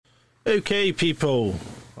Okay, people,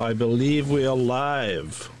 I believe we are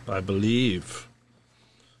live. I believe.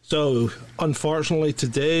 So, unfortunately,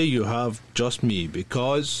 today you have just me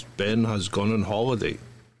because Ben has gone on holiday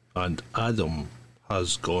and Adam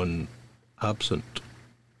has gone absent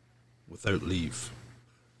without leave.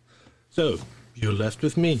 So, you're left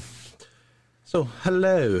with me. So,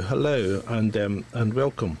 hello, and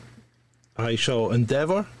welcome. I shall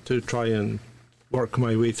endeavour to try and work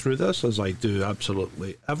my way through this as I do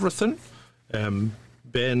absolutely everything.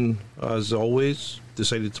 Ben, as always,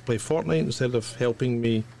 decided to play Fortnite instead of helping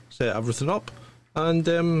me set everything up,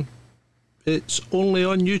 and it's only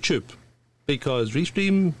on YouTube because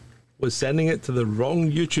Restream was sending it to the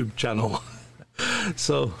wrong YouTube channel.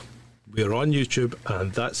 So we're on YouTube,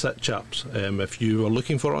 and that's it, chaps. If you are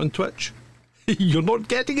looking for it on Twitch, you're not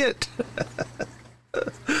getting it.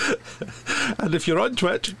 And if you're on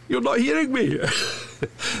Twitch, you're not hearing me.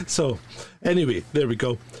 So, anyway, there we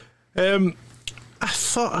go. I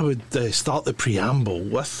thought I would start the preamble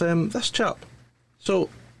with this chap. So,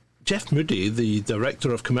 Jeff Moody, the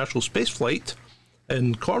director of commercial spaceflight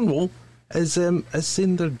in Cornwall, is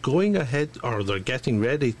saying they're going ahead, or they're getting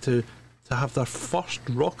ready to have their first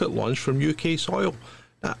rocket launch from UK soil.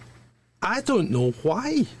 Now, I don't know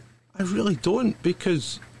why. I really don't,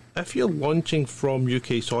 because if you're launching from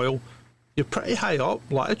UK soil, you're pretty high up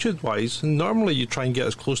latitude-wise, and normally you try and get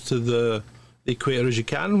as close to the equator as you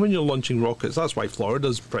can when you're launching rockets. That's why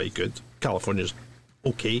Florida's pretty good. California's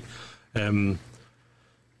okay. And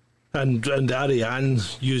Ariane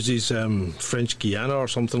uses French Guiana or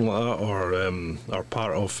something like that, or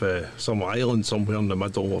part of some island somewhere in the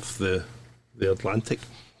middle of the Atlantic.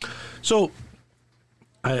 So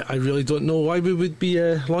I really don't know why we would be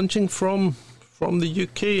launching from the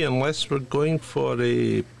UK unless we're going for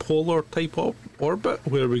a polar type of orbit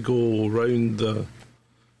where we go around the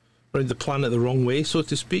planet the wrong way, so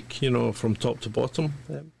to speak, from top to bottom.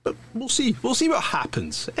 But we'll see what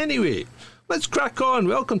happens. Anyway, let's crack on.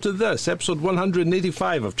 Welcome to this episode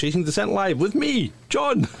 185 of Chasing Descent Live with me,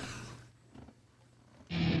 John.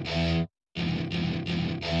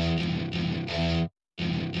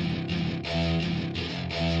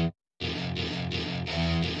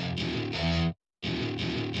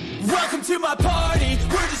 Welcome to my party,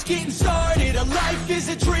 we're just getting started. A life is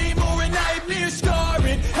a dream or a nightmare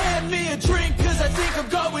scarring. Hand me a drink cause I think I'm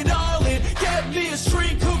going all in. Get me a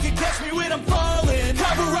shrink who can catch me when I'm falling.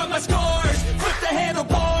 Cover up my scars, flip the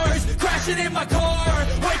handlebars. Crashing in my car,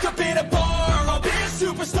 wake up in a bar. I'll be a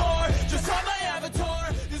superstar, just on my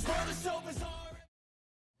avatar. This world is so bizarre.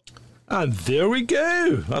 And there we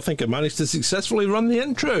go. I think I managed to successfully run the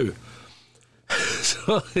intro.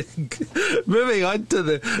 So, moving on to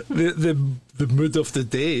the mood of the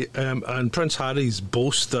day, and Prince Harry's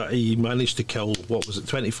boast that he managed to kill, what was it,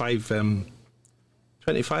 25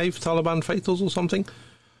 Taliban fighters or something.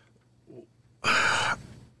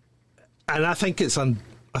 And I think it's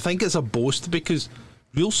a boast because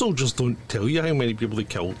real soldiers don't tell you how many people they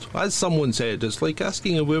killed. As someone said, it's like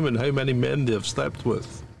asking a woman how many men they have slept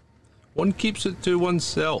with. One keeps it to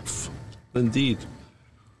oneself. Indeed.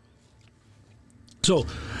 So,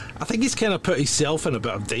 I think he's kind of put himself in a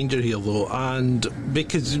bit of danger here, though, and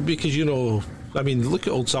because I mean, look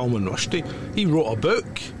at old Salman Rushdie. He wrote a book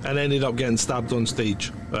and ended up getting stabbed on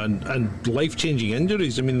stage, and life-changing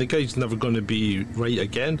injuries. I mean, the guy's never going to be right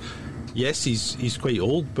again. Yes, he's quite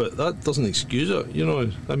old, but that doesn't excuse it.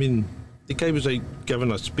 I mean, the guy was like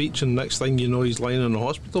giving a speech, and next thing you know, he's lying in a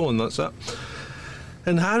hospital, and that's it.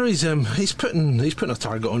 And Harry's he's putting a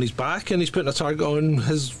target on his back, and he's putting a target on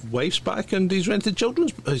his wife's back, and he's rented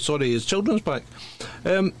his children's back.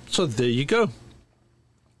 So there you go.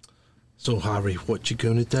 So Harry, what you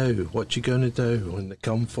gonna do? What you gonna do when they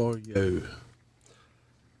come for you?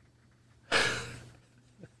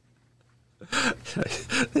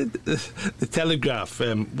 The Telegraph,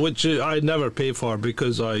 which I never pay for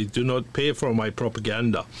because I do not pay for my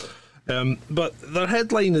propaganda. But their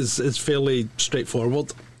headline is fairly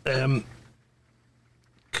straightforward.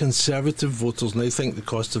 Conservative voters now think the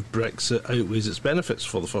cost of Brexit outweighs its benefits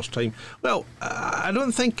for the first time. Well, I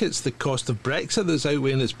don't think it's the cost of Brexit that's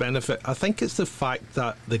outweighing its benefit. I think it's the fact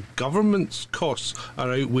that the government's costs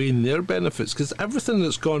are outweighing their benefits, because everything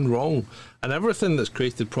that's gone wrong and everything that's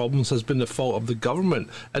created problems has been the fault of the government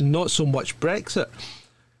and not so much Brexit.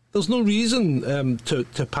 There's no reason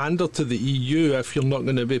to pander to the EU if you're not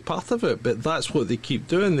going to be part of it, but that's what they keep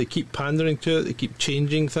doing. They keep pandering to it, they keep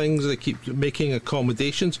changing things, they keep making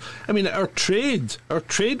accommodations. I mean, our trade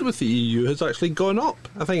with the EU has actually gone up,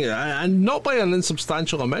 I think, and not by an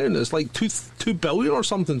insubstantial amount. It's like 2 billion or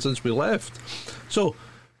something since we left. So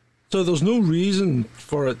So there's no reason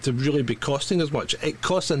for it to really be costing as much. It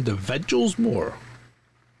costs individuals more.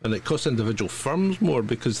 And it costs individual firms more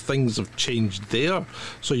because things have changed there.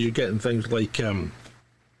 So you're getting things like, you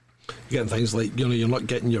know, you're not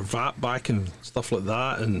getting your VAT back and stuff like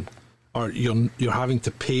that, and or you're having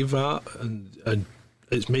to pay VAT, and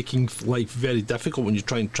it's making life very difficult when you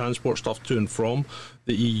try and transport stuff to and from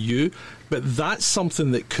the EU. But that's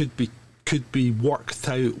something that could be worked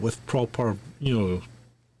out with proper, you know,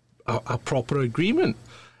 a proper agreement.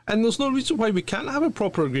 And there's no reason why we can't have a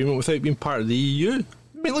proper agreement without being part of the EU.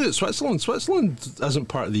 I mean, look at Switzerland. Switzerland isn't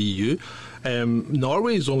part of the EU.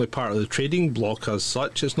 Norway is only part of the trading bloc as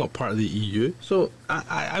such. It's not part of the EU. So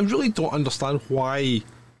I really don't understand why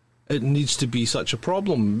it needs to be such a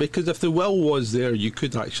problem. Because if the will was there, you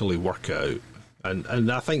could actually work it out.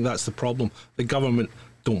 And I think that's the problem. The government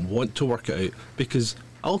don't want to work it out because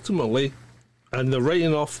ultimately, and they're right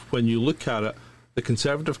enough when you look at it, the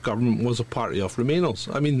Conservative government was a party of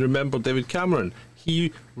Remainers. I mean, remember David Cameron?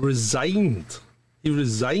 He resigned. He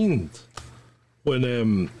resigned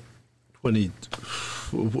when he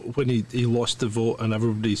lost the vote and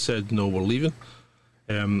everybody said no, we're leaving.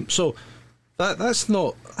 So that's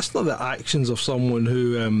not the actions of someone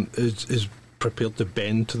who is prepared to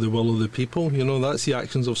bend to the will of the people. You know, that's the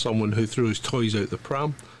actions of someone who threw his toys out the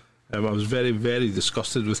pram. I was very, very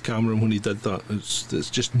disgusted with Cameron when he did that. It's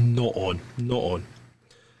just not on.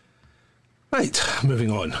 Right, moving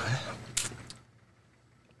on.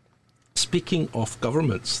 Speaking of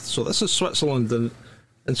governments, so this is Switzerland,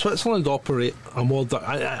 and Switzerland operate a more...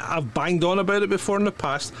 I've banged on about it before in the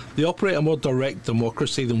past. They operate a more direct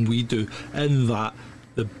democracy than we do, in that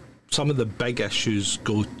some of the big issues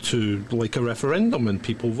go to like a referendum and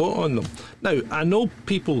people vote on them. Now, I know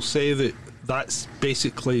people say that that's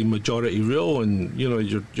basically majority rule, and you know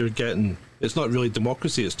you're getting, it's not really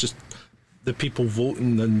democracy, it's just the people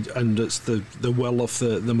voting, and it's the will of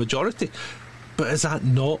the majority. But is that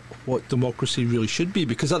not what democracy really should be?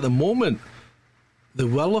 Because at the moment, the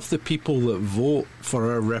will of the people that vote for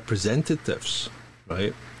our representatives,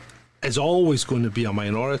 right, is always going to be a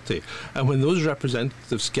minority. And when those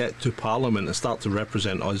representatives get to Parliament and start to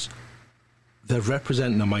represent us, they're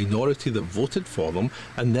representing a minority that voted for them,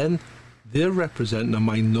 and then they're representing a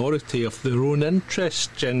minority of their own interests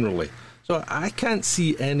generally. So I can't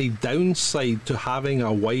see any downside to having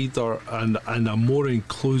a wider and a more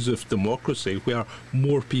inclusive democracy where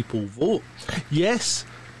more people vote. Yes,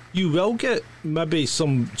 you will get maybe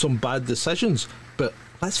some bad decisions, but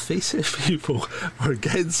let's face it, people, we're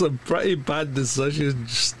getting some pretty bad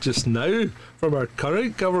decisions just now from our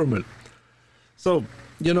current government. So,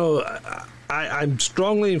 you know, I'm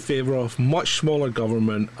strongly in favour of much smaller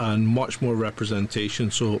government and much more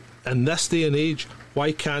representation. So in this day and age,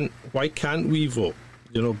 why can't we vote?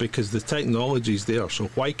 You know, because the technology's there, so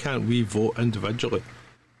why can't we vote individually?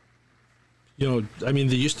 You know, I mean,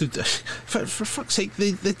 they used to, for fuck's sake,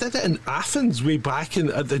 they did it in Athens way back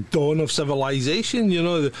at the dawn of civilization. You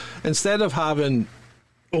know, instead of having,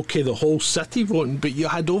 okay, the whole city voting, but you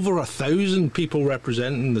had over 1,000 people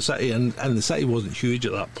representing the city, and the city wasn't huge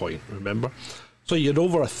at that point, remember? So you had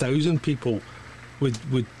over 1,000 people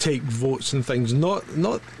would take votes and things, not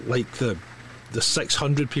like the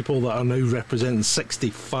 600 people that are now representing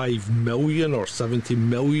 65 million or 70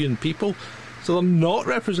 million people. So they're not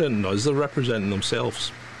representing us, they're representing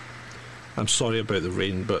themselves. I'm sorry about the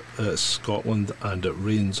rain, but it's Scotland and it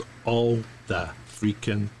rains all the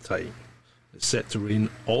freaking time. It's set to rain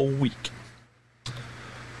all week.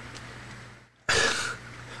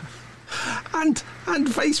 and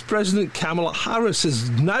Vice President Kamala Harris is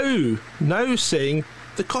now saying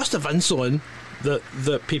the cost of insulin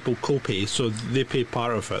that people co-pay, so they pay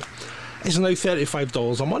part of it, is now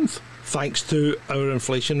 $35 a month, thanks to our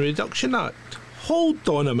Inflation Reduction Act. Hold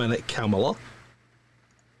on a minute, Kamala.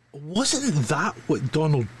 Wasn't that what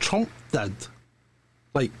Donald Trump did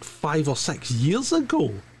like 5 or 6 years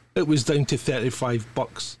ago? It was down to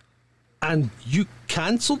 $35 and you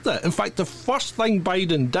cancelled it. In fact, the first thing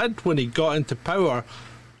Biden did when he got into power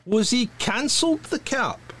was he cancelled the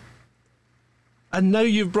cap, and now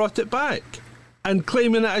you've brought it back and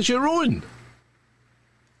claiming it as your own.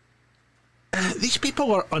 These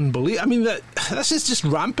people are unbelievable. I mean, this is just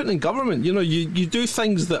rampant in government. You know, you do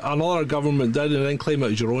things that another government did and then claim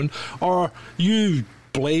it as your own, or you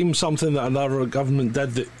blame something that another government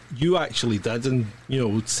did that you actually did, and you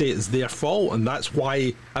know, say it's their fault, and that's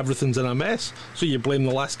why everything's in a mess. So you blame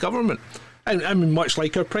the last government, and I mean, much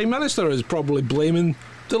like our Prime Minister is probably blaming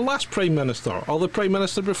the last Prime Minister or the Prime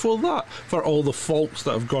Minister before that for all the faults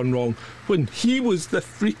that have gone wrong when he was the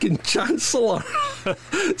freaking Chancellor.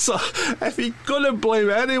 So if he's going to blame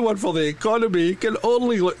anyone for the economy, he can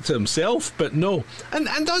only look to himself, but no. And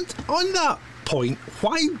on that point,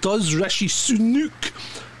 why does Rishi Sunak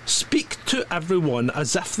speak to everyone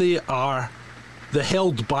as if they are the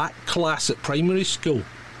held back class at primary school?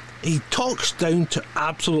 He talks down to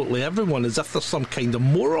absolutely everyone as if they're some kind of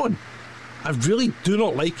moron. I really do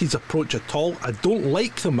not like his approach at all. I don't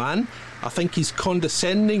like the man. I think he's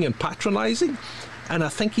condescending and patronising, and I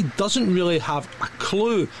think he doesn't really have a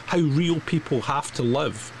clue how real people have to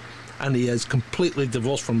live, and he is completely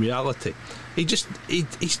divorced from reality. He's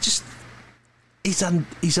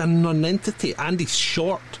a non-entity, and he's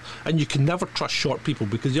short, and you can never trust short people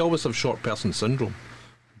because you always have short person syndrome.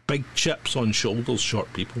 Big chips on shoulders,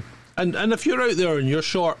 short people. And if you're out there and you're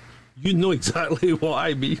short, you know exactly what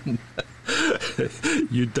I mean.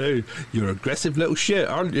 You do. You're aggressive little shit,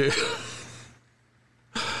 aren't you?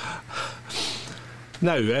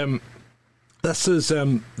 Now, this is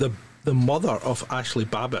the mother of Ashley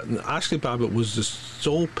Babbitt. And Ashley Babbitt was the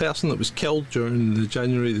sole person that was killed during the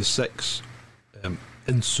January the 6th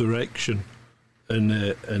insurrection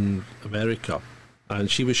in America. And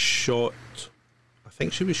she was shot, I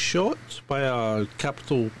think she was shot by a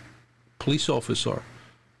Capitol police officer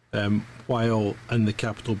while in the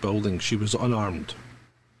Capitol building. She was unarmed.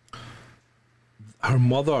 Her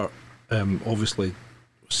mother obviously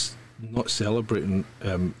was not celebrating,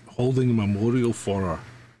 holding a memorial for her,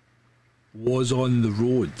 was on the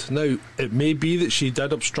road. Now, it may be that she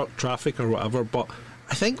did obstruct traffic or whatever, but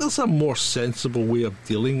I think there's a more sensible way of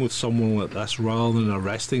dealing with someone like this rather than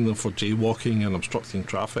arresting them for jaywalking and obstructing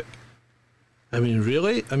traffic. I mean,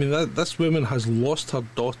 really? I mean, this woman has lost her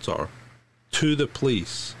daughter to the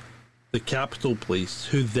police, the Capitol Police,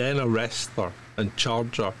 who then arrest her and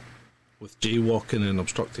charge her with jaywalking and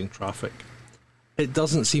obstructing traffic. It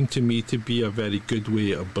doesn't seem to me to be a very good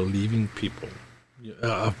way of believing people.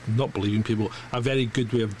 Not believing people, a very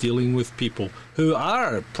good way of dealing with people who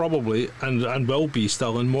are probably and will be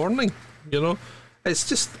still in mourning. You know, it's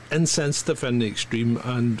just insensitive in the extreme,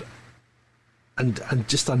 and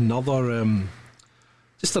just another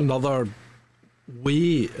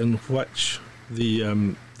way in which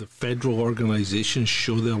the federal organisations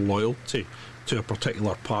show their loyalty to a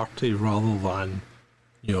particular party rather than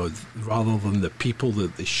the people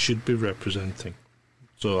that they should be representing.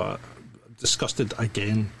 So disgusted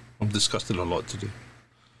again. I'm disgusted a lot today.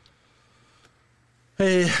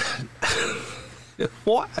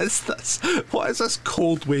 What is this? What is this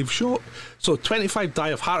cold wave shock? So 25 die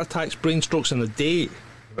of heart attacks, brain strokes in a day,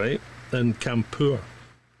 right? In Kanpur.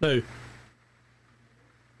 Now,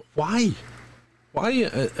 why? Why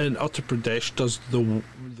in Uttar Pradesh does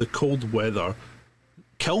the cold weather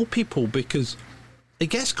kill people? Because it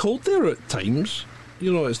gets cold there at times.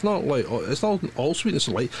 You know, it's not all sweetness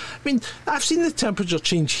and light. I mean, I've seen the temperature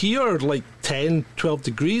change here like 10, 12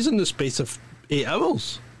 degrees in the space of 8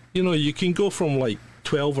 hours. You know, you can go from like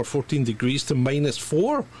 12 or 14 degrees to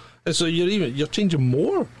 -4. And so you're changing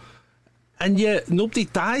more. And yet nobody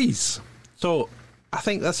dies. So I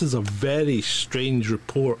think this is a very strange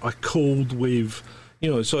report, a cold wave. You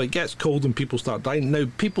know, so it gets cold and people start dying. Now,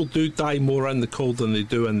 people do die more in the cold than they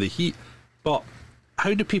do in the heat. But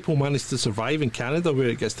how do people manage to survive in Canada where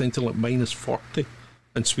it gets down to like -40?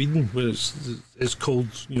 In Sweden, where it's cold,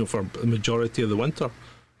 you know, for the majority of the winter.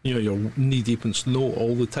 You know, you're knee deep in snow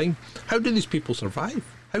all the time. How do these people survive?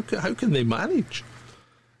 How can they manage?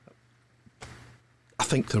 I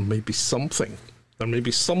think there may be something. There may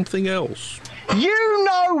be something else. You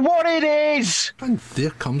know what it is! And there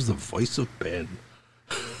comes the voice of Ben.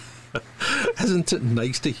 Isn't it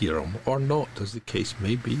nice to hear him, or not, as the case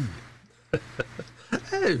may be?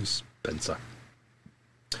 Oh, Spencer.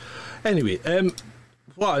 Anyway,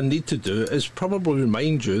 what I need to do is probably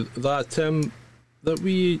remind you that that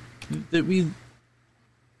we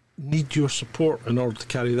need your support in order to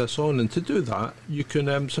carry this on, and to do that, you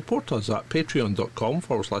can support us at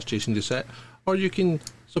patreon.com/Chasing Descent, or you can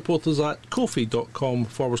support us at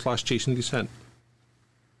ko-fi.com/Chasing Descent.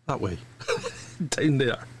 That way, down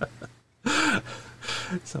there.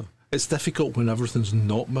 So it's difficult when everything's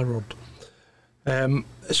not mirrored.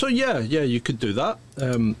 So yeah, you could do that,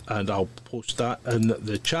 and I'll post that in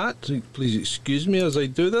the chat. Please excuse me as I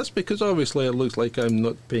do this, because obviously it looks like I'm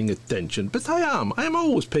not paying attention, but I am. I'm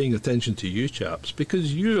always paying attention to you chaps,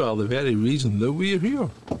 because you are the very reason that we're here.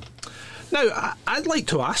 Now, I'd like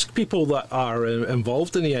to ask people that are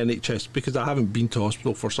involved in the NHS, because I haven't been to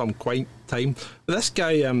hospital for some quite time. This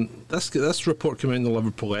guy, this report came out in the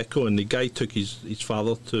Liverpool Echo, and the guy took his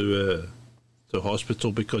father to to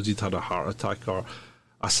hospital because he'd had a heart attack or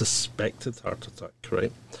a suspected heart attack,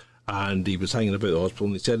 right? And he was hanging about the hospital,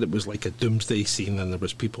 and he said it was like a doomsday scene and there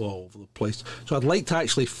was people all over the place. So I'd like to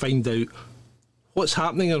actually find out what's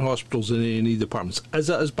happening in hospitals and A&E departments. Is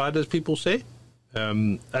it as bad as people say?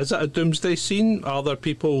 Is it a doomsday scene? Are there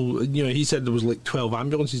people, he said there was like 12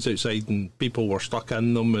 ambulances outside and people were stuck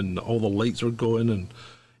in them and all the lights were going, and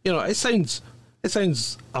it sounds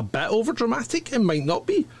a bit over dramatic. It might not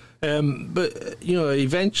be. But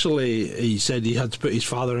eventually he said he had to put his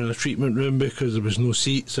father in a treatment room because there was no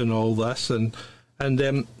seats and all this, and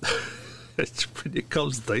it's when it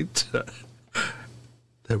comes down to it,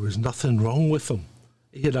 there was nothing wrong with him.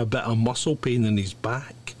 He had a bit of muscle pain in his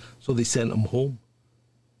back, so they sent him home.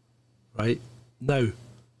 Right? Now,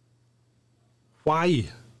 why?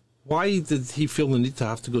 Why did he feel the need to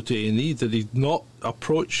have to go to A&E? Did he not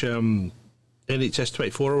approach NHS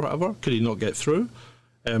 24 or whatever? Could he not get through?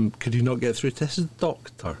 Could he not get through to his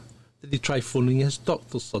doctor? Did he try phoning his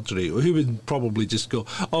doctor's surgery? Who would probably just go,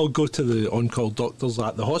 "I'll go to the on-call doctors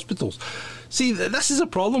at the hospitals." See, this is a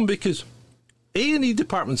problem because A&E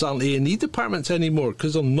departments aren't A&E departments anymore,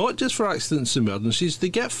 because they're not just for accidents and emergencies. They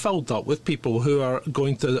get filled up with people who are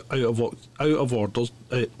going to out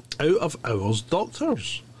of hours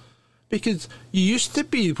doctors. Because you used to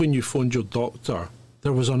be, when you phoned your doctor,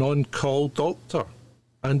 there was an on-call doctor,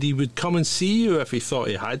 and he would come and see you if he thought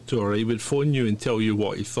he had to, or he would phone you and tell you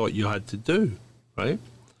what he thought you had to do, right?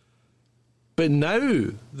 But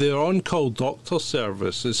now the on-call doctor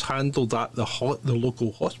service is handled at the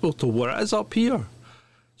local hospital where it is up here.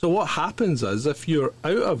 So what happens is, if you're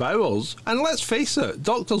out of hours, and let's face it,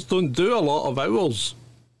 doctors don't do a lot of hours,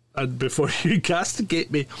 and before you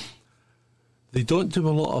castigate me, they don't do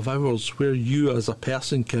a lot of hours where you as a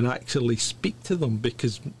person can actually speak to them,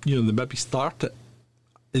 because they maybe start at,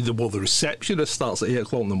 well, the receptionist starts at 8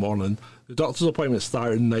 o'clock in the morning, the doctor's appointment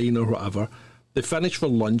starts at 9 or whatever, they finish for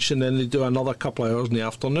lunch and then they do another couple of hours in the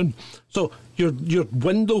afternoon. So your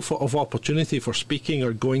window of opportunity for speaking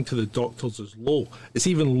or going to the doctors is low. It's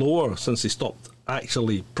even lower since they stopped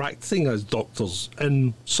actually practicing as doctors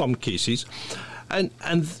in some cases. And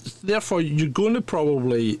therefore you're going to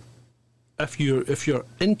probably, if you're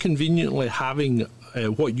inconveniently having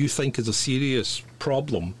what you think is a serious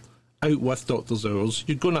problem out with doctor's hours,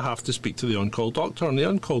 you're going to have to speak to the on-call doctor, and the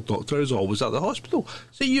on-call doctor is always at the hospital.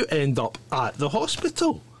 So you end up at the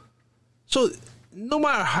hospital. So no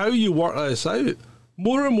matter how you work this out,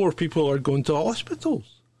 more and more people are going to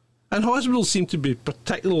hospitals. And hospitals seem to be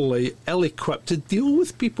particularly ill-equipped to deal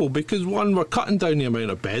with people because, one, we're cutting down the amount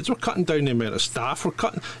of beds, we're cutting down the amount of staff, we're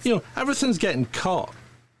cutting, everything's getting cut.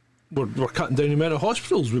 We're cutting down the amount of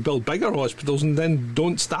hospitals. We build bigger hospitals and then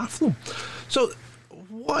don't staff them. So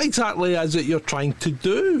what exactly is it you're trying to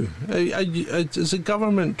do? Is the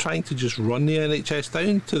government trying to just run the NHS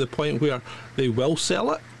down to the point where they will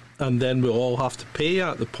sell it and then we'll all have to pay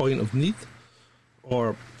at the point of need?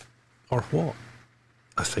 Or what?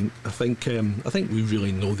 I think we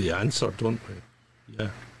really know the answer, don't we?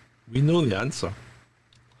 Yeah, we know the answer.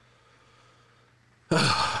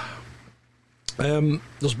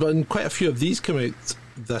 There's been quite a few of these come out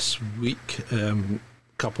this week.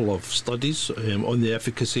 Couple of studies on the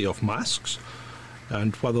efficacy of masks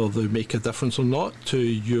and whether they make a difference or not to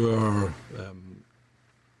your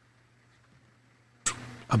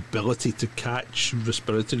ability to catch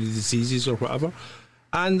respiratory diseases or whatever.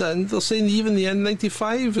 And they're saying even the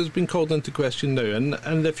N95 has been called into question now.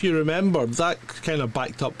 And if you remember, that kind of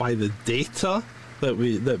backed up by the data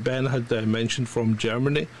that Ben had mentioned from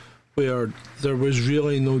Germany, where there was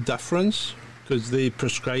really no difference, because they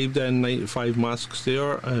prescribed N95 masks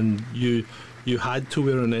there, and you had to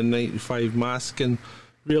wear an N95 mask, and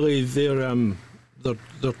really their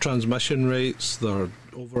transmission rates, their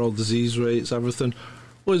overall disease rates, everything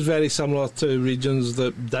was very similar to regions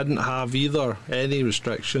that didn't have either any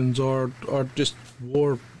restrictions or just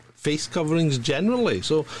wore face coverings generally.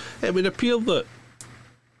 So it would appear that,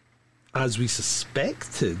 as we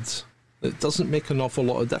suspected, it doesn't make an awful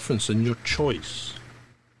lot of difference in your choice.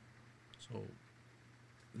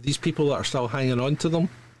 These people that are still hanging on to them,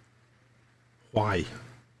 why?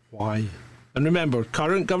 And remember,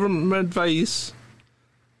 current government advice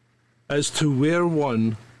is to wear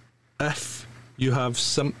one if you have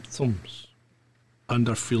symptoms and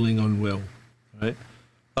are feeling unwell, right?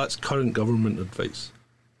 That's current government advice.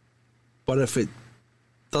 But if it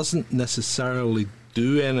doesn't necessarily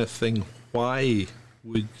do anything, why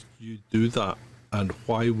would you do that? And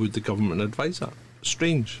why would the government advise that?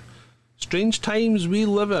 Strange times we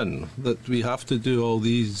live in, that we have to do all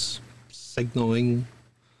these signalling,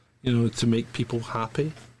 to make people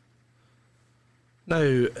happy. Now,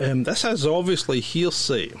 this is obviously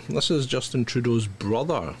hearsay. This is Justin Trudeau's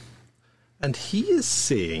brother. And he is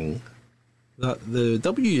saying that the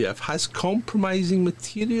WEF has compromising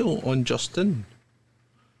material on Justin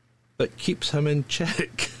that keeps him in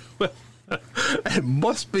check. Well, it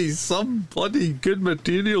must be some bloody good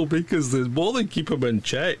material, because there's more than keep him in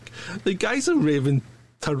check. The guy's a raving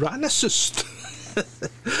tyrannicist.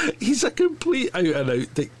 He's a complete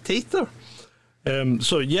out-and-out dictator.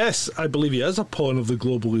 So yes, I believe he is a pawn of the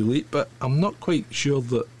global elite, but I'm not quite sure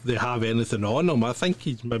that they have anything on him. I think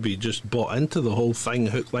he's maybe just bought into the whole thing,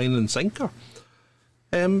 hook, line and sinker.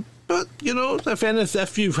 But, you know,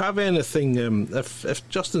 if you have anything, if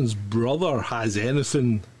Justin's brother has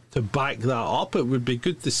anything to back that up, it would be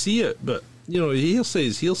good to see it. But, you know,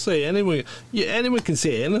 hearsay. Anyone can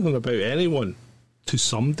say anything about anyone to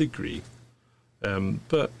some degree.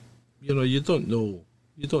 But, you know, you don't know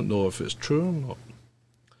if it's true or not.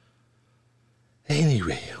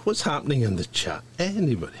 Anyway, what's happening in the chat?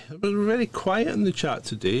 Anybody? We're very quiet in the chat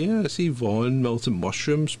today. I see Vaughn, Milton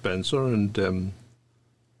Mushroom, Spencer, and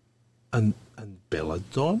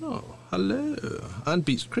Belladonna. Hello. And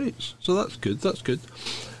Beats Crates. So that's good.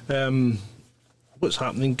 What's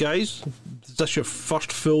happening, guys? Is this your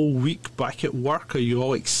first full week back at work? Are you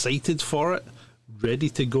all excited for it? Ready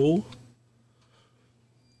to go?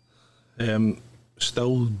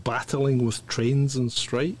 Still battling with trains and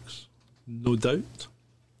strikes? No doubt.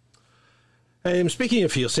 Speaking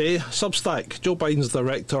of hearsay, Substack, Joe Biden's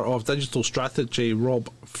director of digital strategy,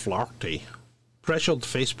 Rob Flaherty, pressured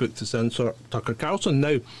Facebook to censor Tucker Carlson.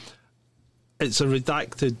 Now, it's a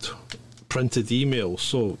redacted printed email,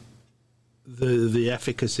 so the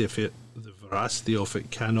efficacy of it, the veracity of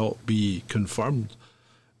it cannot be confirmed.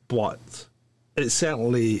 But it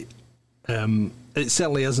certainly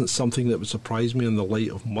isn't something that would surprise me in the light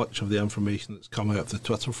of much of the information that's come out of the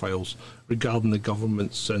Twitter files regarding the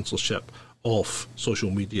government's censorship of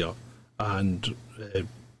social media and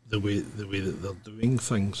the way that they're doing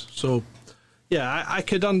things. So, yeah, I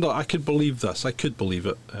could believe this. I could believe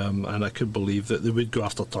it, and I could believe that they would go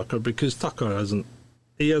after Tucker, because Tucker isn't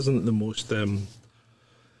the most, or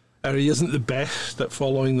he isn't the best at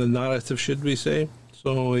following the narrative, should we say?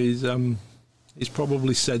 So he's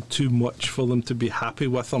probably said too much for them to be happy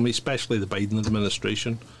with him, especially the Biden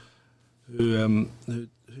administration, who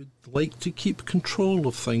like to keep control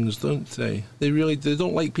of things, don't they? They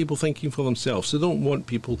don't like people thinking for themselves. They don't want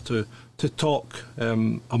people to talk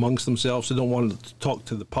amongst themselves. They don't want them to talk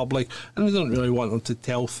to the public, and they don't really want them to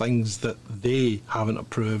tell things that they haven't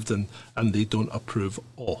approved and they don't approve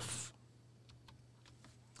of.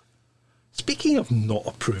 Speaking of not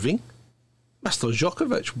approving, Mr.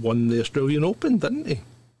 Djokovic won the Australian Open, didn't he?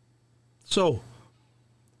 So,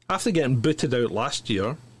 after getting booted out last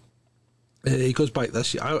year, he goes back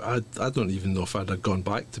this year. I don't even know if I'd have gone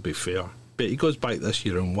back, to be fair. But he goes back this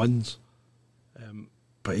year and wins.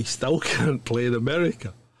 But he still can't play in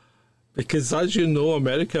America. Because, as you know,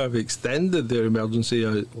 America have extended their emergency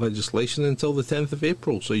legislation until the 10th of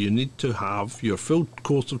April. So you need to have your full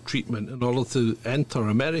course of treatment in order to enter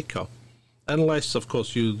America. Unless, of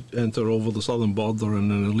course, you enter over the southern border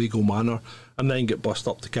in an illegal manner and then get bussed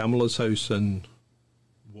up to Kamala's house in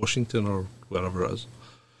Washington or wherever it is.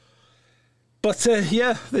 But,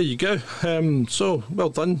 yeah, there you go. So, well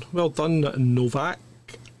done, Novak.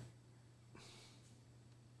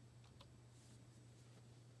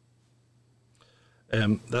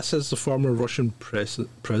 This is the former Russian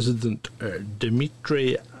President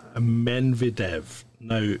Dmitry Medvedev.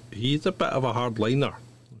 Now, he's a bit of a hardliner,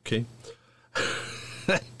 okay?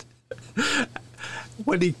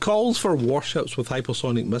 When he calls for warships with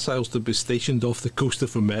hypersonic missiles to be stationed off the coast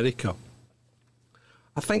of America,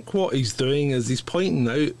 I think what he's doing is he's pointing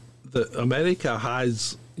out that America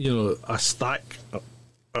has, you know, a stack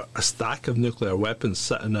of nuclear weapons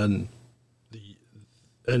sitting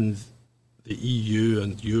in the EU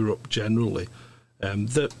and Europe generally,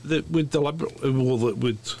 that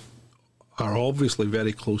are obviously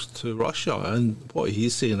very close to Russia. And what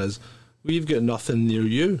he's saying is, we've got nothing near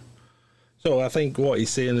you. So I think what he's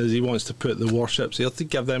saying is he wants to put the warships here to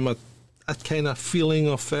give them a kind of feeling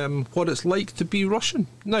of what it's like to be Russian.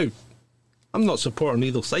 Now, I'm not supporting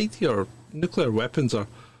either side here. Nuclear weapons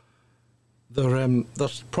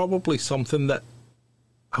there's probably something that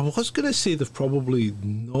I was going to say they've probably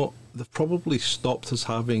stopped us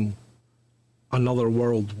having another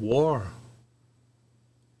world war.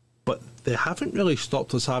 But they haven't really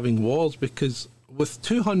stopped us having wars, because with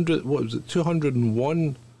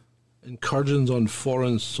 201 incursions on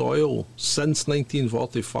foreign soil since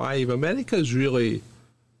 1945, America is really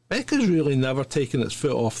America's really never taken its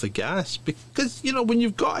foot off the gas because, you know, when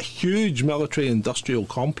you've got a huge military-industrial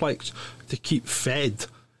complex to keep fed,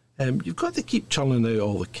 you've got to keep churning out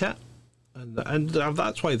all the kit. And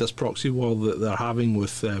that's why this proxy war that they're having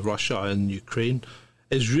with Russia and Ukraine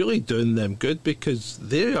is really doing them good, because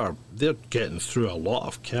they're getting through a lot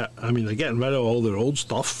of kit. I mean, they're getting rid of all their old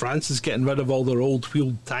stuff. France is getting rid of all their old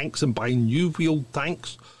wheeled tanks and buying new wheeled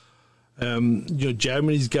tanks.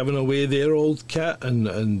 Germany's giving away their old kit,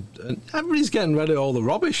 and everybody's getting rid of all the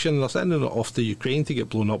rubbish, and they're sending it off to Ukraine to get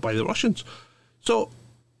blown up by the Russians. So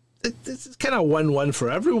it's kind of win-win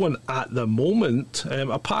for everyone at the moment,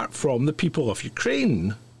 apart from the people of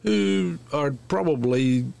Ukraine, who are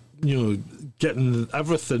probably, getting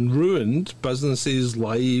everything ruined: businesses,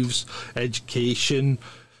 lives, education.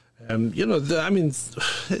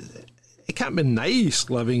 It can't be nice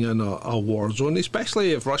living in a war zone,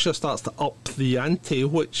 especially if Russia starts to up the ante,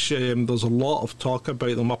 which there's a lot of talk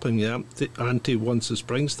about them upping the ante once the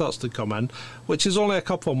spring starts to come in, which is only a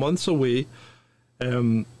couple of months away.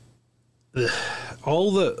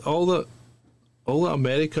 All that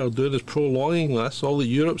America are doing is prolonging this. All that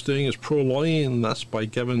Europe's doing is prolonging this by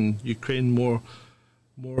giving Ukraine more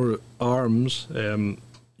arms.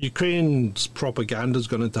 Ukraine's propaganda has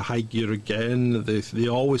gone into high gear again. They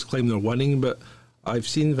always claim they're winning, but I've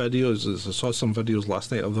seen videos. I saw some videos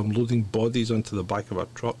last night of them loading bodies onto the back of a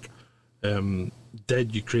truck,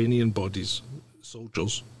 dead Ukrainian bodies,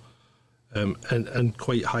 soldiers, and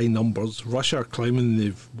quite high numbers. Russia are claiming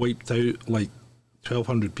they've wiped out like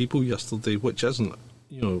 1,200 people yesterday, which isn't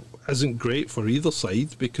great for either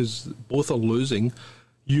side, because both are losing.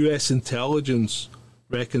 U.S. intelligence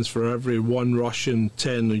reckons for every one Russian,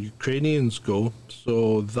 10 Ukrainians go.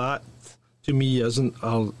 So that, to me, isn't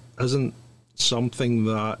something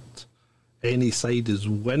that any side is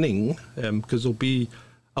winning, because there'll be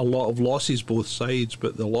a lot of losses both sides,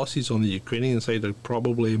 but the losses on the Ukrainian side are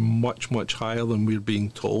probably much, much higher than we're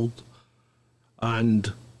being told.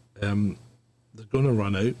 And they're going to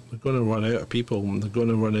run out. They're going to run out of people, and they're going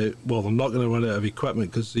to run out. Well, they're not going to run out of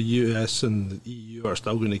equipment, because the US and the EU are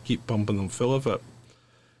still going to keep pumping them full of it.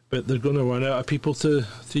 But they're going to run out of people to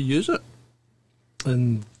use it.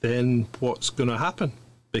 And then what's going to happen?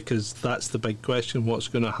 Because that's the big question. What's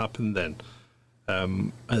going to happen then?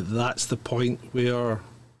 And that's the point where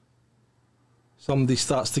somebody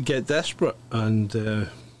starts to get desperate, and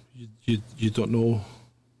you don't know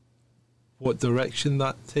what direction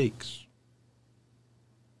that takes.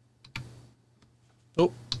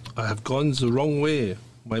 Oh, I have gone the wrong way.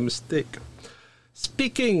 My mistake.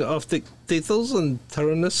 Speaking of dictators and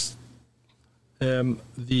tyrannists,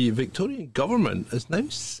 the Victorian government is now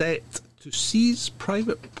set to seize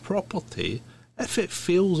private property if it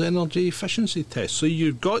fails energy efficiency tests. So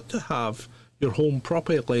you've got to have your home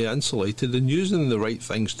properly insulated and using the right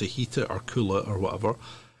things to heat it or cool it or whatever,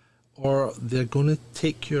 or they're going to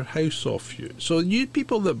take your house off you. So you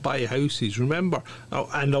people that buy houses, remember,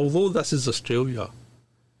 and although this is Australia,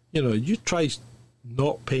 you try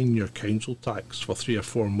not paying your council tax for 3 or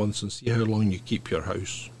 4 months and see how long you keep your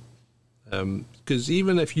house. Because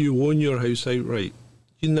even if you own your house outright,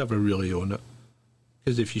 you never really own it.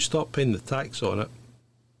 Because if you stop paying the tax on it,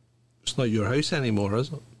 it's not your house anymore, is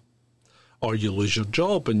it? Or you lose your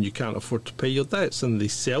job and you can't afford to pay your debts, and they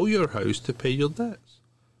sell your house to pay your debts.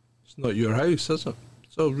 It's not your house, is it?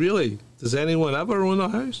 So really, does anyone ever own a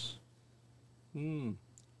house?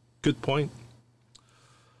 Good point.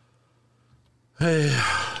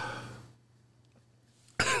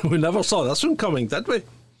 We never saw this one coming, did we?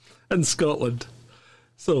 In Scotland.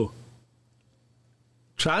 So,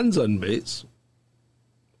 trans inmates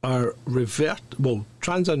are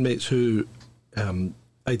trans inmates who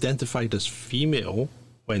identified as female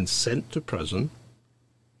when sent to prison,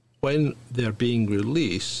 when they're being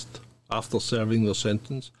released after serving their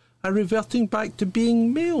sentence, are reverting back to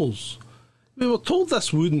being males. We were told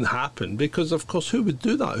this wouldn't happen because, of course, who would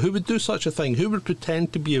do that? Who would do such a thing? Who would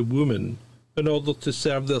pretend to be a woman in order to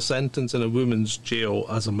serve their sentence in a woman's jail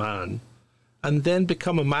as a man and then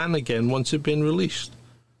become a man again once they've been released?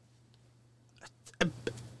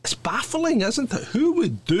 It's baffling, isn't it? Who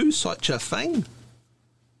would do such a thing?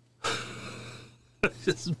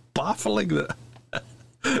 It's baffling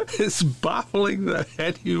that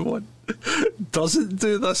anyone doesn't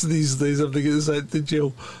do this these days if they get sent to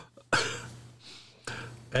jail.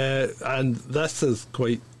 And this is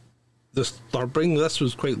quite disturbing. This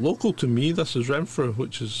was quite local to me. This is Renfrew,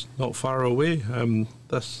 which is not far away.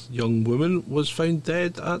 This young woman was found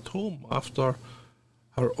dead at home after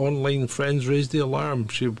her online friends raised the alarm.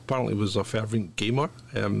 She apparently was a fervent gamer.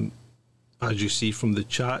 As you see from the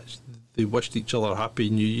chat, They wished each other a happy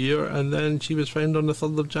new year, and then she was found on the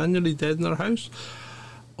 3rd of January dead in her house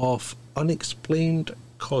of unexplained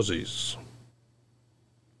causes.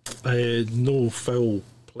 No foul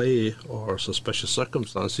play or suspicious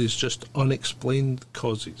circumstances, just unexplained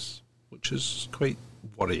causes, which is quite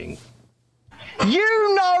worrying.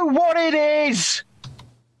 You know what it is!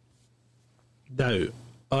 Now,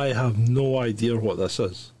 I have no idea what this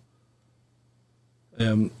is.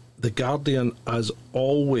 The Guardian, as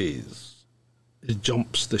always,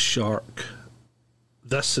 jumps the shark.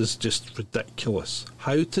 This is just ridiculous.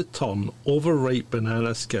 How to turn overripe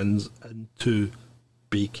banana skins into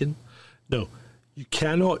bacon? No, you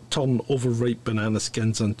cannot turn overripe banana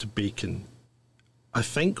skins into bacon. I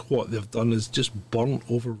think what they've done is just burnt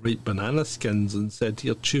overripe banana skins and said,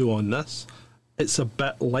 here, chew on this. It's a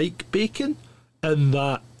bit like bacon in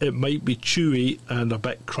that it might be chewy and a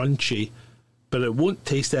bit crunchy, but it won't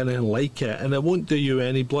taste anything like it, and it won't do you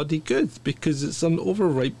any bloody good because it's an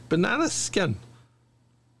overripe banana skin.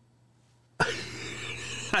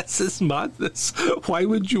 That's just madness. Why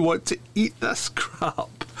would you want to eat this crap?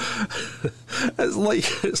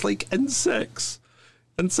 It's like insects.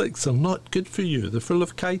 Insects are not good for you. They're full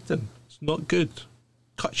of chitin. It's not good.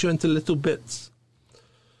 Cuts you into little bits.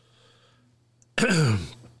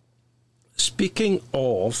 Speaking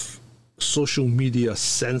of social media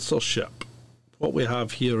censorship, what we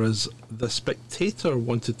have here is The Spectator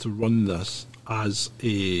wanted to run this as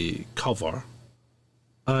a cover,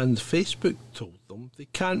 and Facebook told them they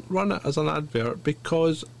can't run it as an advert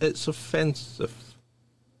because it's offensive.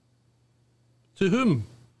 To whom?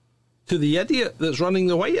 To the idiot that's running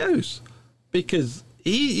the White House. Because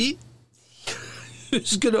he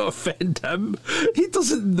who's going to offend him? He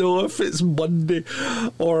doesn't know if it's Monday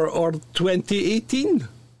or 2018.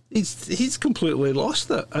 He's completely lost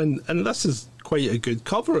it. And this is quite a good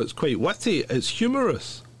cover. It's quite witty. It's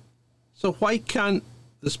humorous. So why can't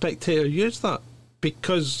The Spectator use that?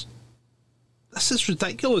 Because this is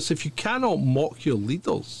ridiculous. If you cannot mock your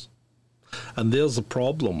leaders, and there's a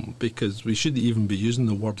problem, because we shouldn't even be using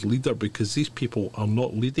the word leader, because these people are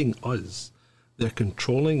not leading us. They're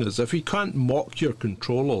controlling us. If you can't mock your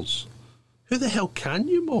controllers, who the hell can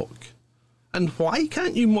you mock? And why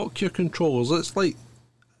can't you mock your controllers? It's like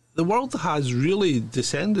the world has really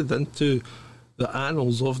descended into the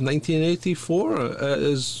annals of 1984.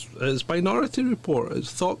 It's Minority Report.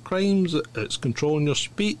 It's thought crimes. It's controlling your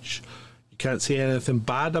speech. You can't say anything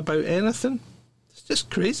bad about anything. It's just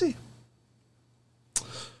crazy.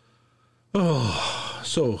 Oh,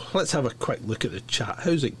 so let's have a quick look at the chat.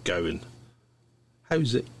 How's it going?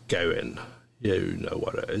 How's it going? You know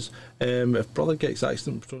what it is. If brother gets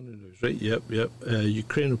accident, news, right? Yep.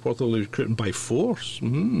 Ukraine reportedly recruiting by force.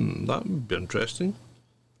 That would be interesting.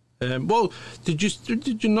 Well, did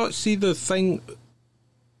you not see the thing?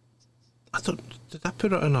 Did I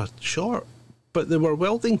put it in a short? But they were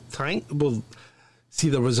welding tank. Well, see,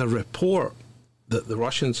 there was a report that the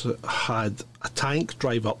Russians had a tank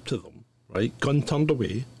drive up to them, right? Gun turned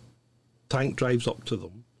away, tank drives up to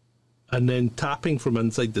them, and then tapping from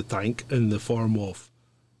inside the tank in the form of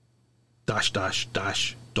dash, dash,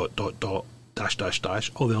 dash, dot, dot, dot, dash, dash,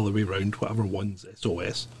 dash, all the other way around, whatever one's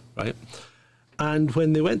SOS, right? And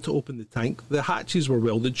when they went to open the tank, the hatches were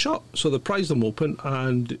welded shut. So they prized them open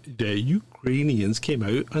and the Ukrainians came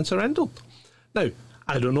out and surrendered. Now,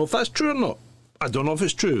 I don't know if that's true or not. I don't know if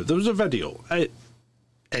it's true. There was a video.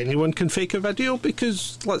 Anyone can fake a video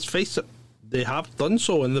because, let's face it, they have done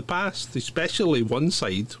so in the past, especially one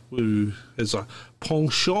side who is a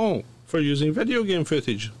penchant for using video game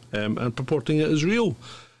footage and purporting it as real.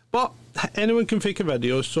 But anyone can fake a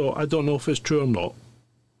video, so I don't know if it's true or not.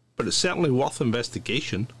 But it's certainly worth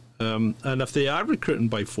investigation. And if they are recruiting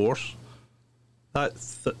by force,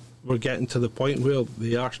 we're getting to the point where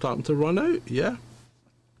they are starting to run out. Yeah.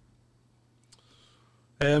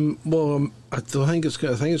 I don't think it's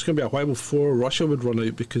going to be a while before Russia would run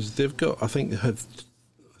out, because they've got, I think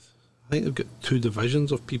they've got 2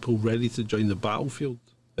 divisions of people ready to join the battlefield.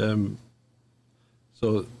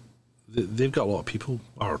 So they've got a lot of people,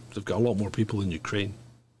 or they've got a lot more people in Ukraine.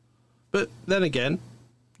 But then again,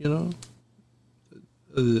 you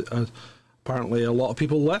know, apparently a lot of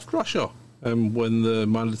people left Russia when the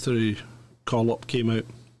mandatory call-up came out.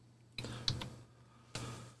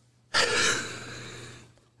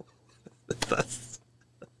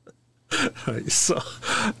 Right, so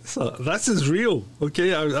this is real,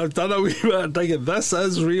 okay? I've done a wee bit of digging. This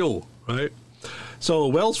is real, right? So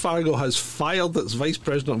Wells Fargo has fired its Vice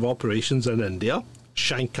President of Operations in India,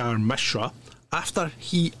 Shankar Mishra, after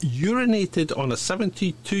he urinated on a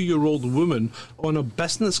 72-year-old woman on a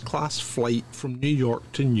business class flight from New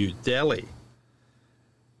York to New Delhi.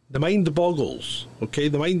 the mind boggles. Okay,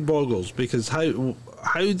 the mind boggles, because how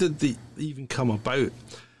did they even come about?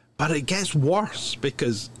 But it gets worse,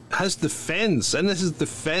 because his defence, in his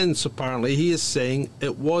defence, apparently, he is saying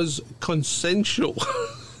it was consensual.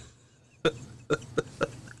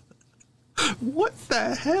 What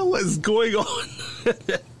the hell is going on?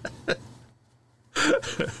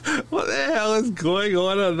 What the hell is going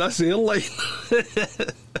on this airline?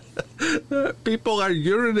 People are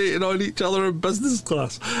urinating on each other in business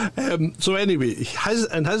class. So anyway,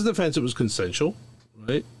 in his defence, it was consensual,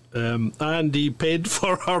 right? And he paid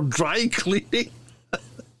for her dry cleaning.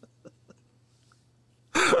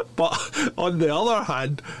 But on the other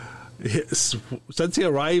hand, since he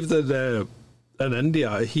arrived in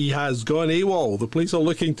India, he has gone AWOL. The police are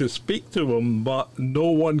looking to speak to him, but no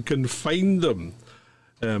one can find him.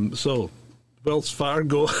 So Wells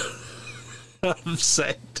Fargo have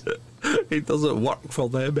said he doesn't work for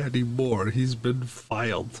them anymore. He's been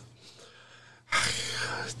fired.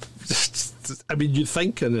 I mean, you'd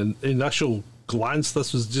think in an initial glance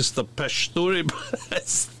this was just a pish story,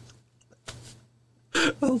 but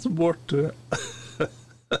there's more to it.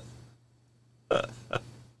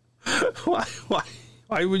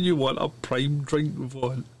 Why would you want a prime drink,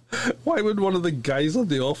 Vaughn? Why would one of the guys in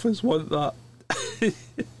the office want that?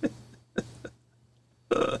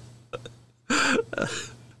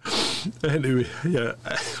 Anyway, yeah.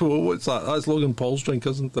 Well, what's that? That's Logan Paul's drink,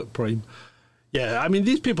 isn't it? Prime. Yeah, I mean,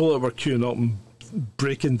 these people that were queuing up and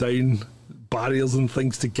breaking down barriers and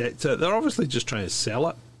things to get to it, they're obviously just trying to sell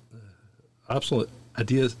it. Absolute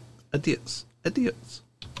idiots.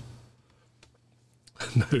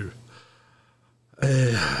 Now,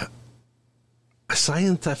 a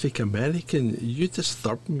Scientific American, you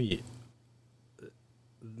disturb me.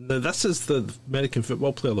 Now, this is the American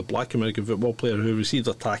football player, the black American football player who received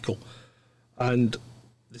a tackle, and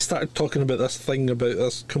they started talking about this thing about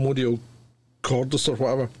this commotio cordis or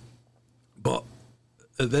whatever, but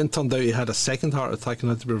it then turned out he had a second heart attack and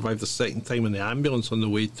had to be revived a second time in the ambulance on the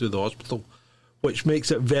way to the hospital, which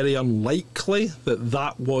makes it very unlikely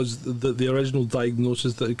that was the original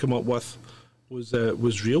diagnosis that he come up with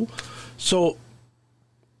was real. So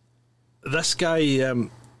this guy,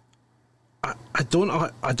 I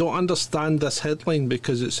don't understand this headline,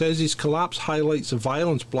 because it says his collapse highlights the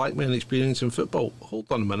violence black men experience in football.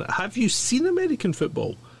 Hold on a minute. Have you seen American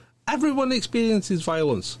football? Everyone experiences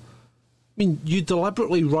violence. I mean, you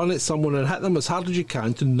deliberately run at someone and hit them as hard as you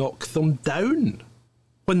can to knock them down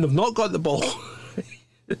when they've not got the ball.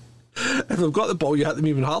 If they've got the ball, you hit them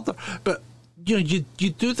even harder. But you know,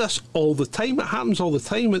 you do this all the time. It happens all the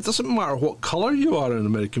time. It doesn't matter what colour you are in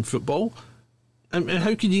American football. And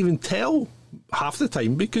how can you even tell half the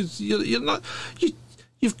time? Because you're not.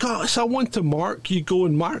 You've got someone to mark. You go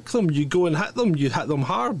and mark them. You go and hit them. You hit them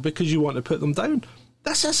hard because you want to put them down.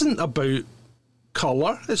 This isn't about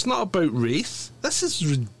colour. It's not about race. This is a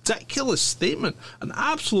ridiculous statement. An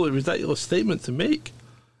absolutely ridiculous statement to make.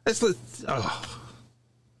 It's like,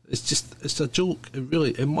 it's a joke.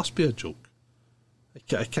 It must be a joke.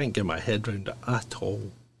 I can't get my head around it at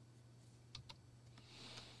all.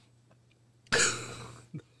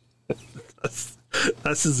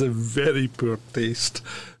 This is a very poor taste.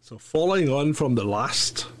 So following on from the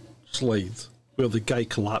last slide where the guy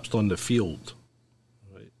collapsed on the field,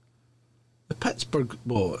 right? The Pittsburgh,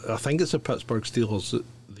 I think it's the Pittsburgh Steelers,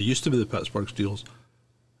 they used to be the Pittsburgh Steelers,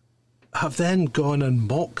 have then gone and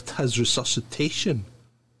mocked his resuscitation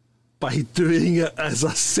by doing it as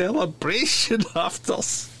a celebration after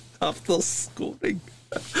scoring.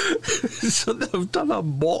 So they've done a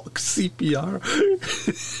mock CPR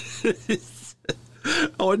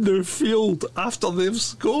on their field after they've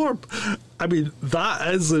scored. I mean,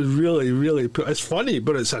 that is a really, really poor. It's funny,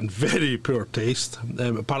 but it's in very poor taste.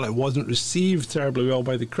 Apparently it wasn't received terribly well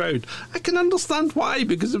by the crowd. I can understand why,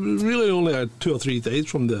 because it was really only 2 or 3 days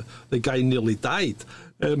from the guy nearly died.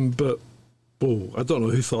 But I don't know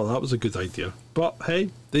who thought that was a good idea. But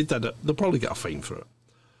hey, they did it. They'll probably get a fine for it.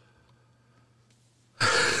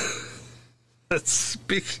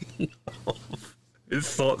 Speaking of, who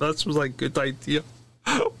thought this was a good idea?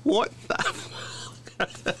 What the fuck?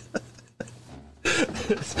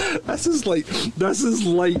 This is like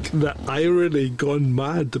the irony gone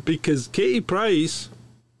mad, because Katie Price,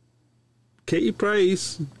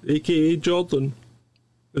 aka Jordan,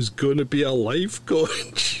 is going to be a life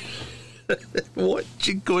coach. What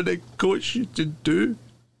you going to coach you to do?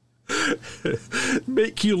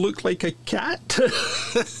 Make you look like a cat?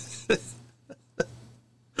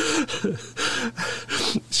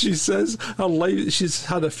 She says her life, she's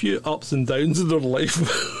had a few ups and downs in her life.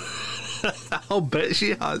 I'll bet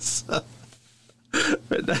she has.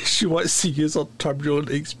 And now she wants to use her turbulent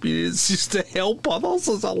experiences to help others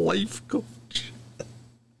as a life coach.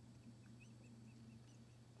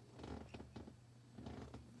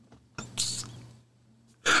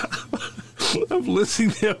 I'm losing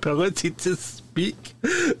the ability to speak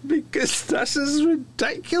because this is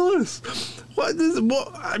ridiculous. What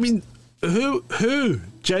I mean, who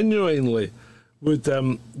genuinely would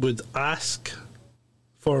ask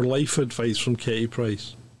for life advice from Katie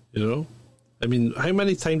Price? You know, I mean, how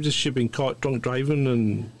many times has she been caught drunk driving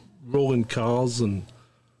and rolling cars, and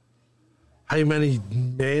how many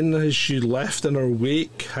men has she left in her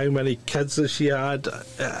wake? How many kids has she had?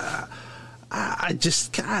 I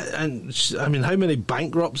just can't. And I mean, how many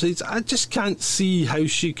bankruptcies? I just can't see how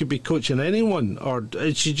she could be coaching anyone. Or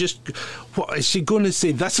is she just, what is she going to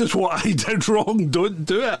say? This is what I did wrong, don't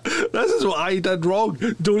do it. This is what I did wrong,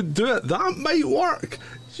 don't do it. That might work.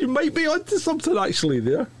 She might be onto something actually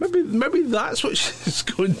there. Maybe that's what she's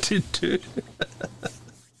going to do.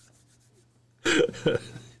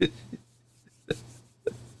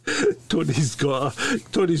 Tony's got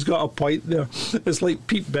a point there. It's like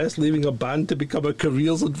Pete Best leaving a band to become a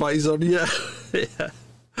careers advisor. Yeah. Yeah.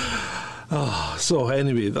 Oh, so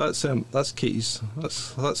anyway, that's Katie's.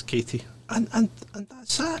 That's Katie, and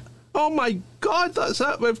that's it. Oh my God, that's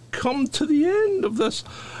it. We've come to the end of this.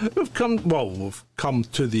 We've come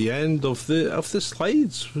to the end of the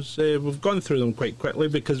slides. We've gone through them quite quickly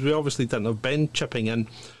because we obviously didn't have Ben chipping in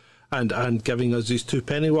and giving us his 2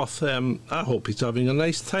 pennyworth. I hope he's having a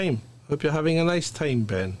nice time. Hope you're having a nice time,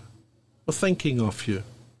 Ben. We're thinking of you.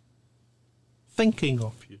 Thinking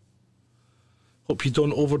of you. Hope you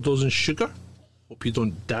don't overdose on sugar. Hope you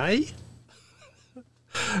don't die.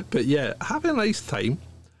 But yeah, have a nice time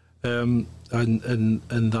in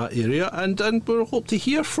that area, and we'll hope to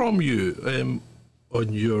hear from you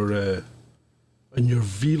on your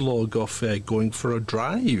vlog of going for a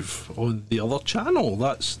drive on the other channel.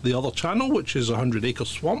 That's the other channel, which is 100 Acre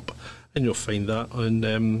Swamp, and you'll find that on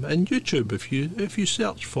YouTube if you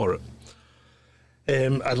search for it.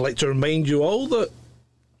 I'd like to remind you all that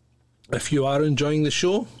if you are enjoying the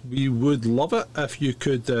show, we would love it if you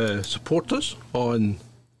could support us on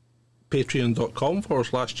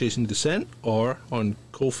patreon.com/Chasing Descent, or on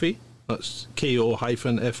Ko-fi, that's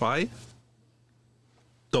ko-fi.com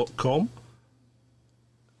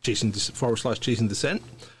 /Chasing Descent.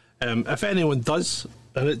 If anyone does,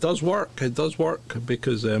 and it does work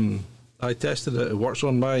because I tested it works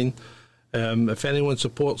on mine. If anyone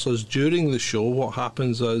supports us during the show, what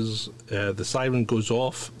happens is the siren goes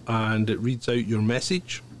off and it reads out your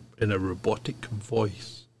message in a robotic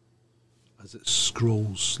voice as it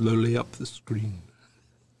scrolls slowly up the screen.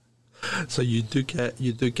 So you do get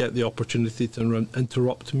the opportunity to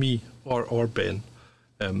interrupt me or Ben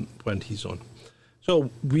when he's on. So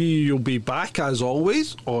we'll be back as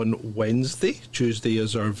always on Wednesday. Tuesday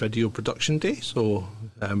is our video production day. So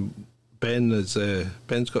Ben's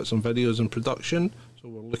got some videos in production, so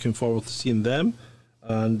we're looking forward to seeing them.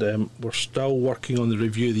 And we're still working on the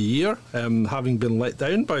review of the year. Having been let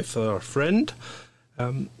down by our friend,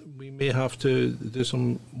 we may have to do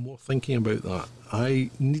some more thinking about that.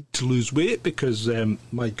 I need to lose weight because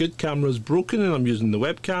my good camera is broken and I'm using the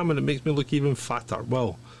webcam and it makes me look even fatter.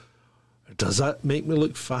 Well, does that make me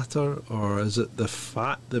look fatter, or is it the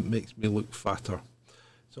fat that makes me look fatter?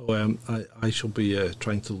 So I shall be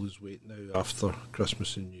trying to lose weight now after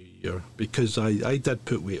Christmas and New Year, because I did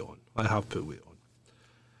put weight on. I have put weight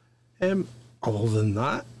on. Other than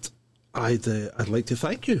that, I'd like to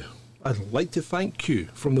thank you. I'd like to thank you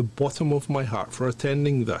from the bottom of my heart for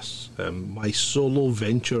attending this, my solo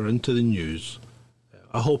venture into the news.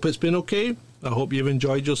 I hope it's been okay. I hope you've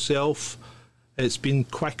enjoyed yourself. It's been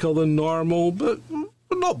quicker than normal, but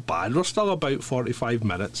not bad. We're still about 45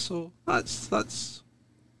 minutes, so that's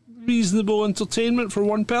reasonable entertainment for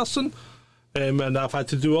one person. And I've had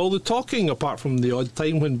to do all the talking, apart from the odd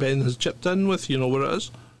time when Ben has chipped in with, you know what it is.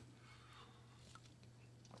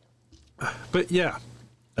 But yeah,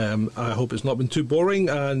 I hope it's not been too boring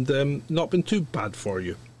and not been too bad for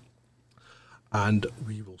you. And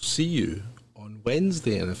we will see you on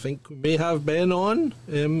Wednesday, and I think we may have Ben on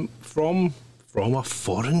from a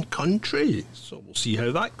foreign country, so we'll see how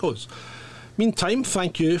that goes. Meantime,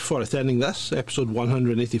 thank you for attending this episode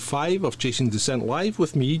 185 of Chasing Descent Live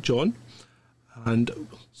with me, John, and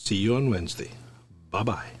see you on Wednesday. Bye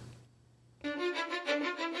bye.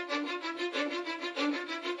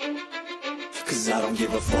 Cause I don't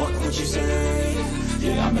give a fuck what you say.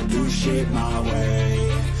 Yeah, I'ma do shit my way.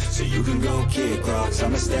 So you can go kick rocks,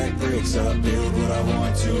 I'ma stack bricks up, build what I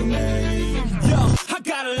want to make. Yo, I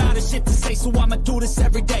got a lot of shit to say, so I'ma do this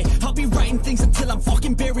every day. I'll be writing things until I'm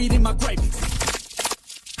fucking buried in my grave.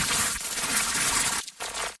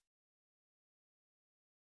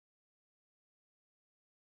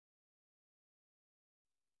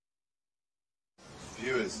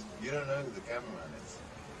 Because you don't know who the cameraman is.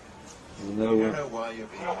 You don't know why you're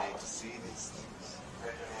being made to see these things.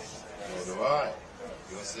 Nor do I.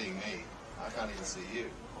 You're seeing me. I can't even see you.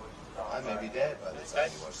 I may be dead by the time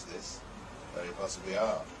you watch this. Very possibly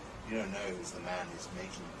are. You don't know who's the man who's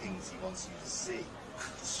making things he wants you to see.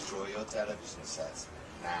 Destroy your television sets.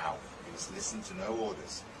 Now. You must listen to no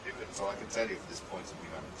orders. That's all I can tell you at this point of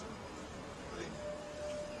humanity.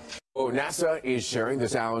 Oh, NASA is sharing the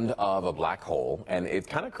sound of a black hole, and it's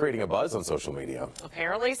kind of creating a buzz on social media.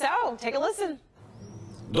 Apparently so. Take a listen.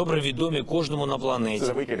 Добре відомі кожному на планеті.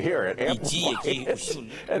 So that we can hear it. І ті, які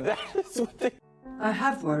And that is what they... I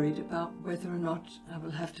have worried about whether or not I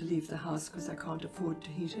will have to leave the house because I can't afford to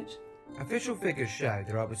heat it. Official figures show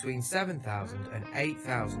there are between 7,000 and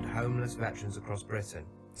 8,000 homeless veterans across Britain.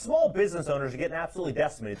 Small business owners are getting absolutely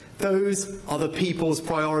decimated. Those are the people's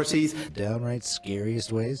priorities. Downright scariest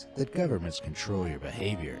ways that governments control your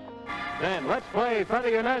behavior. Then let's play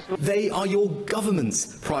Friday or National. They are your government's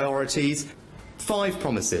priorities. 5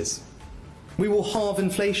 promises. We will halve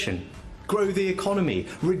inflation, grow the economy,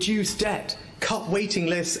 reduce debt, cut waiting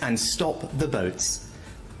lists and stop the boats.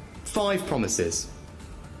 5 promises.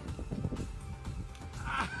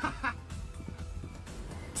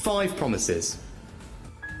 5 promises.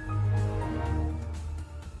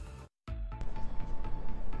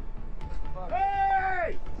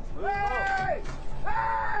 Hey! Hey!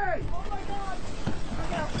 Hey! Oh my God!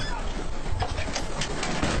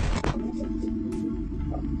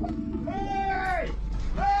 Hey!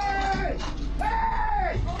 Hey!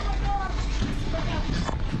 Hey! Oh my God!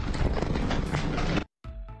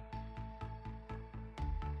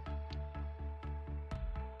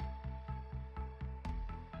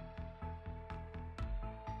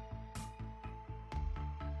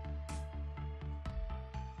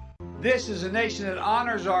 This is a nation that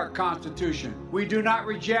honors our Constitution. We do not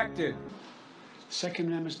reject it. The Second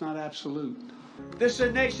Amendment's not absolute. This is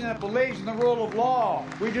a nation that believes in the rule of law.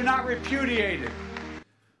 We do not repudiate it.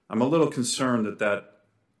 I'm a little concerned that that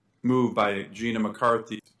move by Gina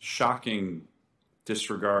McCarthy, shocking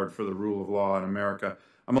disregard for the rule of law in America.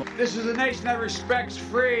 This is a nation that respects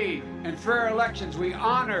free and fair elections. We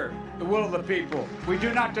honor the will of the people. We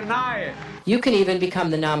do not deny it. You can even become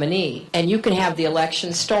the nominee, and you can have the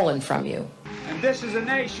election stolen from you. And this is a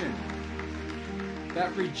nation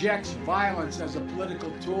that rejects violence as a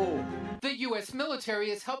political tool. The U.S. military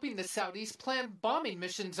is helping the Saudis plan bombing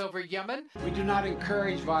missions over Yemen. We do not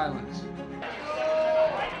encourage violence.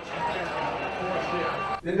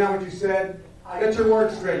 Isn't that what you said? Get your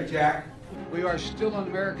words straight, Jack. We are still an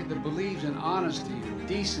America that believes in honesty,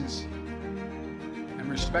 decency, and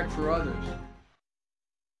respect for others.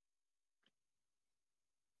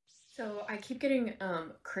 So I keep getting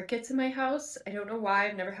crickets in my house. I don't know why.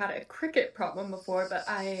 I've never had a cricket problem before, but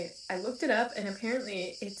I looked it up, and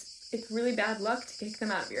apparently it's really bad luck to kick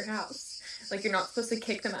them out of your house. Like, you're not supposed to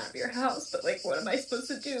kick them out of your house, but like, what am I supposed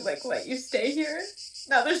to do? Like, let you stay here?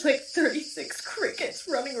 Now there's like 36 crickets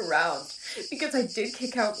running around because I did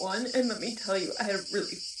kick out one, and let me tell you, I had a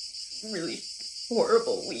really, really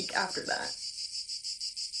horrible week after that.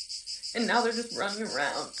 And now they're just running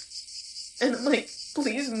around. And I'm like,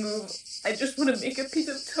 please move. I just want to make a piece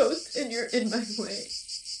of toast and you're in my way.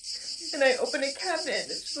 And I open a cabinet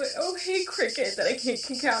and it's like, oh, hey, cricket that I can't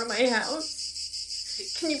kick out of my house.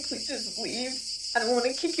 Can you please just leave? I don't want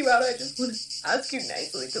to kick you out. I just want to ask you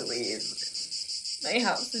nicely to leave. My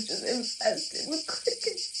house is just infested with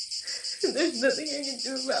crickets. And there's nothing I can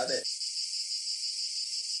do about it.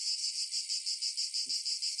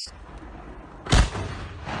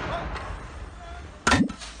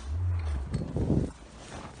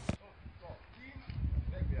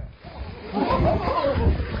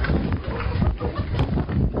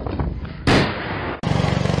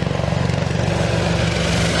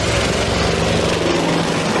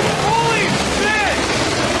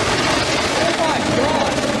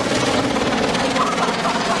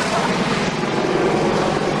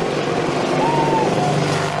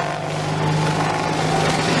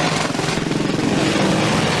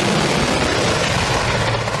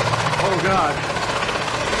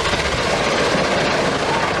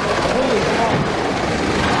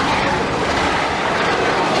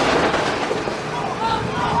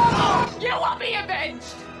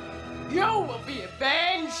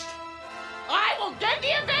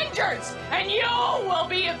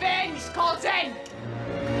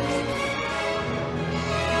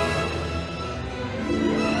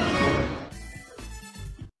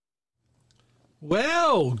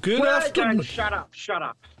 Well, good afternoon. Shut up, shut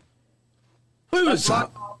up. Who is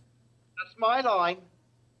that? That's my line.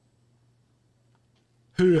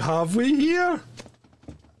 Who have we here?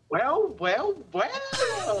 Well.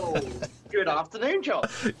 Good afternoon, John.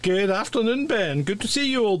 Good afternoon, Ben. Good to see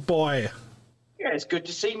you, old boy. Yeah, it's good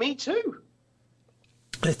to see me too.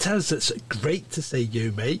 It is. It's great to see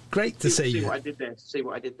you, mate. Great to see you. See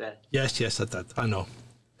what I did there. Yes, I did. I know.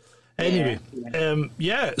 Anyway,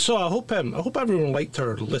 yeah. So I hope everyone liked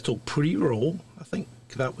our little pre-roll. I think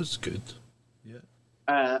that was good.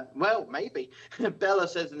 Well, maybe. Bella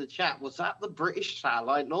says in the chat, was that the British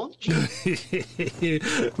satellite launch?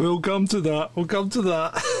 We'll come to that.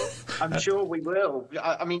 I'm sure we will.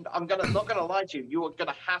 I mean, I'm not gonna lie to you. You are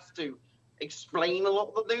gonna have to explain a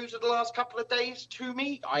lot of the news of the last couple of days to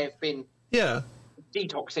me. I have been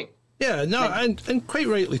detoxing. Yeah, no, and quite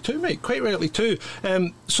rightly too, mate. Quite rightly too.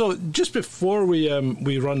 So just before we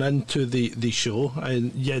run into the show,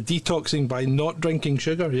 detoxing by not drinking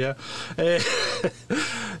sugar. Yeah.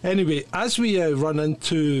 Anyway, as we run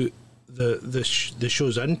into the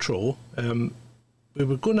show's intro, we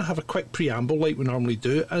were going to have a quick preamble like we normally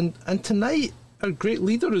do, and tonight our great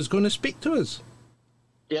leader is going to speak to us.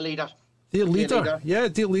 Dear leader. Dear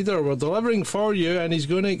leader, we're delivering for you, and he's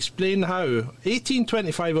going to explain how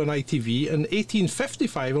 1825 on ITV and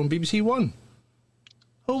 1855 on BBC One.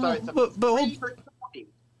 But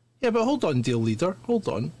hold on, dear leader, hold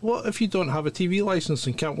on. What if you don't have a TV license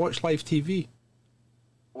and can't watch live TV?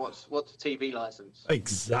 What's a TV license?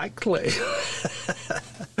 Exactly.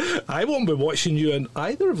 I won't be watching you on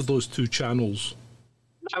either of those two channels.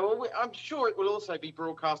 No, well, I'm sure it will also be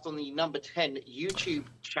broadcast on the Number 10 YouTube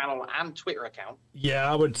channel and Twitter account. Yeah,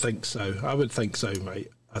 I would think so,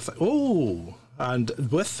 mate. And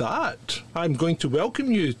with that, I'm going to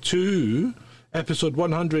welcome you to episode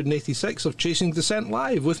 186 of Chasing Descent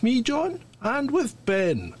Live with me, John, and with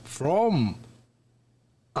Ben from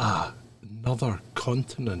another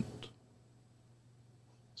continent.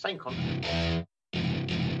 Same continent.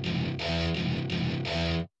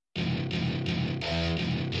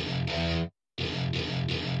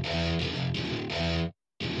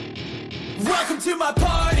 Welcome to my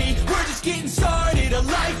party, we're just getting started. A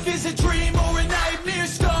life is a dream or a nightmare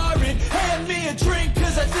starring. Hand me a drink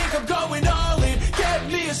cause I think I'm going all in. Get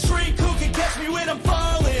me a shrink who can catch me when I'm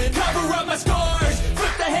falling. Cover up my scars,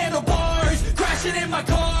 flip the handlebars. Crashing in my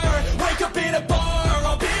car, wake up in a bar.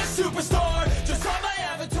 I'll be a superstar, just on my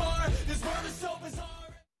avatar. This world is so bizarre.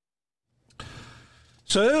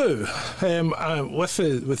 So,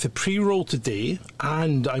 with the pre-roll today,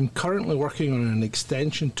 and I'm currently working on an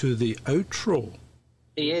extension to the outro.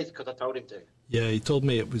 He is, because I told him to. Yeah, he told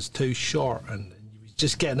me it was too short, and he was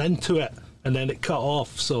just getting into it, and then it cut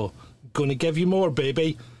off. So, I'm going to give you more,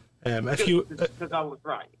 baby. Because I was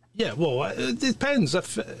right. Yeah, well, it depends.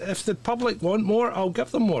 If the public want more, I'll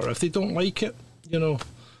give them more. If they don't like it,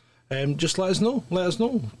 just let us know. Let us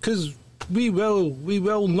know, because we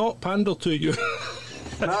will not pander to you.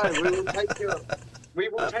 No, we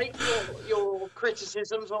will take your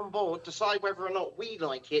criticisms on board, decide whether or not we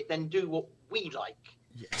like it, then do what we like.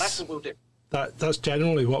 Yes. That's what we'll do. That's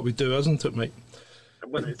generally what we do, isn't it, mate?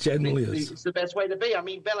 Well, it generally is. It's the best way to be. I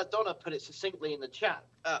mean, Belladonna put it succinctly in the chat.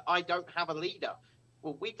 I don't have a leader.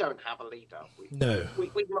 Well, we don't have a leader. No.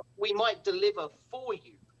 We might deliver for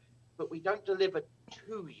you, but we don't deliver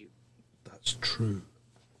to you. That's true.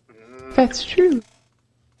 That's true.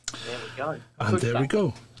 There we go. And there we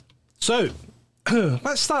go. So,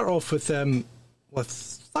 let's start off with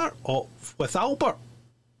Albert.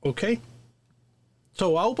 Okay.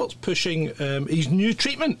 So Albert's pushing his new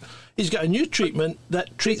treatment. He's got a new treatment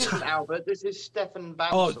that treats. This isn't Albert. This is Stefan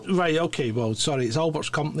Bansal. Oh, right. Okay. Well, sorry. It's Albert's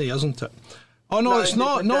company, isn't it? Oh no, it's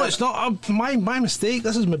not. No, it's not. My mistake.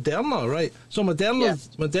 This is Moderna, right? So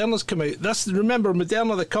Moderna's come out. Remember,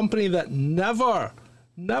 Moderna, the company that never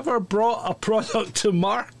brought a product to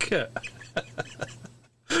market.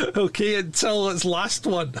 Okay, until its last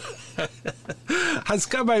one has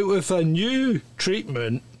come out with a new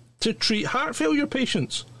treatment to treat heart failure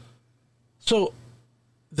patients. So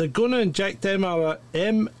they're going to inject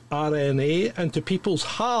mRNA into people's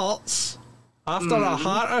hearts after a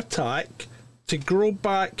heart attack to grow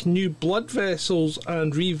back new blood vessels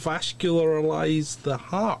and revascularize the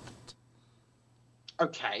heart.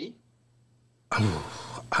 Okay.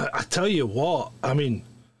 I tell you what, I mean,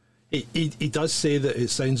 he does say that it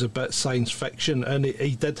sounds a bit science fiction, and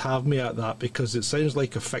he did have me at that because it sounds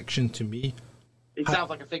like a fiction to me. It sounds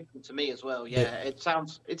like a fiction to me as well. Yeah. It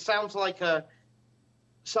sounds like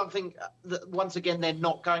something that once again they're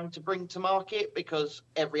not going to bring to market, because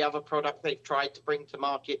every other product they've tried to bring to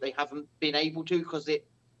market they haven't been able to because it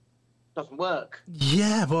doesn't work.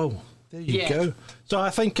 Yeah, well, there you go. So I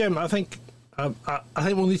think we'll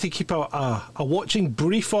need to keep a watching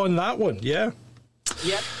brief on that one. Yeah.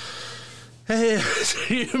 Yep. Hey,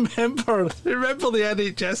 you remember the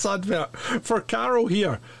NHS advert for Carol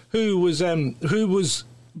here, who was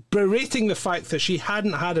berating the fact that she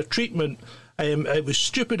hadn't had a treatment. It was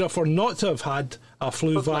stupid of her not to have had a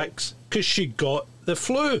flu vax because she got the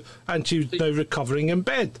flu and she's now recovering in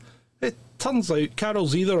bed. It turns out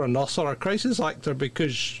Carol's either a nurse or a crisis actor,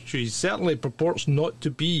 because she certainly purports not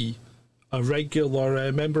to be a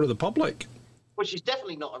regular member of the public. Well, she's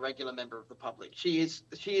definitely not a regular member of the public. She is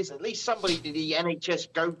at least somebody that the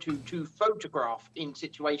NHS go to photograph in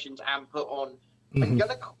situations and put on. I'm going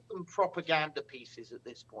to call them propaganda pieces at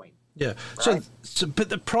this point. Yeah. Right? So, but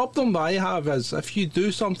the problem I have is if you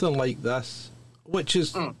do something like this, which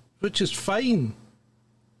is fine.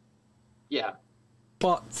 Yeah.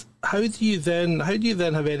 But how do you then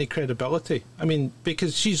have any credibility? I mean,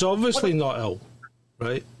 because she's obviously not ill,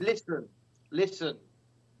 right? Listen.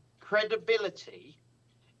 Credibility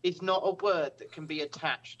is not a word that can be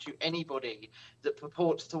attached to anybody that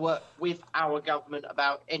purports to work with our government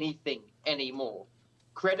about anything anymore.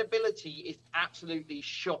 Credibility is absolutely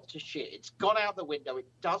shot to shit. It's gone out the window. It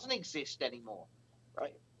doesn't exist anymore,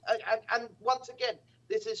 right? And once again,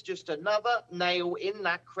 this is just another nail in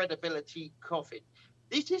that credibility coffin.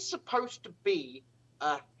 This is supposed to be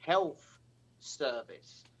a health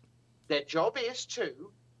service. Their job is to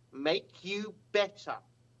make you better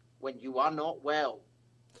when you are not well.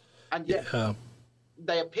 And yet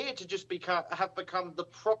they appear to just have become the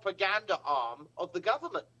propaganda arm of the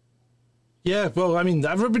government. Yeah, well, I mean,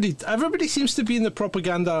 everybody seems to be in the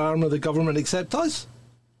propaganda arm of the government except us.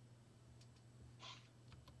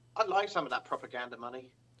 I'd like some of that propaganda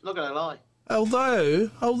money. Not going to lie.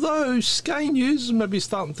 Although Sky News may be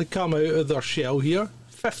starting to come out of their shell here.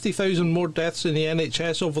 50,000 more deaths in the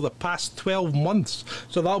NHS over the past 12 months.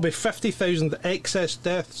 So that'll be 50,000 excess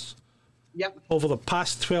deaths over the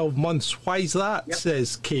past 12 months. Why's that,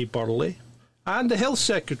 says Kay Burley. And the Health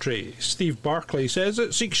Secretary, Steve Barclay, says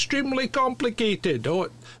it's extremely complicated. Oh,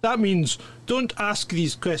 that means don't ask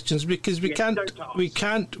these questions because we can't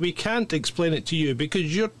explain it to you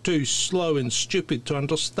because you're too slow and stupid to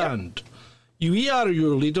understand. We are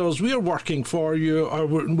your leaders. We're working for you.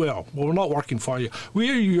 We're not working for you.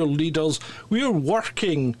 We're your leaders. We're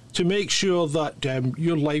working to make sure that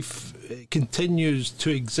your life continues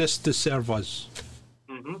to exist to serve us.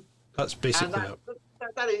 Mm-hmm. That's basically it.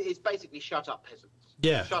 That is basically shut up, peasants.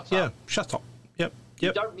 Yeah, shut up. Yep.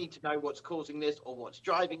 You don't need to know what's causing this or what's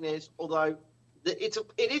driving this, although it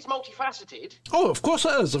is multifaceted. Oh, of course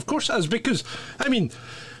it is. Of course it is. Because, I mean,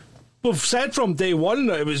 we've said from day one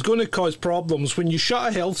that it was going to cause problems. When you shut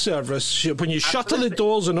a health service, when you shut the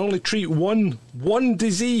doors and only treat one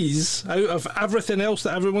disease out of everything else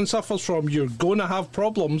that everyone suffers from, you're going to have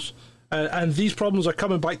problems. And these problems are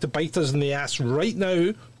coming back to bite us in the ass right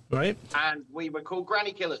now. Right, and we were called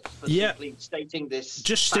granny killers for simply stating this.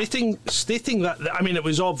 Just stating that. I mean, it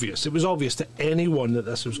was obvious. It was obvious to anyone that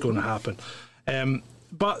this was going to happen.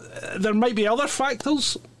 But there might be other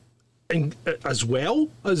factors, as well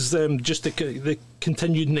as just the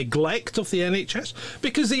continued neglect of the NHS,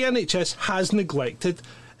 because the NHS has neglected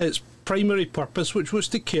its primary purpose, which was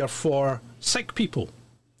to care for sick people,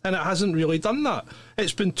 and it hasn't really done that.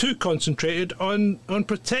 It's been too concentrated on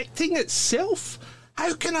protecting itself.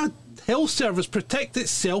 How can a health service protect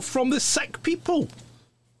itself from the sick people?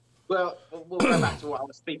 Well, we'll go back to what I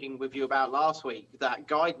was speaking with you about last week, that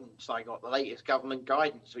guidance I got, the latest government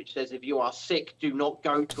guidance, which says if you are sick, do not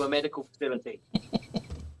go to a medical facility.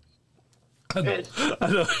 I know,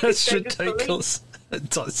 it's ridiculous. It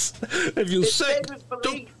does. If you're sick,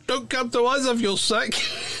 don't come to us if you're sick.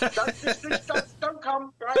 Don't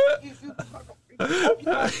come, right?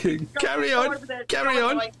 Carry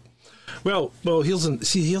on. Well,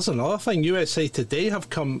 here's another thing. USA Today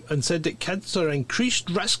have come and said that kids are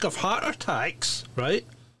increased risk of heart attacks, right?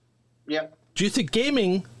 Yep. Due to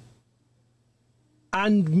gaming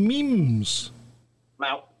and memes.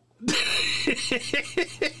 Mal.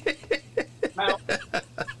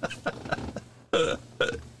 I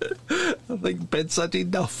think Ben's had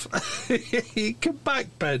enough. Come back,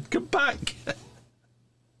 Ben. Come back.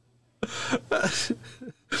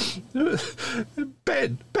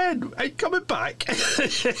 Ben, I'm coming back.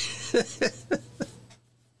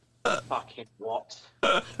 Fucking what?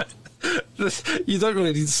 You don't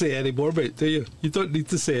really need to say any more, mate, do you? You don't need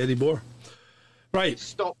to say any more. Right.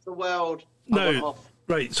 Stop the world. No.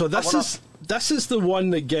 Right. So this is the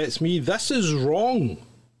one that gets me. This is wrong.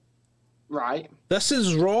 Right. This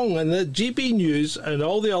is wrong, and the GB News and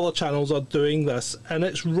all the other channels are doing this, and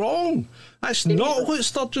it's wrong. That's not what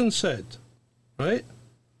Sturgeon said, right?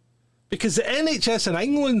 Because the NHS in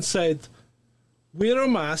England said, wear a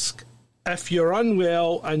mask if you're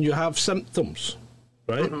unwell and you have symptoms,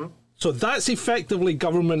 right? Mm-hmm. So that's effectively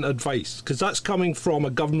government advice, because that's coming from a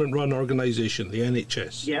government-run organisation, the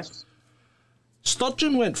NHS. Yes.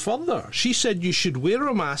 Sturgeon went further. She said you should wear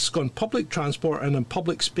a mask on public transport and in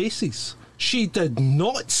public spaces. She did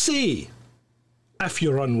not say if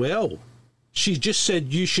you're unwell. She just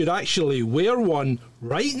said you should actually wear one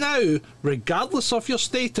right now, regardless of your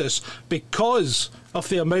status, because of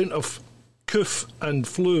the amount of cough and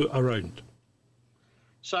flu around.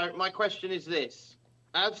 So my question is this.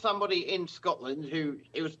 As somebody in Scotland who,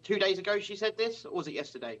 it was 2 days ago she said this, or was it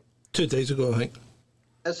yesterday? 2 days ago, I think.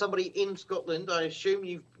 As somebody in Scotland, I assume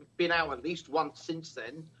you've been out at least once since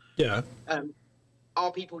then. Yeah.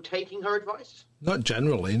 Are people taking her advice? Not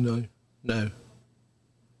generally, no. No.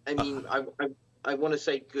 I mean, I want to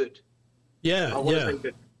say good. Yeah, I want yeah. to say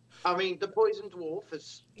good. I mean, the Poison Dwarf,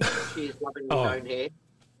 as she is lovingly known here.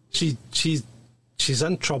 She's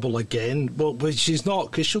in trouble again. Well, but she's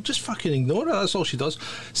not, because she'll just fucking ignore it. That's all she does.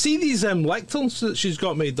 See these lecterns that she's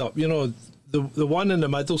got made up? You know, the one in the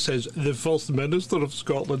middle says the First Minister of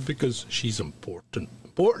Scotland, because she's important.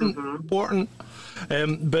 Important.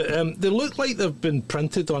 But they look like they've been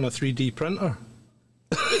printed on a 3D printer.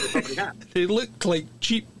 They look like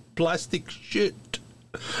cheap plastic shit.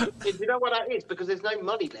 Do you know what that is? Because there's no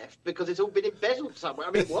money left, because it's all been embezzled somewhere.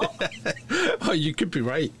 I mean, what? Oh, you could be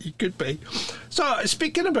right. You could be. So,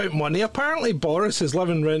 speaking about money, apparently Boris is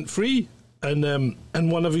living rent-free in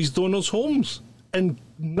one of his donors' homes in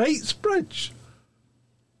Knightsbridge,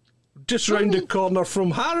 just round the corner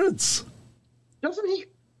from Harrods. Doesn't he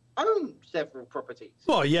own several properties?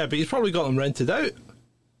 Well, yeah, but he's probably got them rented out.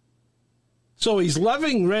 So he's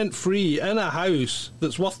living rent-free in a house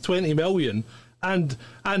that's worth 20 million, and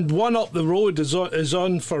one up the road is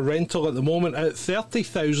on for rental at the moment at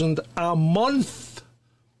 30,000 a month.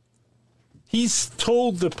 He's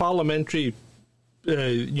told the parliamentary,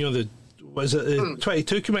 the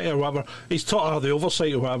 22 committee or whatever, he's taught the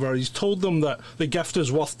oversight or whatever, he's told them that the gift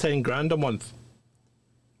is worth 10 grand a month.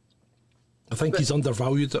 I think he's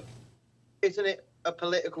undervalued it. Isn't it a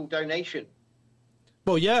political donation?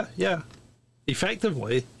 Well, yeah.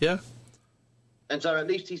 Effectively, yeah. And so at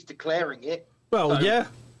least he's declaring it. Well, so yeah.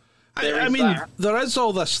 I mean, that. there is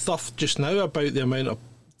all this stuff just now about the amount of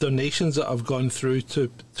donations that have gone through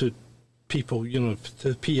to people, to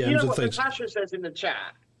PMs you know and what things. Natasha says in the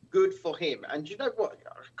chat, good for him. And you know what?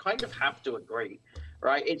 I kind of have to agree,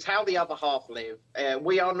 right? It's how the other half live.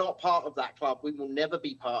 We are not part of that club. We will never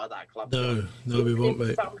be part of that club. No, we won't,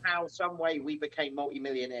 mate. Somehow, some way, we became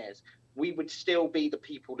multimillionaires, we would still be the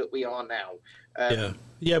people that we are now.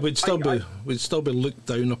 Yeah, we'd still be looked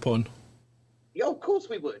down upon. Yeah, of course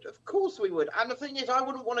we would. Of course we would. And the thing is, I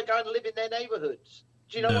wouldn't want to go and live in their neighbourhoods.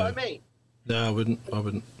 Do you know what I mean? No, I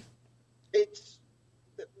wouldn't. It's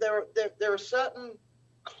there are certain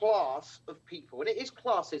class of people, and it is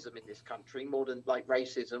classism in this country more than like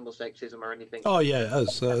racism or sexism or anything. Oh yeah,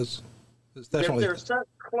 it is. It's definitely. There are a certain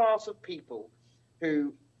class of people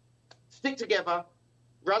who stick together,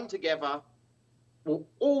 run together, will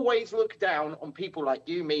always look down on people like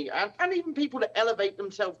you, me, and even people that elevate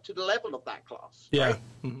themselves to the level of that class. Yeah. Right?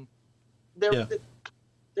 Mm-hmm.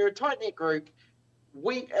 They're a tight-knit group.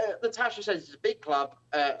 Natasha says it's a big club.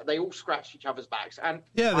 They all scratch each other's backs. And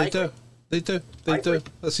yeah, they do.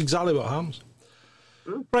 That's exactly what happens.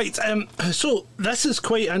 Right, so this is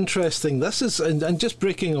quite interesting. This is, and just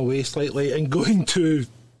breaking away slightly and going to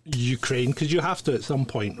Ukraine, because you have to at some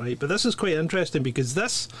point, right? But this is quite interesting because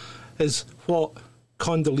this is what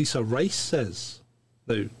Condoleezza Rice says.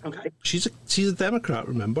 Now, she's a Democrat,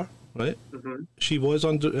 remember, right? Mm-hmm. She was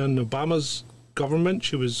in Obama's government.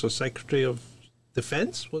 She was a Secretary of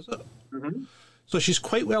Defense, was it? Mm-hmm. So she's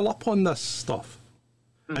quite well up on this stuff.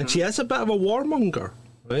 And she is a bit of a warmonger,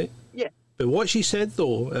 right? Yeah. But what she said,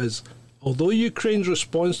 though, is although Ukraine's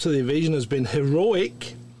response to the invasion has been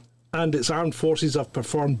heroic and its armed forces have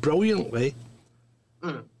performed brilliantly,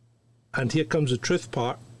 and here comes the truth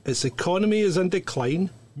part, its economy is in decline,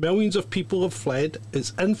 millions of people have fled,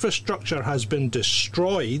 its infrastructure has been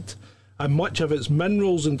destroyed, and much of its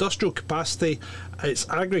minerals, industrial capacity, its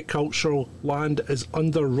agricultural land is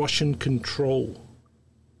under Russian control.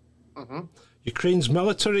 Ukraine's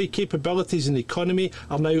military capabilities and economy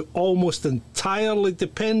are now almost entirely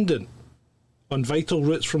dependent on vital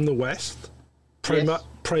routes from the West,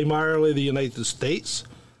 primarily the United States.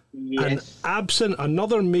 And absent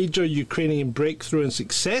another major Ukrainian breakthrough and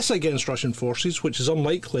success against Russian forces, which is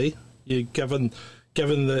unlikely, given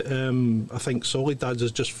that I think Soledad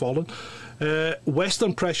has just fallen,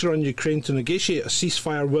 Western pressure on Ukraine to negotiate a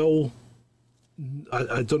ceasefire will,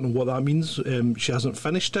 I don't know what that means, she hasn't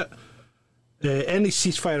finished it, Any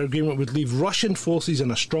ceasefire agreement would leave Russian forces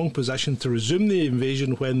in a strong position to resume the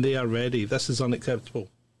invasion when they are ready. This is unacceptable,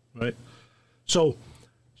 right? So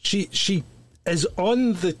she is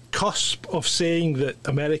on the cusp of saying that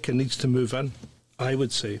America needs to move in, I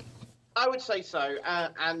would say. I would say so,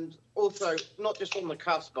 and also not just on the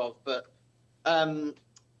cusp of, but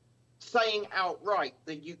saying outright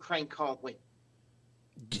that Ukraine can't win.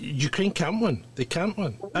 Ukraine can't win. They can't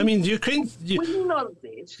win. I mean, Ukraine... We know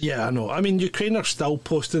this. Yeah, I know. I mean, Ukraine are still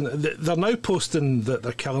posting... They're now posting that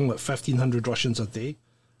they're killing like 1,500 Russians a day.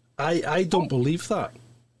 I don't believe that.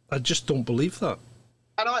 I just don't believe that.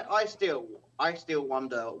 And I still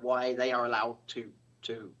wonder why they are allowed to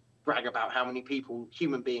brag about how many people,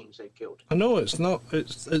 human beings, they've killed. I know it's not.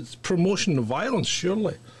 It's promotion of violence,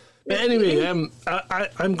 surely. But anyway,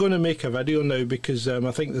 I'm going to make a video now because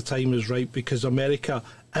I think the time is right, because America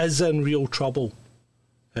is in real trouble,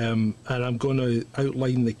 and I'm going to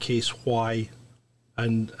outline the case why,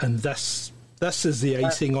 and this is the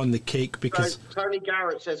icing on the cake, because so Tony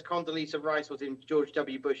Garrett says Condoleezza Rice was in George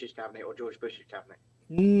W. Bush's cabinet or George Bush's cabinet.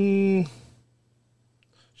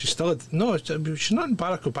 She's still no, she's not in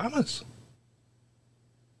Barack Obama's.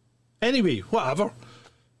 Anyway, whatever.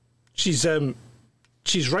 She's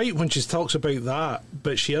right when she talks about that,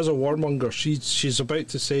 but she is a warmonger. She's about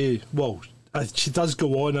to say, well, she does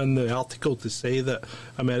go on in the article to say that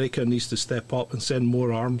America needs to step up and send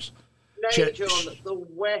more arms. John, the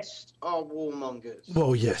West are warmongers.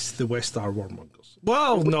 Well, yes, the West are warmongers.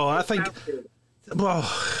 Well, no, I think...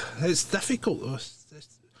 Well, it's difficult, though.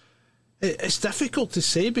 It's difficult to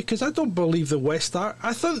say because I don't believe the West are.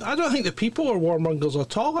 I don't think the people are warmongers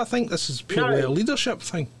at all. I think this is purely a leadership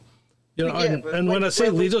thing. You know, Yeah, and when I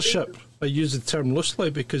say leadership, I use the term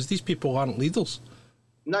loosely because these people aren't leaders.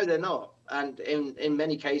 No, they're not. And in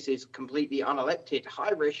many cases, completely unelected.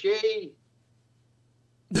 Hi, Rishi.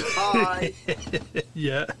 Hi.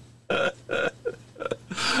 Yeah.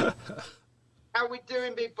 How we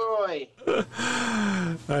doing, big boy?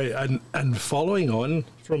 Right, and following on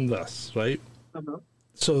from this, right?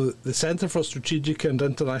 So the Centre for Strategic and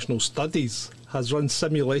International Studies has run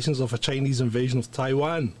simulations of a Chinese invasion of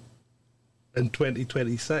Taiwan in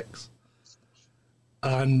 2026.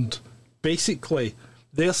 And basically,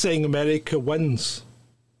 they're saying America wins.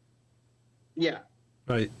 Yeah.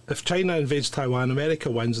 Right. If China invades Taiwan, America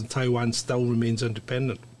wins and Taiwan still remains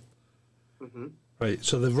independent. Mm-hmm. Right,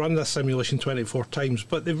 so they've run this simulation 24 times,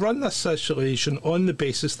 but they've run this simulation on the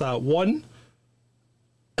basis that, one,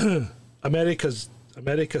 America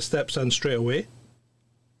steps in straight away.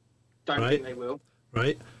 Don't think they will.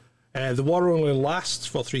 Right. The war only lasts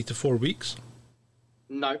for 3 to 4 weeks.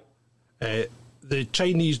 No. The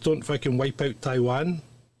Chinese don't fucking wipe out Taiwan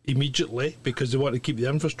immediately because they want to keep the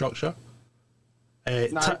infrastructure.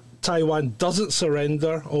 Taiwan doesn't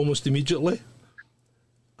surrender almost immediately.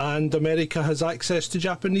 And America has access to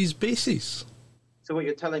Japanese bases. So what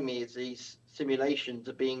you're telling me is these simulations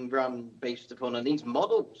are being run based upon, and these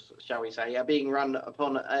models, shall we say, are being run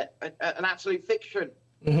upon an absolute fiction.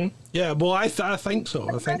 Mm-hmm. Yeah, well, I think so.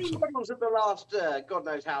 I think many so. models of the last God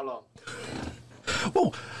knows how long.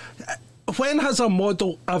 Well, when has a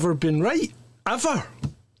model ever been right? Ever?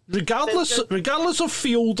 Regardless of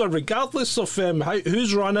field or regardless of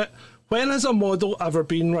who's run it, when has a model ever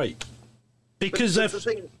been right? Because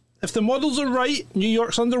if the models are right, New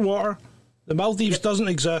York's underwater, the Maldives doesn't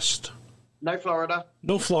exist. No Florida.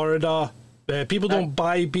 No Florida. People don't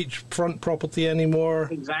buy beachfront property anymore.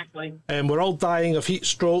 Exactly. And we're all dying of heat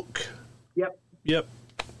stroke. Yep.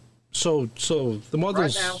 So the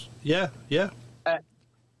models. Right now. Yeah.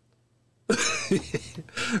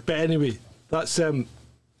 But anyway, that's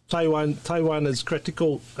Taiwan. Taiwan is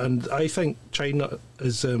critical, and I think China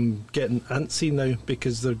is getting antsy now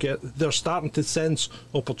because they're starting to sense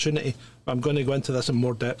opportunity. I'm going to go into this in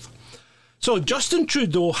more depth. So Justin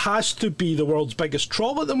Trudeau has to be the world's biggest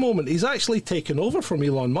troll at the moment. He's actually taken over from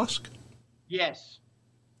Elon Musk. Yes.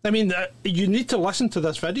 I mean, you need to listen to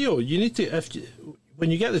this video. You need to, when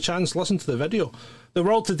you get the chance, listen to the video. The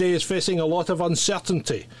world today is facing a lot of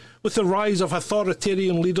uncertainty, with the rise of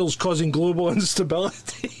authoritarian leaders causing global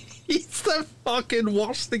instability. He's the fucking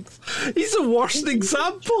worst. He's the worst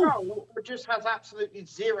example. It just has absolutely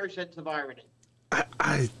zero sense of irony.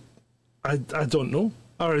 I don't know.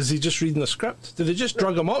 Or is he just reading the script? Did they just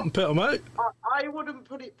drug him up and put him out? I wouldn't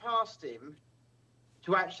put it past him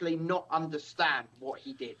to actually not understand what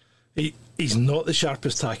he did. He's not the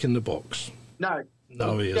sharpest tack in the box. No, he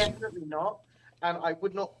isn't. Definitely not. And I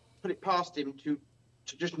would not put it past him to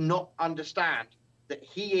just not understand that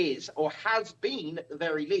he is, or has been at the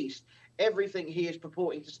very least, everything he is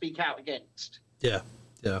purporting to speak out against. Yeah.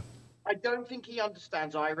 I don't think he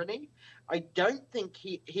understands irony. I don't think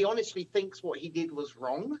he honestly thinks what he did was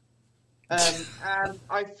wrong. And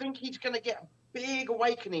I think he's going to get a big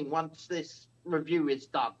awakening once this review is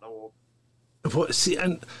done. See,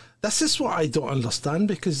 and this is what I don't understand,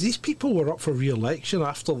 because these people were up for re-election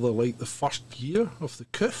after the first year of the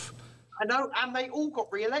coup. I know, and they all got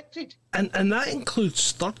re-elected. And that includes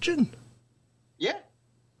Sturgeon. Yeah.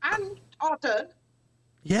 And Ardern.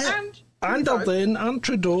 Yeah. And Ardern and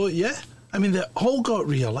Trudeau, yeah. I mean, they all got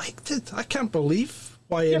re-elected. I can't believe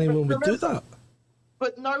why anyone would do that.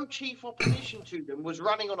 But no chief opposition to them was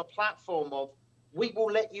running on a platform of, we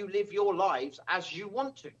will let you live your lives as you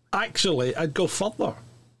want to. Actually, I'd go further.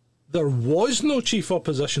 There was no chief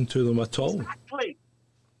opposition to them at all. Exactly.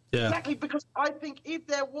 Yeah. Exactly, because I think if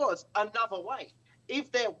there was another way,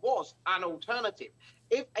 if there was an alternative,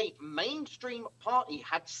 if a mainstream party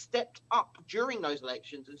had stepped up during those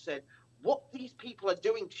elections and said, what these people are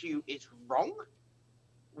doing to you is wrong,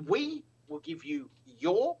 we will give you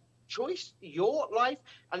your choice, your life,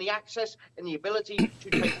 and the access and the ability to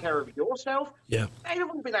take care of yourself, yeah, they'd have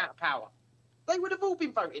all been out of power. They would have all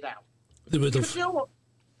been voted out. They would have. Because you know what?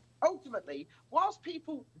 Ultimately, whilst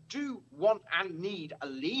people do want and need a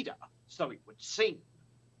leader, so it would seem,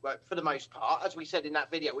 but for the most part, as we said in that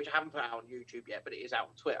video, which I haven't put out on YouTube yet, but it is out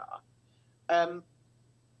on Twitter,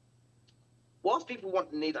 whilst people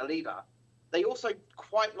want and need a leader, they also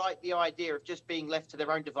quite like the idea of just being left to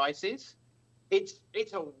their own devices. It's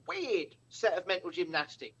a weird set of mental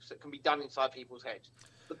gymnastics that can be done inside people's heads.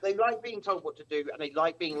 But they like being told what to do, and they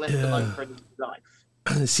like being left alone for a new life.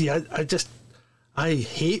 See, I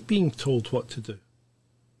hate being told what to do.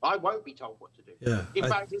 I won't be told what to do. Yeah. In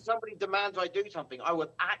fact, if somebody demands I do something, I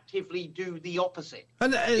will actively do the opposite.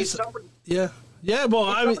 And if somebody, yeah. Well,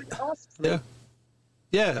 I mean,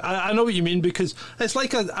 I know what you mean, because it's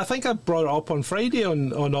like I think I brought it up on Friday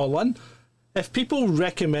on All In. If people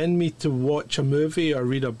recommend me to watch a movie or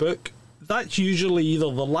read a book, that's usually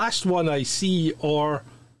either the last one I see or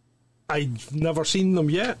I've never seen them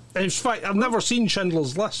yet. In fact, I've never seen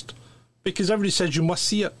Schindler's List because everybody says you must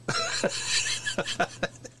see it.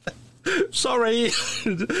 Sorry,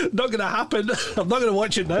 not going to happen. I'm not going to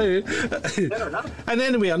watch it now. And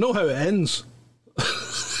anyway, I know how it ends.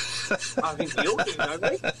 I think we all do, don't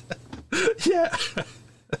we? Yeah.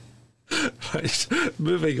 Right,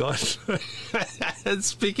 moving on. And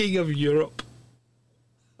speaking of Europe.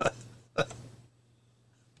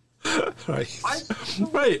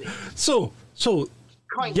 Right. So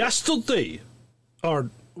yesterday, or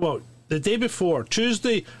well, the day before,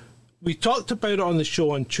 Tuesday, we talked about it on the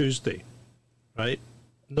show on Tuesday, right?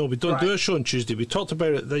 No, we don't do a show on Tuesday. We talked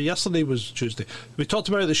about it. Yesterday was Tuesday. We talked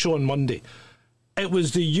about the show on Monday. It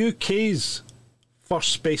was the UK's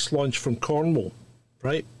first space launch from Cornwall,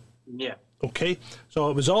 right? Yeah. Okay. So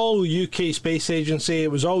it was all UK Space Agency.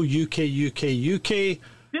 It was all UK.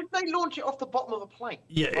 Did they launch it off the bottom of a plane?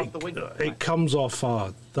 Yeah, it comes off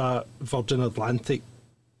that Virgin Atlantic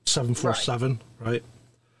 747, right?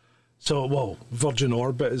 So, well, Virgin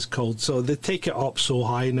Orbit is called. So they take it up so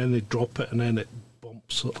high and then they drop it and then it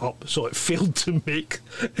bumps up. So it failed to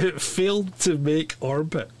make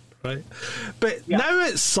orbit, right? But now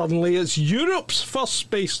it's Europe's first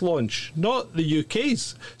space launch, not the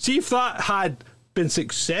UK's. See, if that had been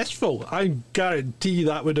successful, I guarantee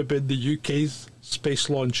that would have been the UK's space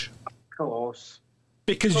launch. Of course.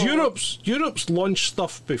 Because Europe's launched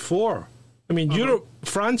stuff before. I mean,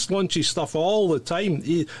 France launches stuff all the time.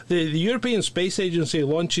 The European Space Agency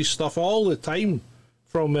launches stuff all the time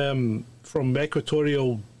from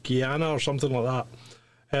Equatorial Guiana or something like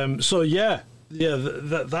that.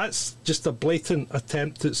 That's just a blatant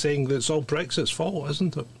attempt at saying that it's all Brexit's fault,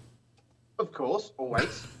 isn't it? Of course,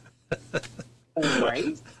 always.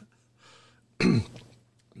 Always.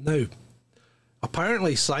 Now,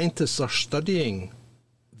 apparently scientists are studying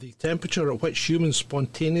the temperature at which humans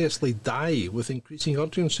spontaneously die with increasing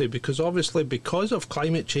urgency, because of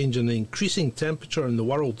climate change and the increasing temperature in the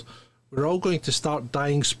world, we're all going to start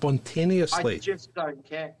dying spontaneously. I just don't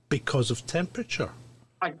care. Because of temperature.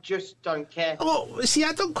 I just don't care. Oh, see,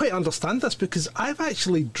 I don't quite understand this, because I've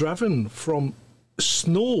actually driven from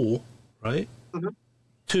snow, right,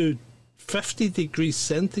 to 50 degrees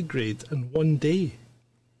centigrade in one day.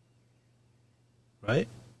 Right?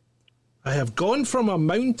 I have gone from a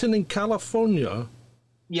mountain in California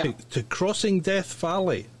to crossing Death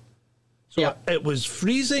Valley. So it was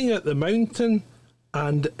freezing at the mountain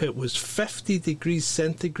and it was 50 degrees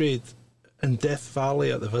centigrade in Death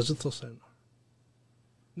Valley at the visitor centre.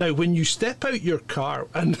 Now, when you step out your car,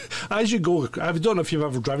 and as you go, I don't know if you've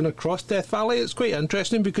ever driven across Death Valley, it's quite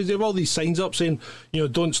interesting because they have all these signs up saying,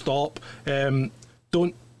 don't stop,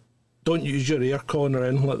 don't Don't use your aircon or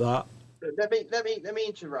anything like that. Let me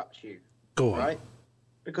interrupt you. Go on. Right?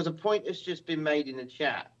 Because a point has just been made in the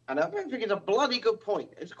chat, and I don't think it's a bloody good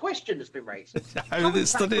point. It's a question that's been raised. How are they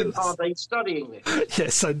studying this? Are they studying this?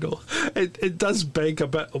 Yes, I know. It does beg a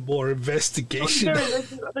bit of more investigation.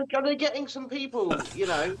 Are they getting some people, you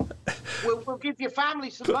know, we'll give your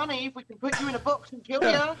family some money if we can put you in a box and kill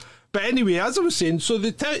you. But anyway, as I was saying, so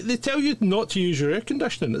they tell you not to use your air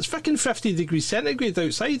conditioning. It's fucking 50 degrees centigrade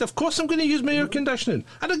outside. Of course I'm going to use my air conditioning.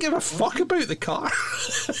 I don't give a fuck about the car.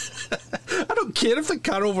 I don't care if the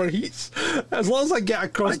car overheats, as long as I get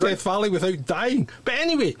across Death Valley without dying. But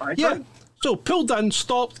anyway, yeah. So pulled in,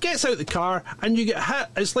 stopped, gets out the car, and you get hit.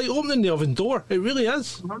 It's like opening the oven door. It really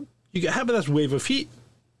is. You get hit with this wave of heat.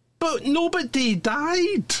 But nobody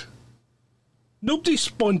died. Nobody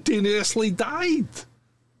spontaneously died.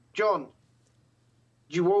 John,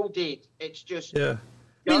 you all did. It's just you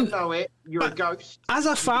don't know it. You're a ghost. As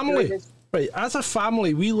a family, right? As a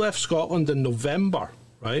family, we left Scotland in November,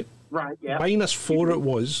 right? Right. Yeah. -4 it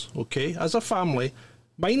was. Okay. As a family,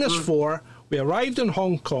 -4. We arrived in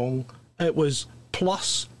Hong Kong. It was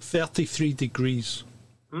plus 33 degrees.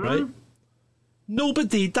 Right.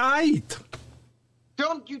 Nobody died.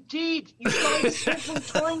 John, you did. You died several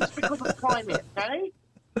times because of climate. Okay.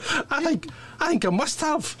 I think I must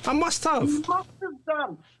have. I must have. You must have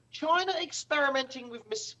done. China experimenting with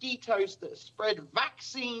mosquitoes that spread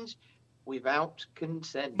vaccines without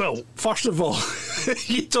consent. Well, first of all,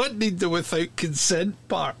 you don't need the without consent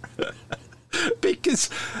part. Because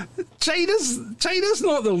China's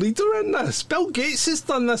not the leader in this. Bill Gates has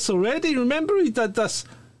done this already. Remember he did this?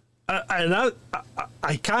 And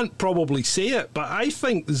I can't probably say it, but I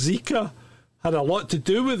think Zika had a lot to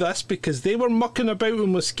do with this because they were mucking about with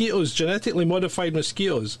mosquitoes, genetically modified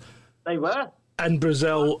mosquitoes. They were. In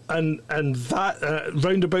Brazil, and that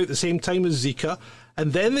round about the same time as Zika.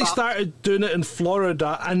 And then they started doing it in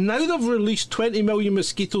Florida, and now they've released 20 million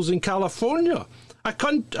mosquitoes in California,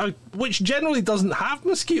 which generally doesn't have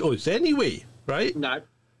mosquitoes anyway, right? No.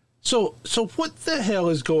 So what the hell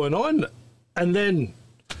is going on? And then,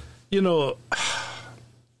 you know,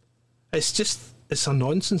 it's a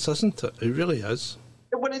nonsense, isn't it? It really is.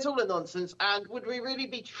 Well, it's all a nonsense. And would we really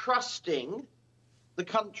be trusting the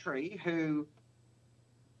country who,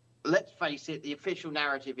 let's face it, the official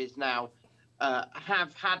narrative is now,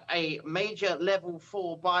 have had a major level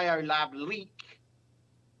 4 biolab leak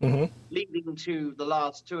leading to the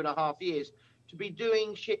last 2.5 years to be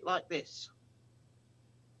doing shit like this?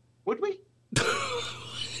 Would we?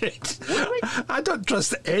 I don't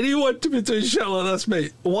trust anyone to be doing shit like this,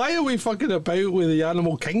 mate. Why are we fucking about with the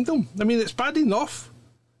animal kingdom? I mean, it's bad enough.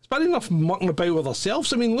 It's bad enough mucking about with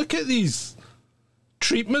ourselves. I mean, look at these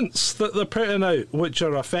treatments that they're putting out, which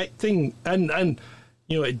are affecting, and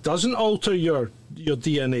you know, it doesn't alter your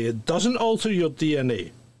DNA. It doesn't alter your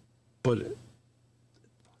DNA, but it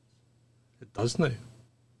does now.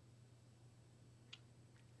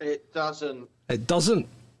 It doesn't. It doesn't.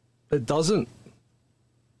 It doesn't.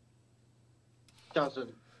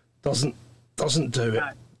 Doesn't do it.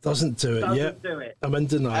 Doesn't do it. Yep. Do it. I'm in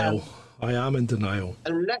denial. I am in denial.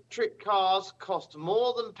 Electric cars cost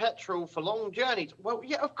more than petrol for long journeys. Well,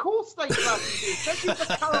 yeah, of course they bloody do. Especially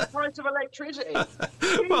the current price of electricity.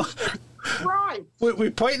 Well, right. We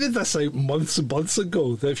pointed this out months and months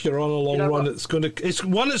ago. That if you're on a long run, it's going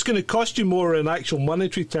to cost you more in actual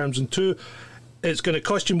monetary terms, and 2, it's going to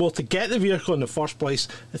cost you more to get the vehicle in the first place.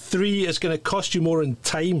 3, it's going to cost you more in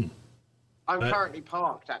time. I'm currently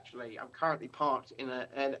parked, actually. I'm currently parked in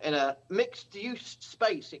a mixed-use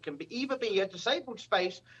space. It can either be a disabled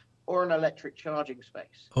space or an electric charging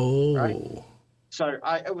space. Oh. Right? So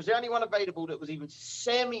it was the only one available that was even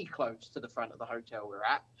semi-close to the front of the hotel we're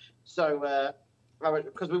at. So,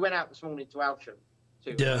 because we went out this morning to Alsham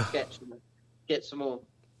to get some more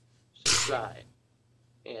supplies.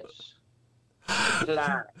 Yes.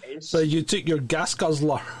 Supplies. So you took your gas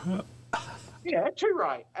guzzler. Yeah, too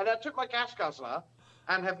right. And I took my gas guzzler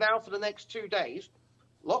and have now, for the next 2 days,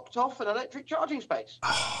 locked off an electric charging space.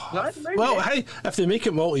 Well, hey, if they make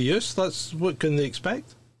it multi-use, that's what can they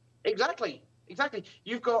expect? Exactly.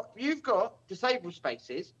 You've got disabled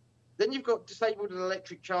spaces, then you've got disabled and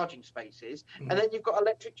electric charging spaces, and then you've got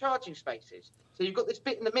electric charging spaces. So you've got this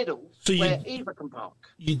bit in the middle where either can park.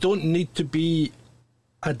 You don't need to be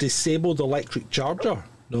a disabled electric charger?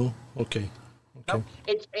 No? Okay. No,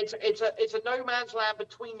 it's a no man's land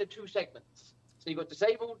between the 2 segments. So you've got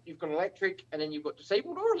disabled, you've got electric, and then you've got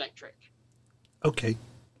disabled or electric. Okay.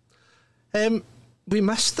 We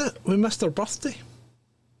missed it. We missed our birthday.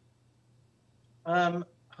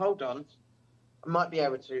 Hold on. I might be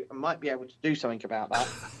able to do something about that.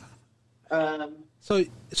 So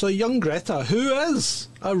So young Greta, who is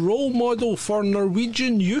a role model for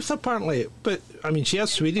Norwegian youth, apparently. But, I mean, she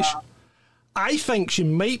is Swedish. I think she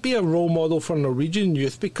might be a role model for Norwegian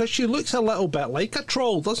youth because she looks a little bit like a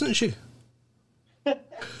troll, doesn't she?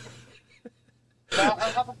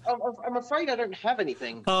 I'm afraid I don't have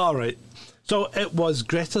anything. All right. So it was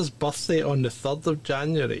Greta's birthday on the 3rd of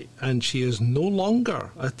January, and she is no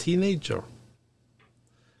longer a teenager.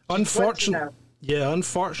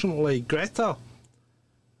 Unfortunately, Greta,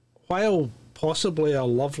 while possibly a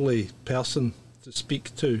lovely person to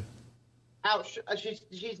speak to,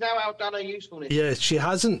 she's now outdone her usefulness. yeah, she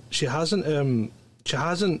hasn't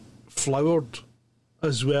flowered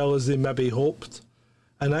as well as they maybe hoped.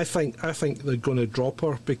 And I think they're going to drop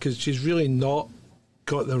her because she's really not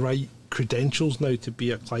got the right credentials now to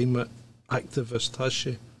be a climate activist, has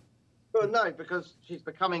she? Well, no, because she's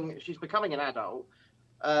becoming an adult,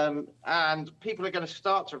 and people are going to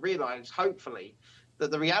start to realise, hopefully,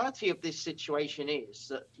 that the reality of this situation is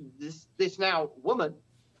that this now woman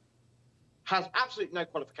has absolutely no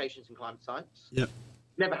qualifications in climate science. Yep.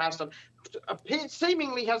 Never has done.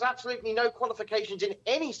 Seemingly has absolutely no qualifications in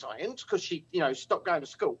any science because she, stopped going to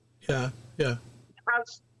school. Yeah.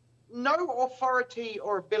 Has no authority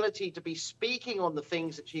or ability to be speaking on the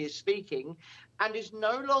things that she is speaking, and is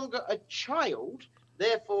no longer a child.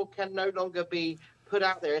 Therefore, can no longer be put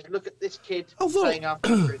out there. Look at this kid saying our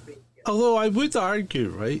future is being. Although I would argue,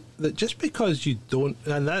 right, that just because you don't,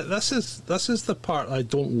 and this is the part I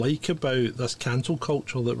don't like about this cancel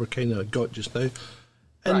culture that we're kind of got just now.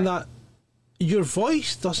 And that your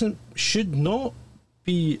voice should not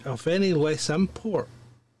be of any less import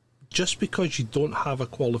just because you don't have a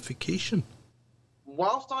qualification.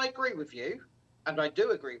 Whilst I agree with you, and I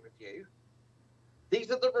do agree with you,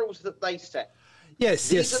 these are the rules that they set.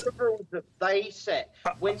 These are the rules that they set.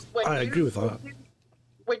 I agree with that.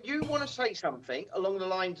 When you want to say something along the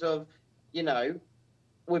lines of,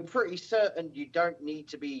 we're pretty certain you don't need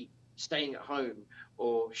to be staying at home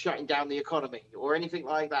or shutting down the economy or anything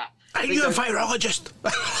like that. Are you a virologist?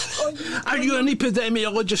 Are you an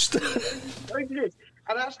epidemiologist?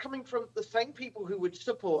 And that's coming from the same people who would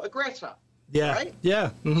support a Greta. Yeah. Right? Yeah.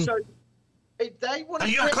 Mm-hmm. So if they want to... Are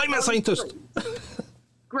you a climate scientist?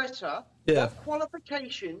 Greta, what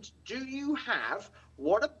qualifications do you have?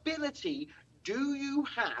 What ability do you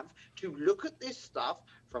have to look at this stuff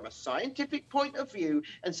from a scientific point of view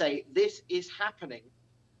and say, this is happening?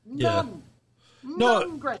 None.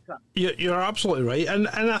 None, Greta. You're absolutely right. And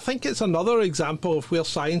I think it's another example of where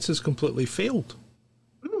science has completely failed.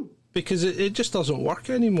 Because it just doesn't work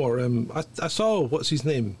anymore. I saw, what's his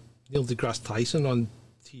name? Neil deGrasse Tyson on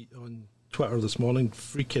Twitter this morning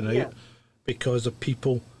freaking out because of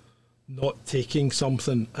people not taking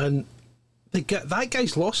something. And that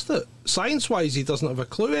guy's lost it. Science-wise, he doesn't have a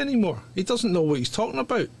clue anymore. He doesn't know what he's talking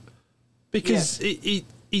about. Because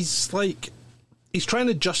he's like... He's trying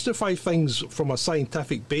to justify things from a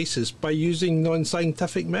scientific basis by using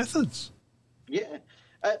non-scientific methods. Yeah.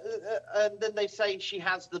 And then they say she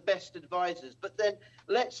has the best advisors. But then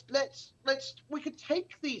we could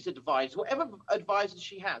take these advisors, whatever advisors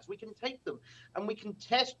she has, we can take them and we can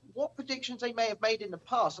test what predictions they may have made in the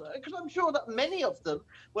past. Because I'm sure that many of them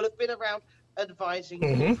will have been around advising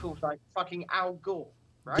people like fucking Al Gore,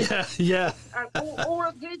 right? Yeah. And all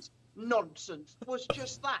of his nonsense was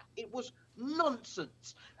just that. It was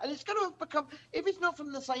nonsense. And it's going to have become, if it's not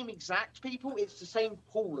from the same exact people, it's the same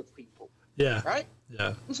pool of people. Yeah. Right?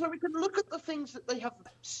 Yeah. And so we can look at the things that they have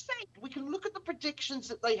said. We can look at the predictions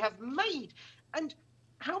that they have made. And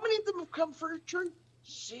how many of them have come through true?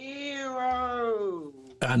 Zero.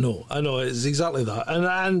 I know. It's exactly that.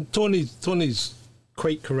 And Tony's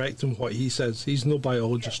quite correct in what he says. He's no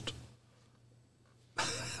biologist.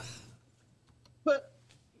 But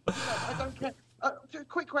I don't care. A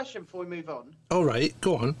quick question before we move on. All right,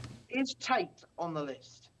 go on. Is Tate on the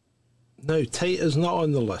list? No, Tate is not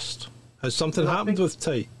on the list. Has something happened with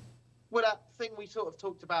Tate? Well, that thing we sort of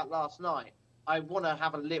talked about last night. I want to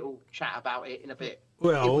have a little chat about it in a bit.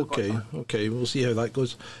 Well, okay, we'll see how that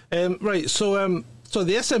goes. Right, so the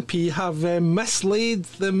SNP have mislaid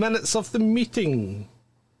the minutes of the meeting.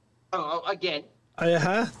 Oh, again?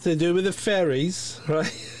 To do with the ferries,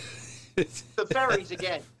 right? The ferries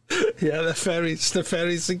again. Yeah, the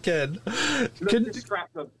ferries again.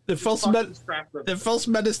 The First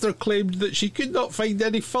Minister claimed that she could not find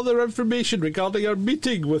any further information regarding her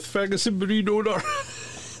meeting with Ferguson Marine owner.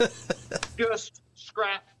 Just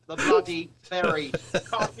scrap the bloody berries.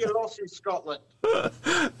 Cut your losses, Scotland.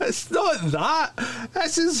 It's not that.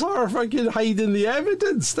 This is her fucking hiding the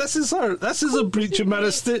evidence. This is her. This is a breach of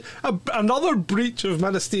another breach of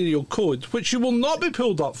ministerial code, which she will not be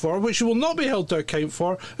pulled up for, which she will not be held to account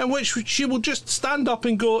for, and which she will just stand up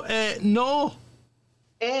and go, no.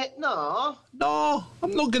 No. No,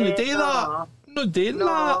 I'm not going to do that. I'm not doing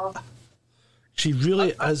that. She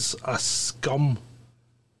really is a scum.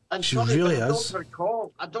 And she sorry, really I is.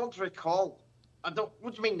 I don't recall. What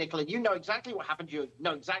do you mean, Nicola? You know exactly what happened. You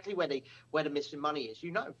know exactly where the missing money is.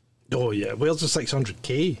 You know. Oh yeah, where's the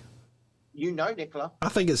 600k? You know, Nicola. I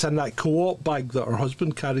think it's in that co-op bag that her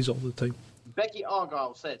husband carries all the time. Becky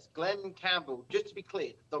Argyle says, Glenn Campbell, just to be clear,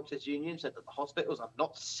 the Doctors' Union said that the hospitals are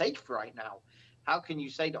not safe right now. How can you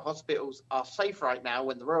say that hospitals are safe right now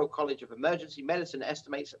when the Royal College of Emergency Medicine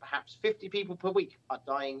estimates that perhaps 50 people per week are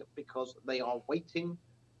dying because they are waiting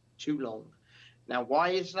too long? Now, why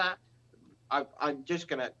is that? I'm just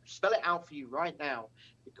going to spell it out for you right now,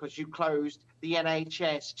 because you closed the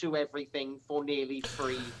NHS to everything for nearly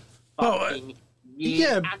 3 fucking years,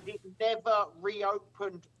 yeah. and it never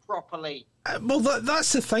reopened properly. Well,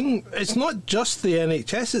 that's the thing. It's not just the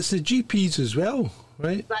NHS, it's the GPs as well,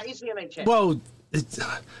 right? That is the NHS. Well,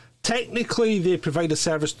 technically they provide a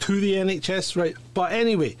service to the NHS, right? But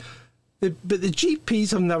anyway, but the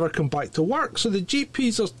GPs have never come back to work. So the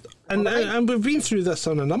GPs are, and we've been through this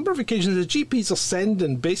on a number of occasions, the GPs are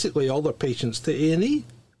sending basically all their patients to A&E.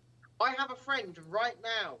 I have a friend right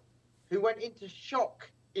now who went into shock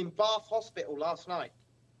in Bath Hospital last night.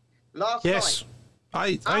 Yes.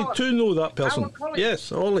 I too know that person.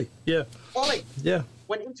 Yes, Ollie. Yeah. Ollie. Yeah.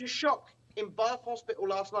 Went into shock in Bath Hospital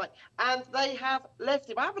last night, and they have left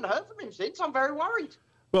him. I haven't heard from him since. I'm very worried.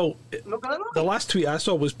 Well, not gonna lie. The last tweet I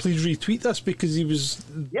saw was, please retweet this, because he was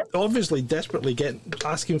obviously desperately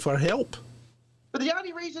asking for help. But the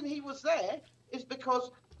only reason he was there is because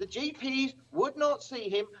the GPs would not see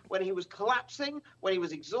him when he was collapsing, when he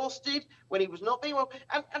was exhausted, when he was not being well.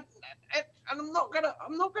 And I'm not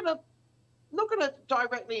gonna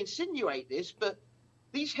directly insinuate this, but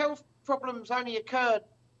these health problems only occurred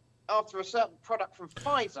after a certain product from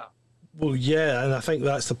Pfizer. Well, yeah, and I think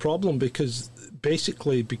that's the problem, because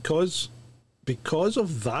basically because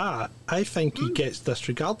of that, I think he gets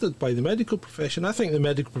disregarded by the medical profession. I think the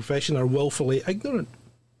medical profession are willfully ignorant.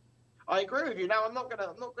 I agree with you. Now, I'm not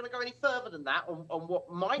gonna go any further than that on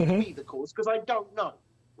what might be the cause, because I don't know,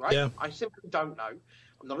 right? Yeah. I simply don't know.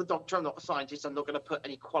 I'm not a doctor. I'm not a scientist. I'm not going to put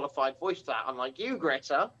any qualified voice to that. Unlike you,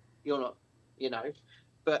 Greta, you're not,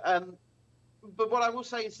 But what I will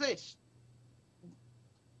say is this: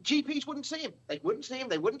 GPs wouldn't see him. They wouldn't see him.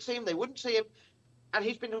 They wouldn't see him. They wouldn't see him. And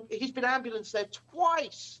he's been ambulanced there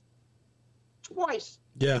twice.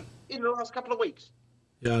 Yeah. In the last couple of weeks.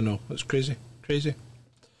 Yeah, I know. It's crazy. Crazy.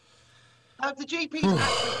 If the GPs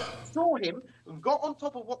actually saw him, got on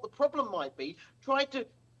top of what the problem might be, tried to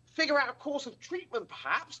figure out a course of treatment,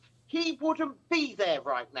 perhaps, he wouldn't be there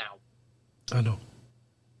right now. I know.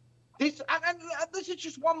 This is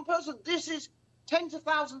just one person. This is tens of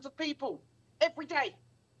thousands of people every day.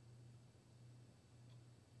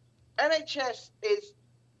 NHS is.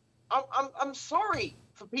 I'm sorry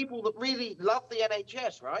for people that really love the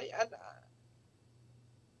NHS, right? And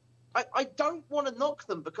I don't want to knock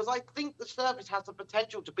them, because I think the service has the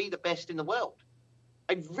potential to be the best in the world.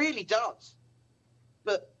 It really does.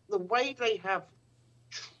 But the way they have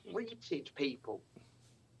treated people,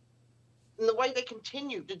 and the way they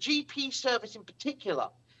continue, the GP service in particular,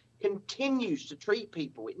 continues to treat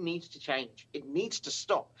people, it needs to change. It needs to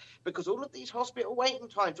stop, because all of these hospital waiting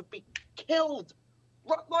times would be killed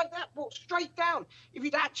right like that, brought straight down, if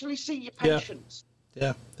you'd actually see your patients.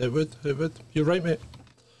 Yeah, it would. You're right, mate.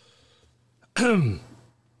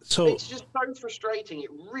 So it's just so frustrating. It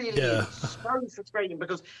really is so frustrating,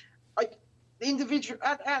 because at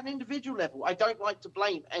an individual level, I don't like to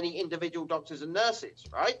blame any individual doctors and nurses,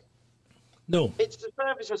 right? No. It's the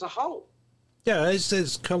service as a whole. Yeah,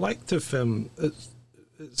 it's collective.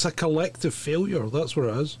 It's a collective failure. That's what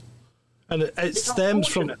it is, and it stems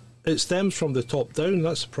from the top down.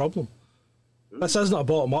 That's the problem. This isn't a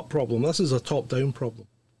bottom up problem. This is a top down problem,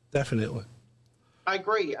 definitely. I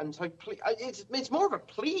agree, and so it's more of a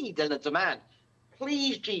plea than a demand.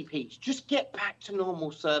 Please, GPs, just get back to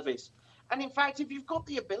normal service. And in fact, if you've got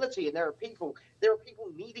the ability, and there are people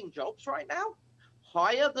needing jobs right now,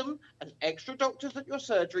 hire them as extra doctors at your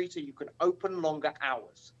surgery so you can open longer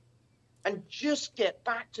hours, and just get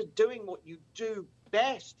back to doing what you do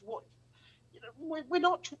best. We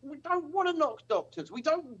don't want to knock doctors. We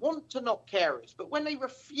don't want to knock carers, but when they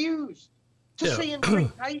refuse to see and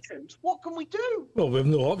treat patients. What can we do? Well, we have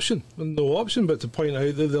no option. We have no option but to point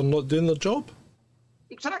out that they're not doing their job.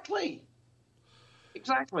 Exactly.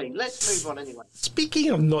 Let's move on anyway. Speaking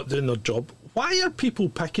of not doing their job, why are people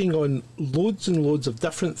picking on loads and loads of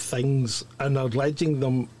different things and alleging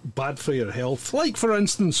them bad for your health? Like, for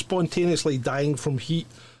instance, spontaneously dying from heat,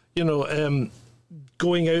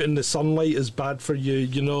 going out in the sunlight is bad for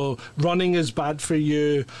you, running is bad for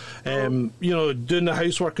you, doing the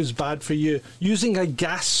housework is bad for you, using a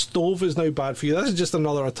gas stove is now bad for you. This is just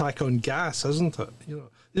another attack on gas, isn't it?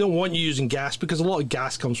 They don't want you using gas because a lot of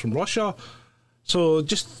gas comes from Russia, so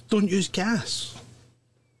just don't use gas.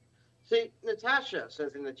 See, Natasha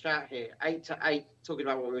says in the chat here, 8 to 8, talking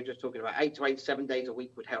about what we were just talking about, 8 to 8, 7 days a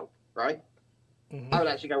week would help, right? I would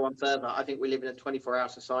actually go one further. I think we live in a 24-hour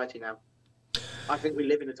society now. I think we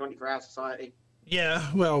live in a 24-hour society. Yeah,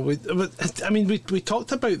 well, we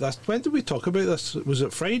talked about this. When did we talk about this? Was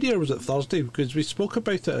it Friday or was it Thursday? Because we spoke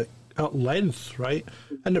about it at length, right?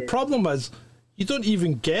 And the problem is, you don't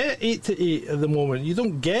even get 8 to 8 at the moment. You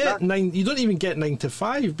don't get 9. You don't even get 9 to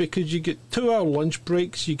 5 because you get 2-hour lunch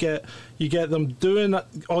breaks. You get them doing it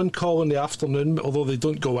on call in the afternoon, although they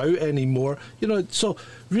don't go out anymore. So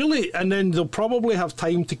really, and then they'll probably have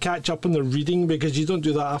time to catch up on their reading because you don't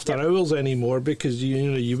do that after hours anymore because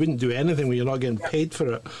you wouldn't do anything when you're not getting paid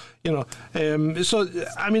for it. So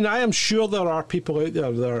I am sure there are people out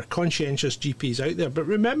there, there are conscientious GPs out there, but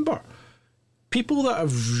remember, people that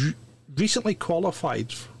have recently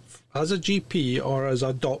qualified as a GP or as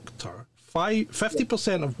a doctor,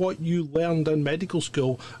 50% of what you learned in medical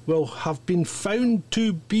school will have been found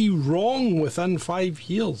to be wrong within 5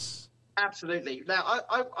 years. Absolutely. Now,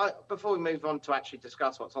 I before we move on to actually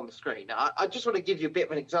discuss what's on the screen, I just want to give you a bit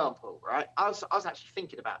of an example, right? I was actually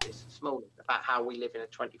thinking about this morning, about how we live in a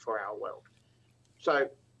 24-hour world. So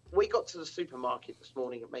we got to the supermarket this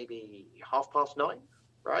morning at maybe 9:30,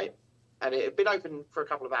 right? And it had been open for a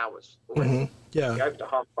couple of hours already. Yeah. We opened at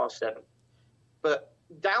 7:30. But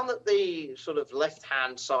down at the sort of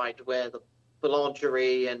left-hand side where the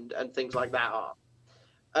boulangerie and things like that are,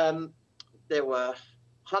 there were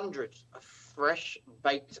hundreds of fresh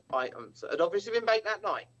baked items that had obviously been baked that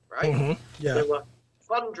night, right? Yeah. There were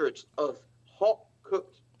hundreds of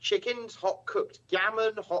hot-cooked chickens, hot-cooked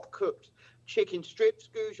gammon, hot-cooked chicken strips,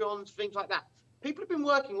 goujons, things like that. People have been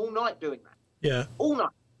working all night doing that. Yeah. All night.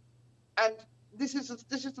 And this is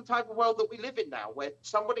the type of world that we live in now, where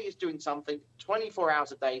somebody is doing something 24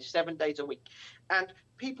 hours a day, 7 days a week, and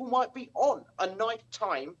people might be on a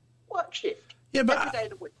nighttime work shift. Yeah, but every day of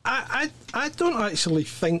the week. I don't actually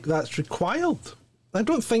think that's required. I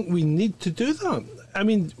don't think we need to do that. I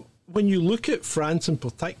mean, when you look at France in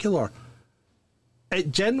particular,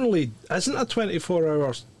 it generally isn't a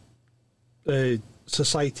 24-hour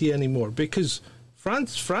society anymore because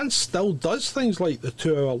France still does things like the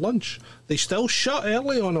 2-hour lunch. They still shut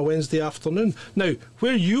early on a Wednesday afternoon. Now,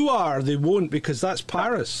 where you are, they won't because that's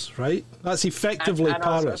Paris, right? That's effectively and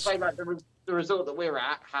Paris. I was going to say, like, the resort that we're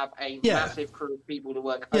at have a massive crew of people to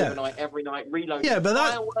work overnight, every night, reloading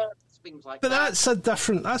fireworks, things like that. But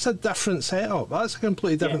that's a different setup. That's a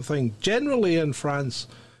completely different thing. Generally in France,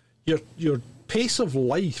 your pace of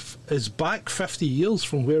life is back 50 years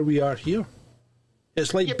from where we are here.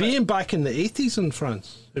 It's like being back in the 80s in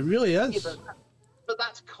France. It really is. Yeah, but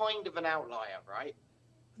that's kind of an outlier, right?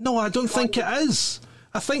 No, I don't think it is.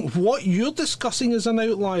 I think what you're discussing is an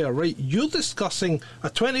outlier, right? You're discussing a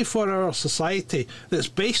 24-hour society that's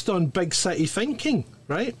based on big city thinking,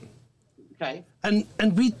 right? Okay. And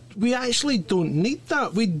we actually don't need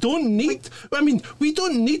that. We don't need... we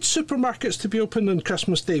don't need supermarkets to be open on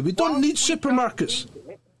Christmas Day. We don't need supermarkets.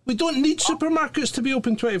 We don't need supermarkets to be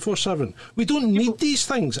open 24/7. We don't need these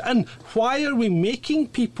things. And why are we making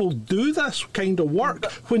people do this kind of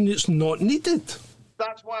work when it's not needed?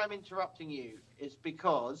 That's why I'm interrupting you, is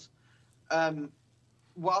because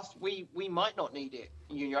whilst we might not need it,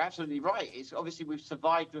 you're absolutely right. It's obviously we've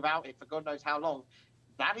survived without it for God knows how long.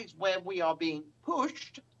 That is where we are being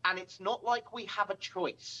pushed, and it's not like we have a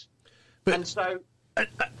choice. But, and so...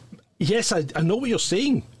 yes, I know what you're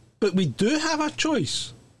saying, but we do have a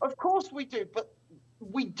choice. Of course we do, but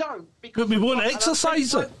we don't because we won't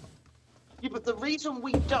exercise it. Yeah, but the reason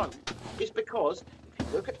we don't is because if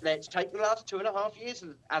you look at, let's take the last 2.5 years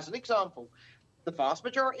as an example. The vast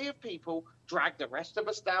majority of people dragged the rest of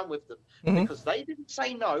us down with them because they didn't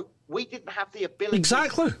say no. We didn't have the ability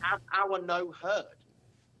to have our no heard.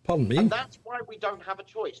 Pardon me. And that's why we don't have a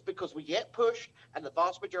choice, because we get pushed and the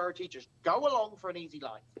vast majority just go along for an easy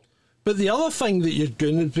life. But the other thing that you're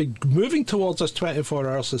going to be moving towards this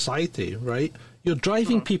 24-hour society, right? You're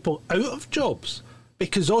driving people out of jobs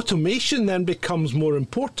because automation then becomes more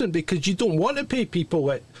important because you don't want to pay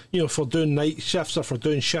people for doing night shifts or for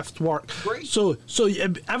doing shift work. Great. So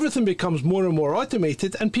everything becomes more and more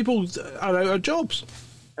automated, and people are out of jobs.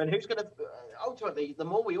 And who's going to ultimately? The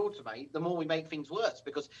more we automate, the more we make things worse.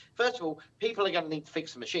 Because first of all, people are going to need to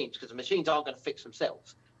fix the machines because the machines aren't going to fix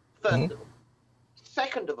themselves. First of all,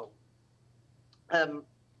 second of all,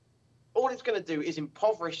 all it's going to do is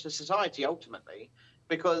impoverish the society ultimately,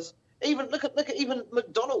 because. Look at even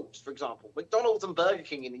McDonald's, for example. McDonald's and Burger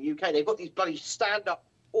King in the UK, they've got these bloody stand-up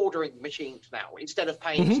ordering machines now instead of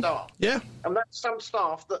paying staff. Yeah. And that's some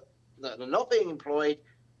staff that are not being employed,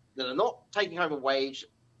 that are not taking home a wage,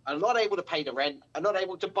 are not able to pay the rent, are not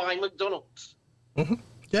able to buy McDonald's.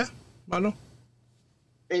 Yeah, I know.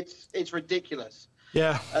 It's ridiculous.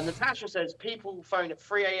 Yeah. And Natasha says people phone at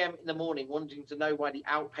 3 a.m. in the morning wanting to know why the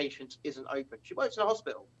outpatient isn't open. She works in a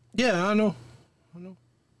hospital. Yeah, I know.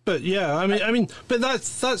 But yeah, I mean, but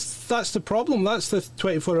that's the problem. That's the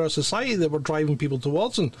 24-hour society that we're driving people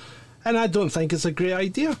towards, and I don't think it's a great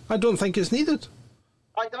idea. I don't think it's needed.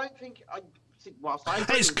 I don't think.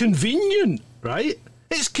 It's convenient, right?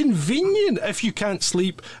 It's convenient if you can't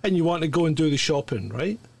sleep and you want to go and do the shopping,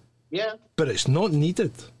 right? Yeah. But it's not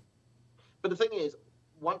needed. But the thing is,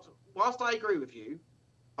 whilst I agree with you,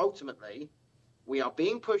 ultimately, we are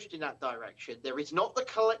being pushed in that direction. There is not the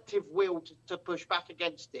collective will to push back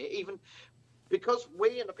against it, even because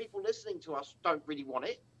we and the people listening to us don't really want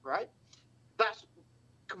it, right? That's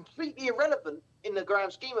completely irrelevant in the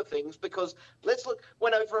grand scheme of things, because let's look,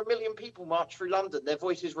 when over 1 million people marched through London, their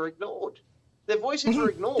voices were ignored. Their voices were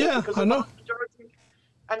ignored. Yeah, because I know. Majority,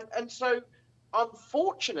 and so,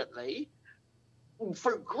 unfortunately,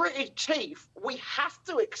 through gritted teeth, we have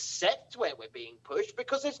to accept where we're being pushed,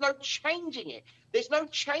 because there's no changing it. There's no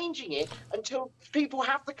changing it until people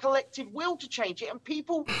have the collective will to change it, and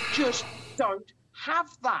people just don't have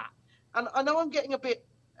that. And I know I'm getting a bit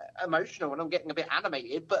emotional and I'm getting a bit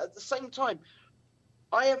animated, but at the same time,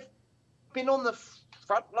 I have been on the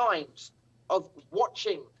front lines of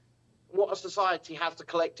watching what a society has the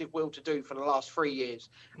collective will to do for the last 3 years.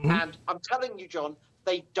 And I'm telling you, John,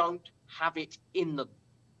 they don't have it in them.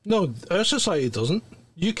 No, our society doesn't.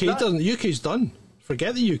 UK doesn't. UK's done.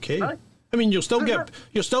 Forget the UK. No. I mean, you're still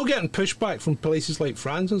getting pushback from places like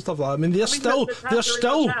France and stuff like that. I mean, they're still,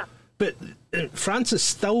 but France is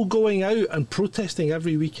still going out and protesting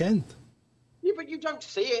every weekend. Yeah, but you don't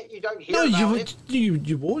see it. You don't hear about it.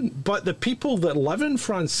 You won't. But the people that live in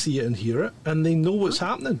France see it and hear it, and they know what's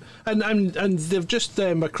happening. And they've just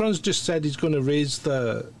Macron's just said he's going to raise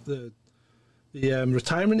the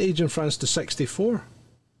retirement age in France to 64.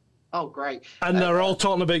 Oh, great. And they're all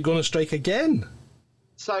talking about going to strike again.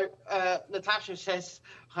 So, Natasha says,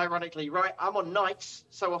 ironically, right, I'm on nights,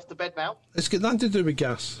 so off the bed now. It's got nothing to do with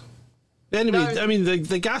gas. Anyway, I mean,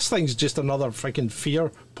 the gas thing's just another freaking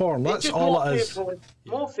fear porn. That's all it is.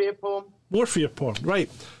 More fear porn. More fear porn,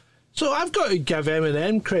 right. So I've got to give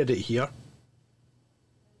Eminem credit here.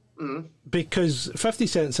 Because 50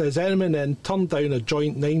 Cent says Eminem turned down a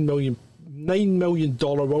joint $9 million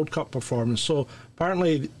World Cup performance. So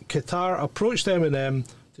apparently Qatar approached Eminem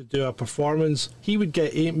to do a performance. He would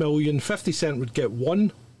get 8 million, 50 Cent would get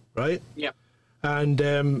 1, right? Yeah.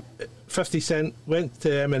 And 50 Cent went to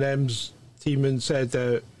Eminem's team and said,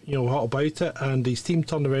 what about it? And his team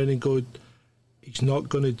turned around and go, he's not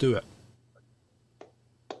going to do it.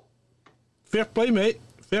 Fair play, mate.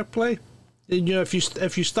 Fair play. And,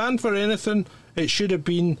 if you stand for anything, it should have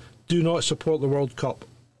been do not support the World Cup.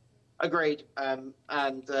 Agreed.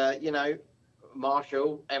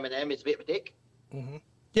 Marshall, Eminem is a bit of a dick.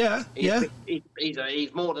 Yeah,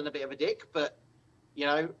 He's more than a bit of a dick, but,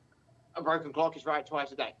 a broken clock is right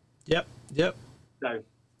twice a day. Yep. So,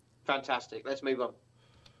 fantastic. Let's move on.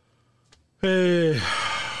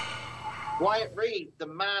 Wyatt Reed, the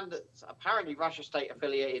man that's apparently Russia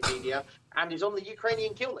state-affiliated media and is on the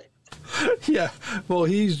Ukrainian kill list. Yeah, well,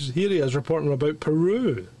 here he is reporting about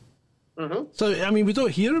Peru. So, I mean, we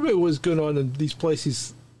don't hear about what's going on in these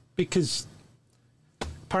places because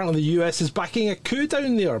apparently the US is backing a coup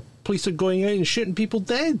down there. Police are going out and shooting people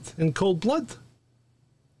dead in cold blood.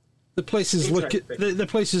 The place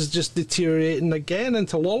is just deteriorating again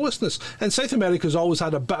into lawlessness. And South America's always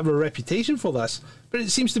had a bit of a reputation for this, but it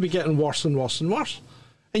seems to be getting worse and worse and worse.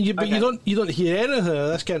 And you don't hear anything of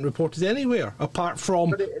this getting reported anywhere apart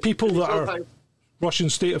from people that are Russian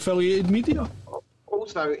state-affiliated media.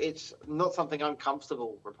 Also, it's not something I'm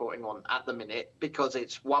comfortable reporting on at the minute because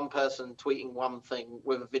it's one person tweeting one thing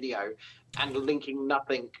with a video and linking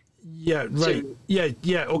nothing. Yeah, right. Yeah.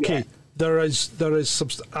 Okay. Yeah. There is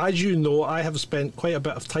as you know, I have spent quite a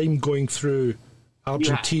bit of time going through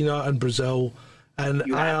Argentina and Brazil, And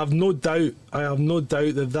I have no doubt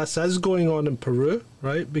that this is going on in Peru,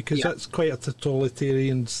 right? Because that's quite a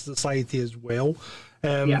totalitarian society as well.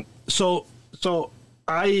 So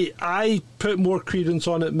I put more credence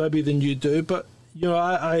on it maybe than you do, but you know,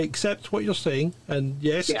 I accept what you're saying, and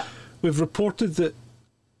yes, we've reported it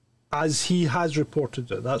as he has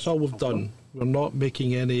reported it. That's all we've done. We're not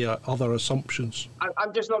making any other assumptions.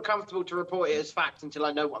 I'm just not comfortable to report it as fact until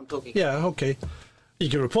I know what I'm talking about. Yeah, okay. You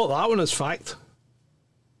can report that one as fact.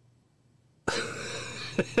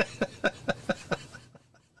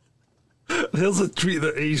 There's a tweet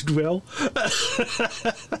that aged well.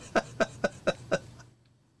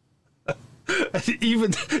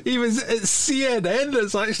 even CNN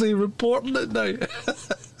is actually reporting it now.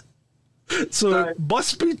 So it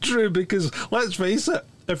must be true, because let's face it,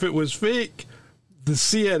 if it was fake, the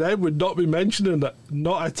CNN would not be mentioning it.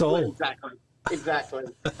 Not at all. Exactly.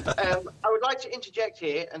 I would like to interject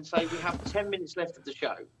here and say we have 10 minutes left of the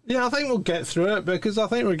show. Yeah, I think we'll get through it, because I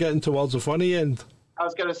think we're getting towards the funny end. I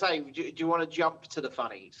was going to say, do you want to jump to the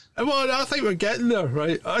funnies? Well, I think we're getting there,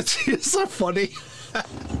 right? It's so funny.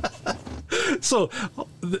 So,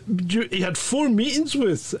 he had 4 meetings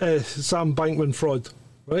with Sam Bankman-Fried,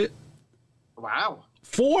 right? Wow.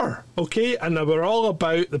 4, okay? And they were all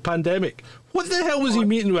about the pandemic. What the hell was he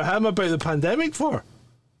meeting with him about the pandemic for?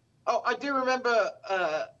 Oh, I do remember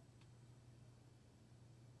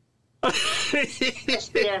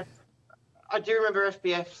SBF. I do remember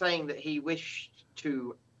SBF saying that he wished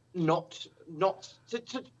to not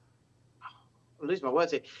to I'll lose my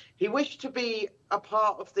words here. He wished to be a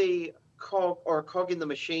part of the cog, or a cog in the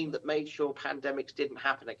machine that made sure pandemics didn't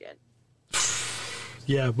happen again.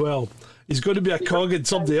 Yeah, well, he's going to be a cog in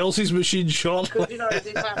somebody else's machine shortly. Because, you know,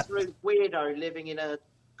 this absolute weirdo living in a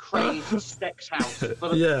crazy sex house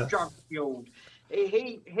full of drug fueled.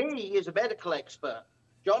 He is a medical expert.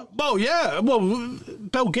 John? Well, yeah. Well,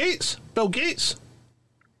 Bill Gates.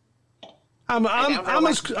 I'm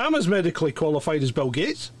as medically qualified as Bill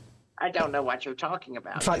Gates. I don't know what you're talking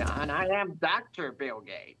about, In fact, John. I am Dr. Bill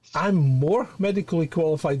Gates. I'm more medically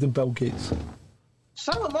qualified than Bill Gates.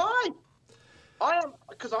 So am I. I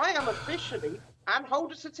am officially, and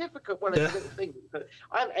hold a certificate when it's a little thing, but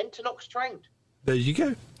I am Entonox trained. There you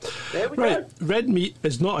go. There we go. Red meat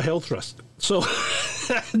is not a health risk. So,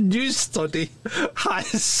 a new study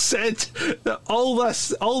has said that all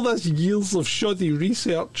this years of shoddy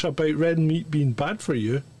research about red meat being bad for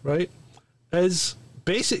you, right, is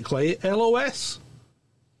basically LOS.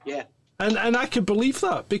 Yeah. And I can believe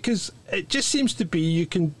that, because it just seems to be you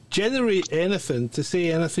can generate anything to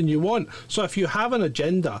say anything you want. So if you have an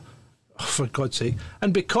agenda, for God's sake,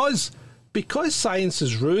 and because science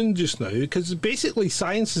is ruined just now, because basically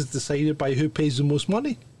science is decided by who pays the most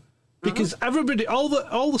money. Because everybody, all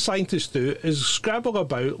the scientists do is scrabble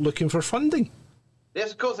about looking for funding.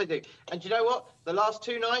 Yes, of course they do. And you know what? The last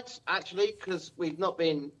 2 nights, actually, because we've not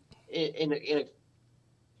been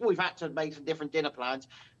we've had to make some different dinner plans.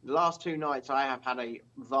 The last 2 nights, I have had a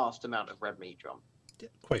vast amount of red meat, John. Yeah,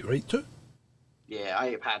 quite right too. Yeah, I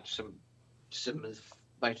have had some of the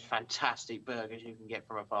most fantastic burgers you can get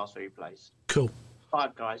from a fast food place. Cool.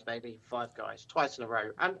 5 Guys, baby. 5 Guys. Twice in a row.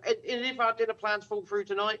 And if our dinner plans fall through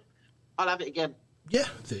tonight, I'll have it again. Yeah,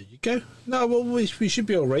 there you go. No, well, we should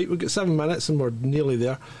be all right. We've got 7 minutes and we're nearly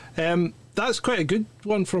there. That's quite a good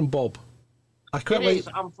one from Bob. It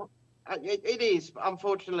is.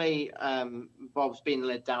 Unfortunately, Bob's been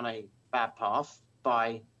led down a bad path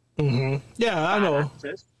by Yeah, I know.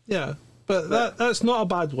 actors. Yeah, but that's not a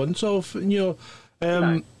bad one. So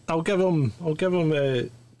I'll give him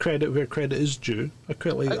credit where credit is due. I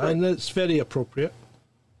quite like that, and it's very appropriate.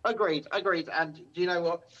 Agreed. And do you know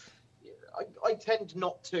what? I tend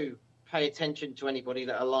not to pay attention to anybody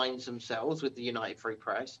that aligns themselves with the United Free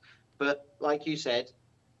Press, but like you said,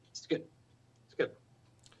 it's good.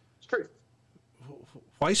 It's true.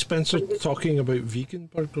 Why Spencer talking about vegan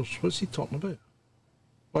burgers? What's he talking about?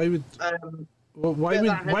 Why would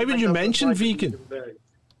you mention vegan?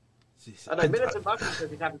 I know Militant Bucky says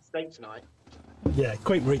he's having steak tonight. Yeah,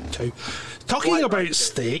 quite right too. Talking about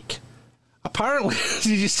steak, apparently,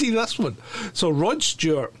 did you see this one? So Rod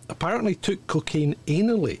Stewart apparently took cocaine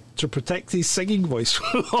anally to protect his singing voice.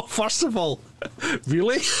 First of all,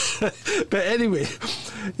 really? But anyway,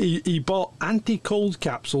 he bought anti-cold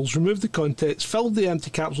capsules, removed the contents, filled the empty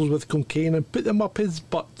capsules with cocaine and put them up his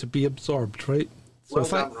butt to be absorbed, right? So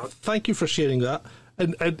thank you for sharing that.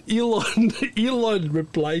 And Elon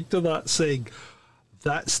replied to that saying,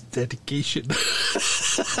 "That's dedication."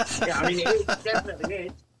 Yeah, I mean, it definitely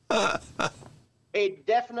is. It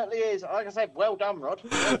definitely is. Like I said, well done, Rod.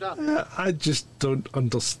 Well done. I just don't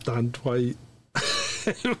understand why.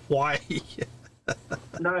 Why?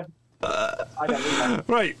 No, I don't need that.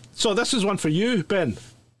 Right, so this is one for you, Ben.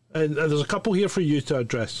 And there's a couple here for you to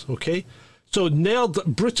address, okay? So, Nerd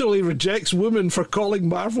brutally rejects woman for calling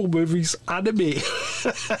Marvel movies anime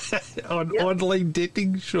on online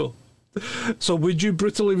dating show. So, would you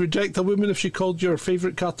brutally reject a woman if she called your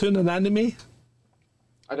favourite cartoon an anime?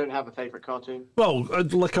 I don't have a favourite cartoon. Well,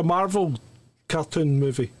 like a Marvel cartoon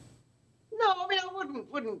movie. No, I mean, I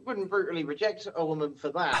wouldn't brutally reject a woman for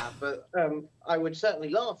that, but I would certainly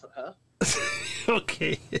laugh at her.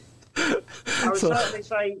 Okay. I would certainly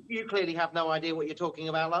say, you clearly have no idea what you're talking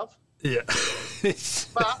about, love. Yeah.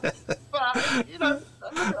 but you know,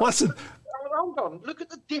 listen. Hold on. Look at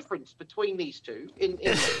the difference between these two.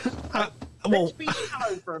 Well, let's be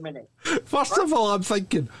shallow for a minute. First of all, I'm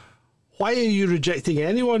thinking, why are you rejecting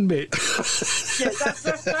anyone, mate? Yeah,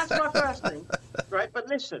 that's my first thing, right? But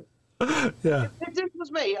listen. Yeah. If this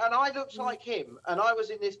was me and I looked like him and I was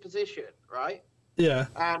in this position, right? Yeah.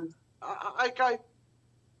 And I go,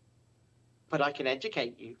 but I can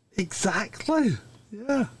educate you. Exactly.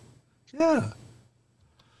 Yeah. Yeah.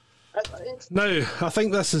 Now, I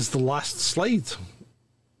think this is the last slide.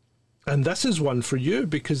 And this is one for you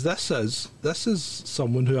because this is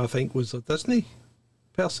someone who I think was a Disney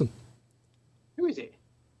person. Who is it?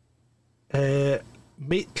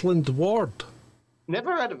 Maitland Ward.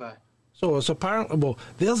 Never heard of her. So it's apparently, well,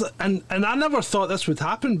 there's, and I never thought this would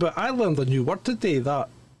happen, but I learned a new word today, that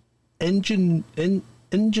ingenue.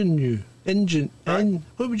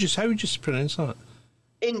 How would you pronounce that?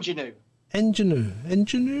 Ingenue. Or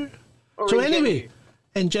so ingenue. Anyway,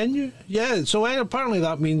 ingenue. Yeah. So apparently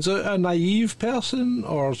that means a naive person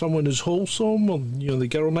or someone who's wholesome, or the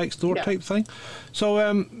girl next door type thing. So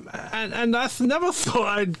and I never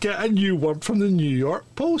thought I'd get a new word from the New York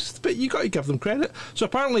Post, but you got to give them credit. So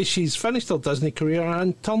apparently she's finished her Disney career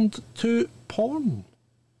and turned to porn.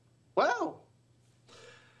 Wow.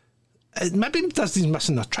 Maybe Disney's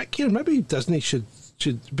missing a trick here. Maybe Disney should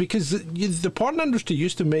because the porn industry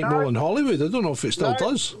used to make more in Hollywood. I don't know if it still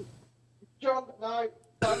does. John, no,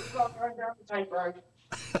 don't start going down the tape road.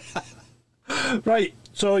 Right,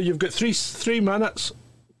 so you've got three minutes.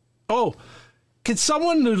 Oh, could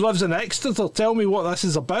someone who lives in Exeter tell me what this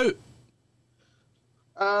is about?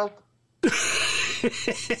 That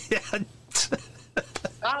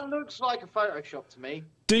looks like a Photoshop to me.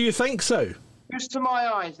 Do you think so? Just to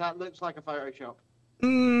my eyes, that looks like a Photoshop.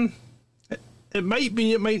 It might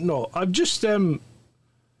be, it might not. I'm just if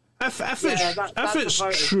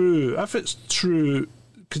it's true,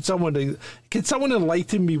 could someone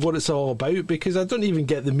enlighten me what it's all about? Because I don't even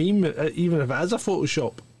get the meme, even if it is a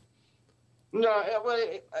Photoshop. No, well,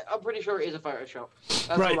 I'm pretty sure it is a Photoshop.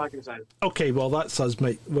 That's right. all I can say. Okay, well that's us,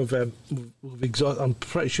 mate. We've exhausted. I'm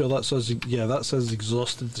pretty sure that's us. Yeah, that's us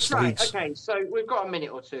exhausted the slides. Right. Okay, so we've got a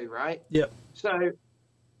minute or two, right? Yep. So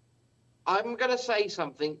I'm going to say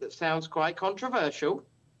something that sounds quite controversial,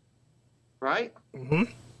 right? Mm-hmm.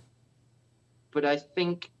 But I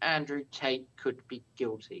think Andrew Tate could be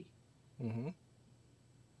guilty. Mm-hmm.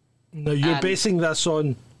 Now you're basing this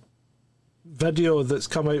on video that's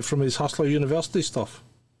come out from his Hustler University stuff.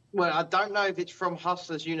 Well, I don't know if it's from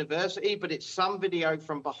Hustlers University, but it's some video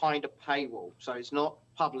from behind a paywall, so it's not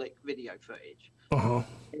public video footage.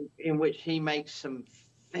 In which he makes some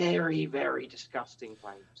very, very disgusting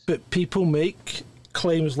claims. But people make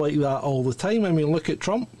claims like that all the time. I mean, look at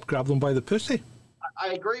Trump, grab them by the pussy.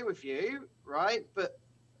 I agree with you, right? But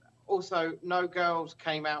also, no girls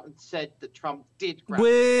came out and said that Trump did grab them.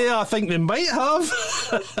 Well, I think they might have.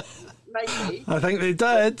 Maybe. I think they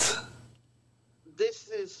did. This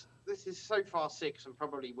is so far 6 and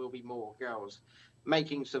probably will be more girls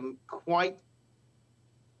making some quite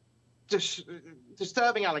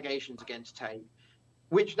disturbing allegations against Tate,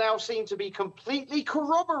 which now seem to be completely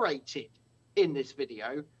corroborated in this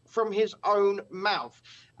video from his own mouth.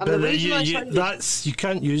 And but the reason you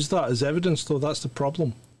can't use that as evidence, though. That's the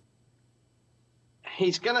problem.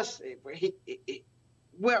 He's gonna.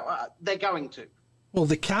 They're going to. Well,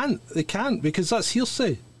 they can't. They can't because that's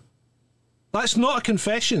hearsay. That's not a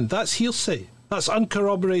confession. That's hearsay. That's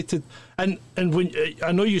uncorroborated. And when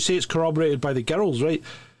I know you say it's corroborated by the girls, right?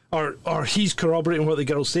 Or he's corroborating what the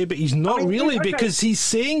girls say, but he's not really because he's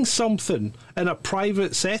saying something in a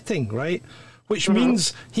private setting, right? Which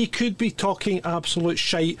means he could be talking absolute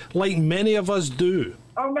shite like many of us do.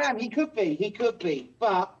 Oh man, he could be.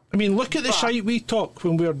 But I mean, look at the shite we talk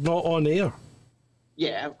when we're not on air.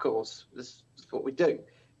 Yeah, of course. That's what we do.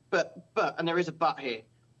 But and there is a but here.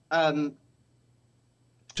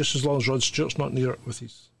 Just as long as Rod Stewart's not near it with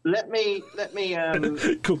his Let me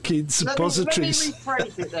cocaine suppositories.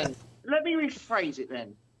 Let me rephrase it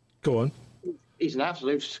then. Go on. He's an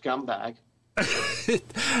absolute scumbag.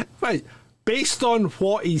 Right, based on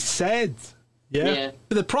what he said. Yeah.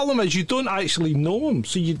 But the problem is you don't actually know him,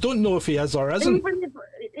 so you don't know if he is or isn't.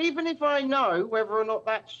 Even if I know whether or not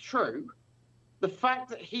that's true, the fact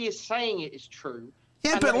that he is saying it is true.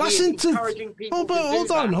 Yeah, but listen to.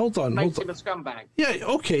 Hold on. Makes him a scumbag. Yeah,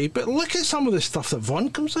 okay, but look at some of the stuff that Vaughn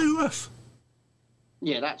comes out with.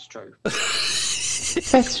 Yeah, that's true.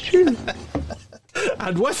 That's true.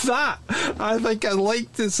 And with that, I think I'd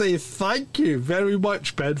like to say thank you very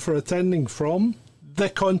much, Ben, for attending from the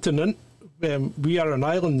continent. We are an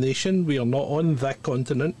island nation. We are not on the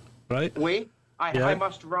continent, right? I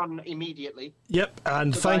must run immediately. Yep,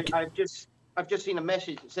 and thank you. I've just seen a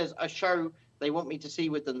message that says a show they want me to see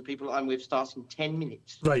with them, the people I'm with, starts in 10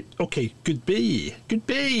 minutes. Right, okay, goodbye.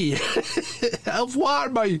 Au revoir,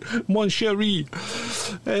 mon chéri.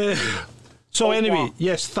 So anyway,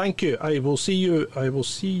 yes, thank you. I will see you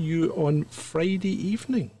on Friday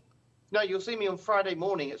evening. No, you'll see me on Friday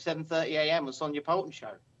morning at 7:30 a.m. on Sonia Poulton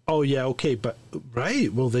show. Oh yeah, okay, but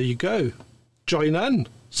right, well there you go. Join in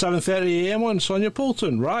 7:30 a.m. on Sonia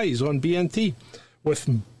Poulton Rise on BNT with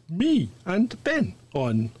me and Ben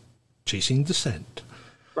on Chasing Descent.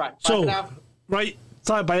 Right. So right,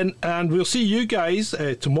 bye Ben, and we'll see you guys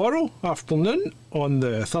tomorrow afternoon on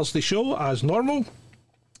the Thursday show as normal.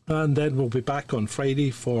 And then we'll be back on Friday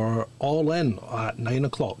for All In at 9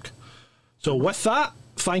 o'clock. So with that,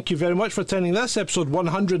 thank you very much for attending this episode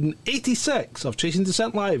 186 of Chasing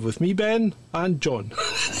Descent Live with me, Ben, and John.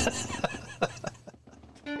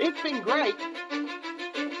 It's been great.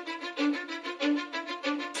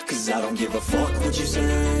 Cause I don't give a fuck what you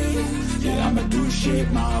say. Yeah, I'ma do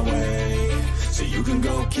shit my way. So you can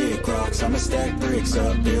go kick rocks, I'ma stack bricks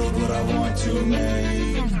up, build what I want to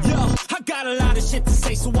make. Yo, I got a lot of shit to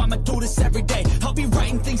say, so I'ma do this every day. I'll be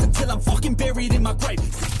writing things until I'm fucking buried in my grave.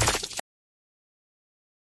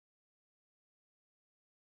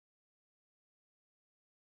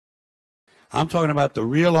 I'm talking about the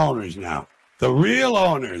real owners now. The real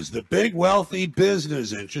owners, the big wealthy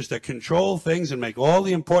business interests that control things and make all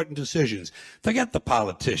the important decisions. Forget the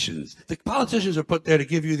politicians. The politicians are put there to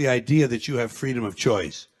give you the idea that you have freedom of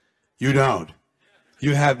choice. You don't.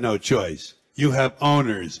 You have no choice. You have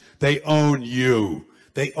owners. They own you.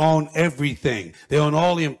 They own everything. They own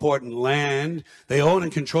all the important land. They own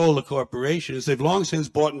and control the corporations. They've long since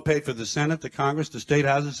bought and paid for the Senate, the Congress, the state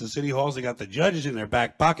houses, the city halls. They got the judges in their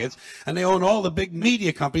back pockets. And they own all the big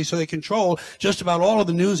media companies, so they control just about all of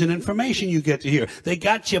the news and information you get to hear. They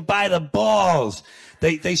got you by the balls.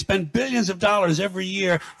 They spend billions of dollars every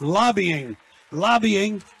year lobbying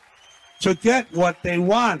to get what they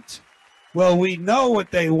want. Well, we know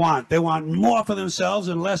what they want. They want more for themselves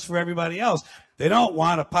and less for everybody else. They don't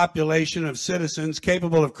want a population of citizens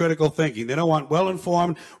capable of critical thinking. They don't want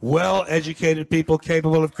well-informed, well-educated people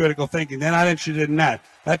capable of critical thinking. They're not interested in that.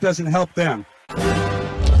 That doesn't help them.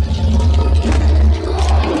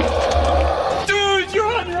 Dude, you're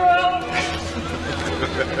on your own!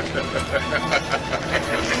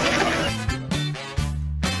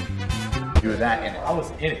 You were that in it. I was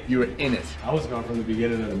in it. You were in it. I was gone from the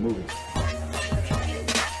beginning of the movie.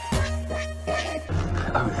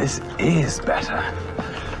 Oh, this is better.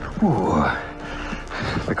 Ooh.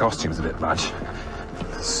 The costume's a bit much.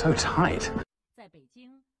 So tight.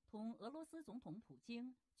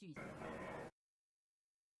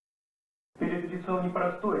 Перед лицом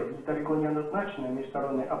непростой и далеко не однозначной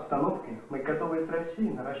международной обстановки мы готовы с Россией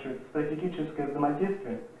наращивать стратегическое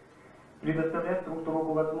взаимодействие, предоставлять друг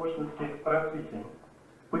другу возможности развития,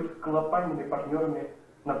 быть глобальными партнерами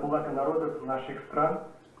на благо народов наших стран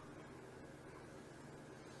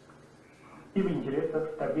и в интересах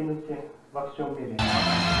стабильности во всем мире.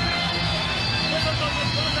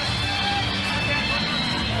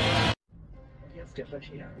 Jetzt der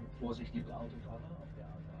Verkehr. Vorsicht, liebe Autofahrer, auf der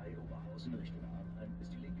A3 Oberhausen Richtung Arnheim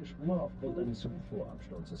ist die linke Spur aufgrund eines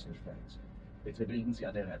Zufuhrabsturzes gesperrt. Bitte bilden Sie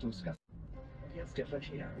an der Rettungsgasse. Und jetzt der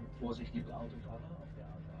Verkehr. Vorsicht, liebe Autofahrer, auf der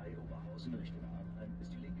A3 Oberhausen Richtung Arnheim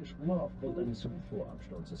ist die linke Spur aufgrund eines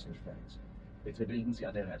Zufuhrabsturzes gesperrt. Bitte bilden Sie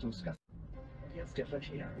an der Rettungsgasse. Jetzt der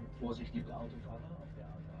Verkehr. Vorsicht, liebe Autofahrer, auf der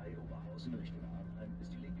A3 Oberhausen Richtung Arnheim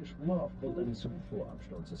ist die linke Spur aufgrund eines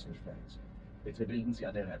Zufuhrabsturzes gesperrt. Bitte bilden Sie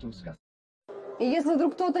an der Rettungsgasse. И если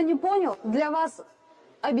вдруг кто-то не понял, для вас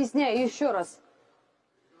объясняю еще раз.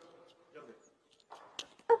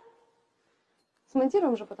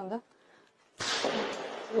 Смонтируем же потом, да?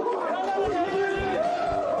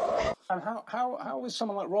 And how is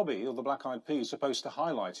someone like Robbie or the Black Eyed Peas supposed to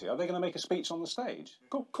highlight it? Are they going to make a speech on the stage?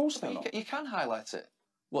 Of course they're not. You can highlight it.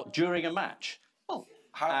 What, during a match? Well,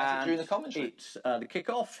 How was it during the commentary? It's the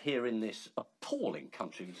kick-off here in this appalling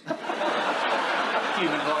country's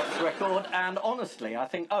human rights record, and honestly, I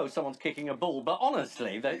think, oh, someone's kicking a ball, but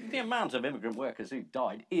honestly, the amount of immigrant workers who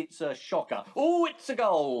died, it's a shocker. Oh, it's a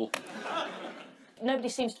goal! Nobody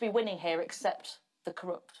seems to be winning here except the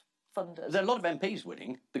corrupt funders. There are a lot of MPs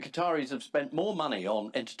winning. The Qataris have spent more money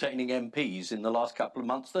on entertaining MPs in the last couple of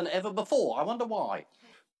months than ever before. I wonder why.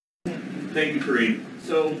 Thank you, Kareem.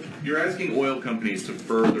 So, you're asking oil companies to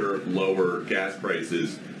further lower gas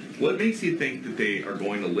prices. What makes you think that they are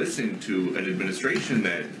going to listen to an administration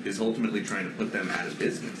that is ultimately trying to put them out of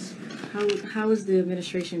business? How is the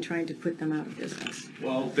administration trying to put them out of business?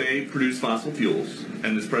 Well, they produce fossil fuels,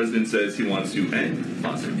 and this president says he wants to end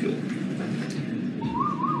fossil fuel.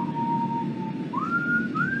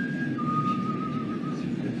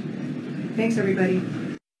 Thanks, everybody. 3,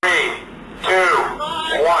 2,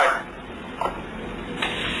 1.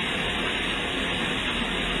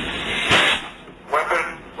 Weapon.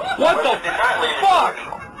 What the fuck?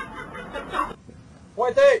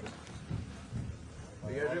 Pointez!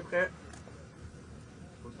 Dégagez prêt.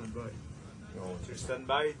 Stand-by. Non, tu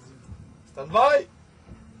stand-by. Stand-by!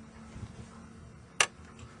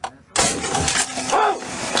 Oh!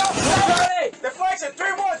 Deflection!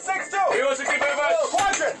 3162! 3162, very much!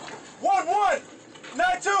 Quadrant!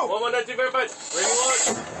 1192! 1192, very much! Ready,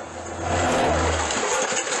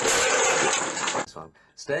 This one.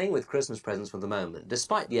 Staying with Christmas presents for the moment,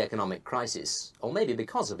 despite the economic crisis, or maybe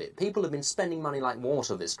because of it, people have been spending money like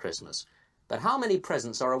water this Christmas. But how many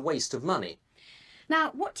presents are a waste of money?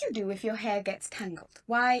 Now, what do you do if your hair gets tangled?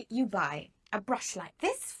 Why, you buy a brush like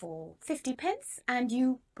this for 50p and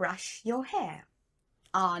you brush your hair.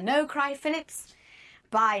 Ah, no, cry Philips.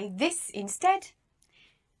 Buy this instead.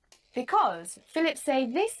 Because Philips say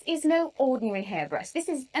this is no ordinary hairbrush. This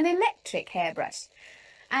is an electric hairbrush.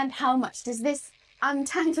 And how much does this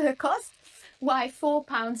untangler cost? Why,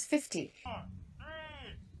 £4.50.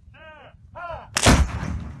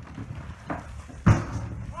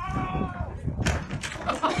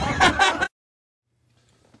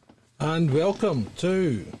 And welcome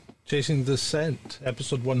to Chasing Dissent,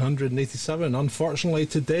 episode 187. Unfortunately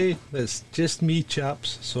today it's just me,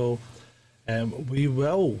 chaps, so we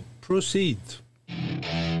will proceed.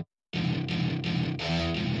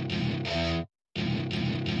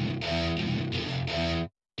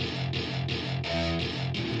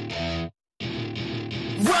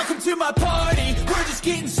 Welcome to my party, we're just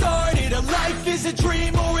getting started. A life is a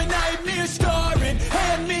dream or a nightmare scarring.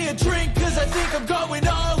 Hand me a drink cause I think I'm going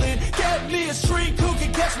all in. Get me a shrink who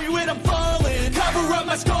can catch me when I'm falling. Cover up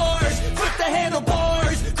my scars, flip the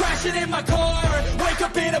handlebars. Crashing in my car, wake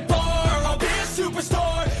up in a bar. I'll be a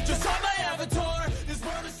superstar, just on my avatar. This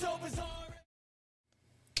world is so bizarre.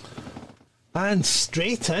 And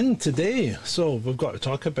straight in today, so we've got to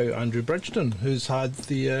talk about Andrew Bridgen, who's had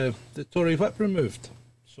the Tory whip removed.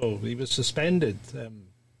 So he was suspended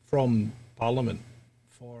from Parliament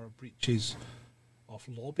for breaches of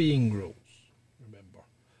lobbying rules, remember.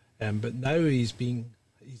 But now he's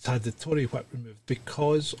had the Tory whip removed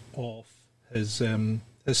because of his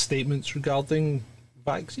statements regarding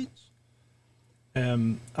vaccines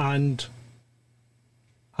and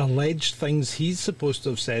alleged things he's supposed to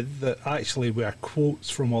have said that actually were quotes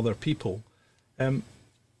from other people.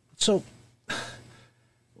 So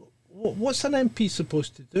what's an MP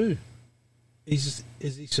supposed to do? Is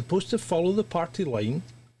he supposed to follow the party line,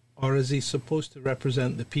 or is he supposed to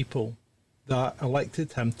represent the people that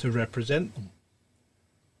elected him to represent them?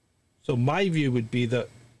 So my view would be that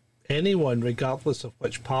anyone, regardless of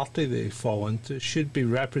which party they fall into, should be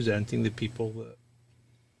representing the people that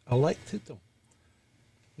elected them.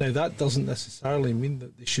 Now, that doesn't necessarily mean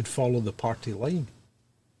that they should follow the party line.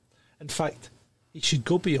 In fact, he should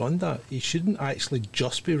go beyond that. He shouldn't actually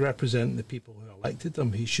just be representing the people who elected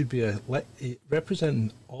him. He should be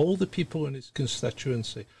representing all the people in his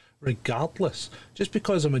constituency, regardless. Just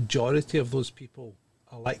because a majority of those people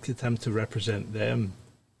elected him to represent them,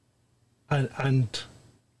 and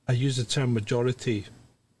I use the term majority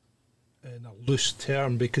in a loose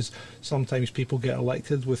term because sometimes people get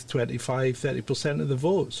elected with 25-30% of the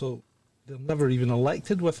vote, so they're never even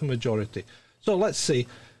elected with a majority. So let's say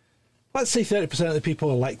 30% of the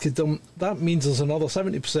people elected them. That means there's another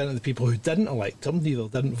 70% of the people who didn't elect him, either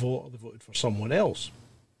didn't vote or they voted for someone else.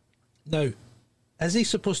 Now, is he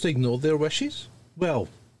supposed to ignore their wishes? Well,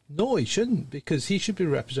 no, he shouldn't, because he should be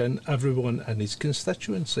representing everyone in his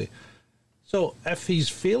constituency. So if he's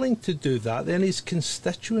failing to do that, then his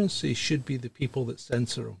constituency should be the people that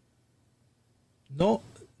censor him. Not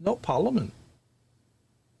Parliament,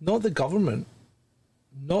 not the government,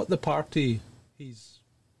 not the party he's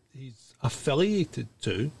affiliated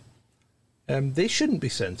to, they shouldn't be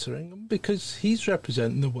censoring him because he's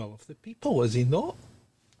representing the will of the people, is he not?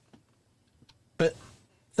 But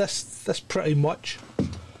this pretty much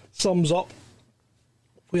sums up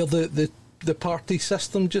where the party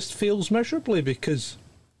system just fails miserably, because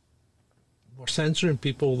we're censoring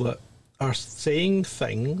people that are saying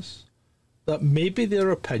things that may be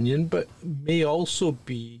their opinion, but may also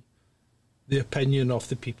be the opinion of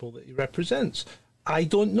the people that he represents. I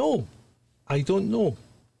don't know.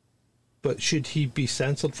 But should he be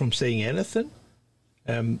censored from saying anything?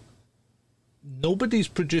 Nobody's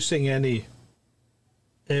producing any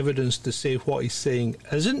evidence to say what he's saying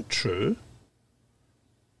isn't true.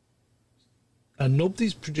 And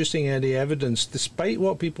nobody's producing any evidence, despite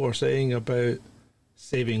what people are saying about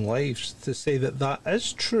saving lives, to say that that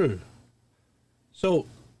is true. So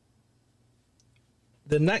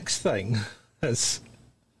the next thing is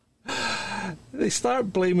they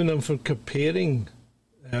start blaming him for comparing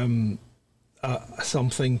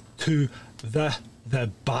something to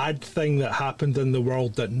the bad thing that happened in the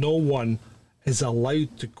world that no one is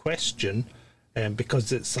allowed to question,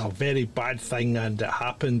 because it's a very bad thing and it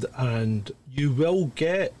happened, and you will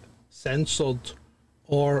get censored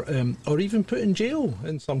or even put in jail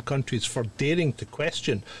in some countries for daring to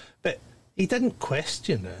question. But he didn't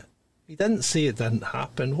question it. He didn't say it didn't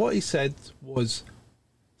happen. What he said was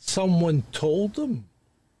someone told him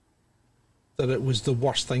that it was the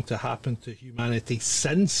worst thing to happen to humanity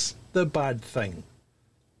since the bad thing.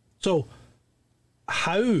 So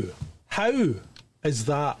how is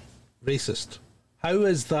that racist? How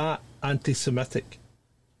is that anti-Semitic?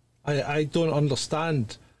 I don't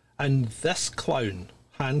understand. And this clown,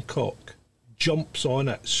 Hancock, jumps on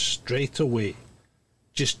it straight away.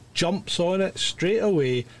 Just jumps on it straight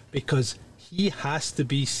away because he has to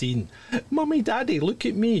be seen. Mummy, Daddy, look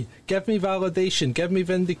at me. Give me validation. Give me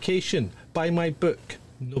vindication. Buy my book.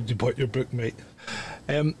 Nobody bought your book, mate.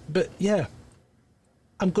 But yeah,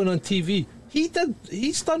 I'm going on TV.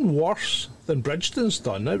 He's done worse than Bridgeton's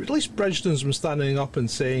done. At least Bridgeton's been standing up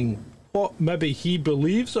and saying what maybe he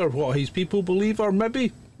believes or what his people believe, or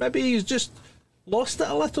maybe he's just lost it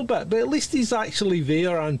a little bit, but at least he's actually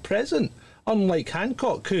there and present, unlike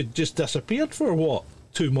Hancock, who just disappeared for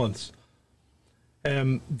 2 months,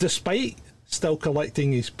 despite still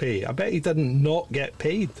collecting his pay. I bet he didn't not get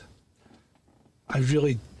paid.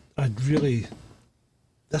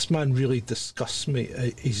 This man really disgusts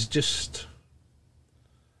me. He's just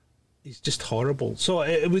horrible. So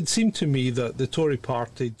it would seem to me that the Tory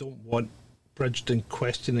party don't want Bridgeton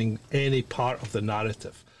questioning any part of the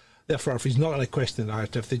narrative. Therefore, if he's not going to question the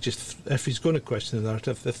narrative, if he's going to question the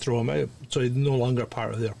narrative, they throw him out. So he's no longer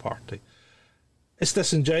part of their party. It's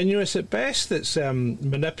disingenuous at best. It's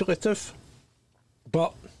manipulative.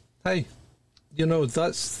 But hey,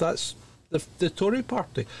 that's the Tory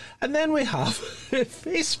party. And then we have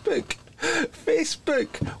Facebook. Facebook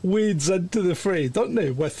wades into the fray, don't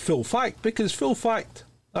they, with Full Fact, because Full Fact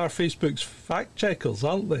are Facebook's fact checkers,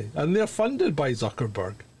 aren't they? And they're funded by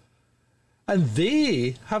Zuckerberg. And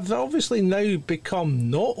they have obviously now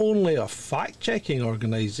become not only a fact-checking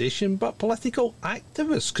organisation, but political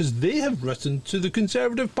activists, because they have written to the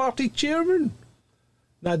Conservative Party chairman,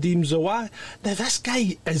 Nadeem Zawad. Now, this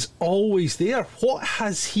guy is always there. What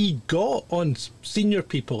has he got on senior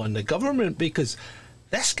people in the government? Because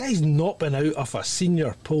this guy's not been out of a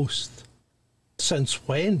senior post since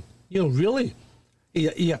when? Really.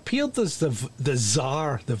 He appeared as the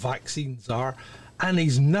czar, the vaccine czar, and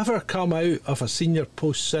he's never come out of a senior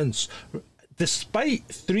post since. Despite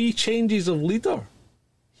 3 changes of leader,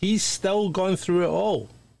 he's still gone through it all.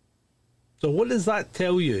 So what does that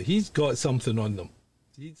tell you? He's got something on them.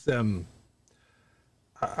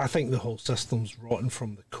 I think the whole system's rotten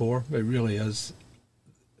from the core. It really is.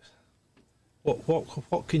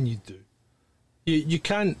 What can you do? You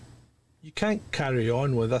can't carry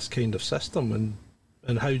on with this kind of system,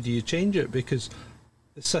 and how do you change it? Because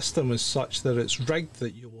the system is such that it's rigged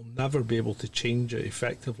that you will never be able to change it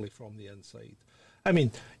effectively from the inside. I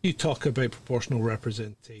mean, you talk about proportional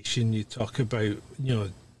representation, you talk about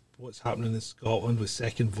what's happening in Scotland with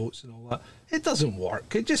second votes and all that. It doesn't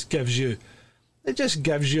work. It just gives you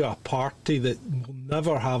a party that will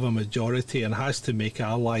never have a majority and has to make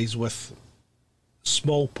allies with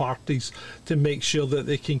small parties to make sure that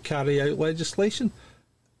they can carry out legislation.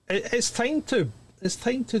 It's time to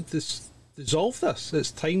dissolve this.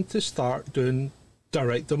 It's time to start doing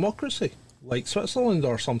direct democracy like Switzerland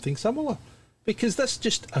or something similar, because this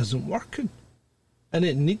just isn't working and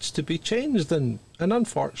it needs to be changed. And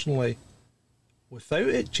unfortunately, without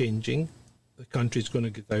it changing, the country's going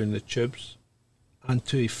to go down the tubes. And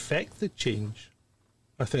to effect the change,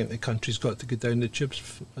 I think the country's got to go down the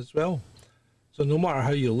tubes as well. So no matter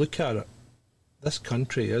how you look at it, this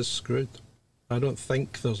country is screwed. I don't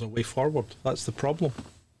think there's a way forward. That's the problem.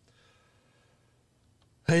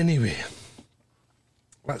 Anyway,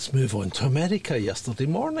 let's move on to America yesterday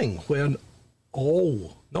morning, when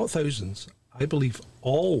all, not thousands, I believe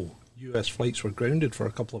all US flights were grounded for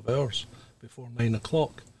a couple of hours before 9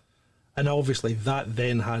 o'clock. And obviously that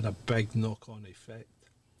then had a big knock-on effect.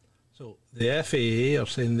 So the FAA are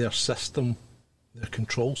saying their system, their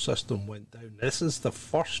control system went down. This is the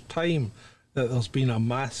first time that there's been a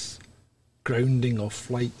mass grounding of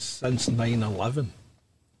flights since 9/11.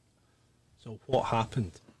 So what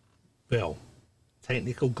happened? Well,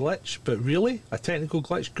 technical glitch, but really? A technical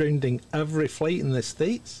glitch grounding every flight in the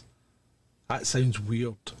States? That sounds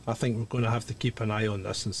weird. I think we're going to have to keep an eye on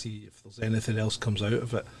this and see if there's anything else comes out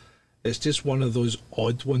of it. It's just one of those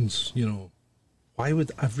odd ones, you know. Why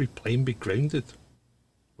would every plane be grounded?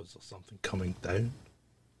 Was there something coming down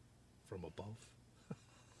from above?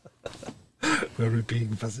 Were we being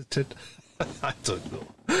visited? I don't know.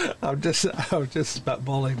 I'm just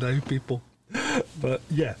spitballing now, people. But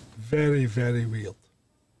yeah, very, very weird.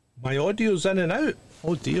 My audio's in and out.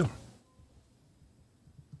 Oh dear.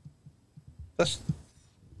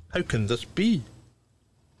 How can this be?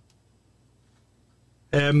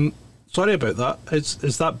 Sorry about that.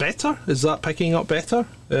 Is that better? Is that picking up better?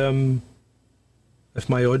 If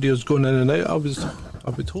my audio's going in and out, I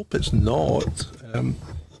would hope it's not.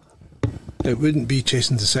 It wouldn't be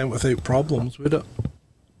chasing descent without problems, would it?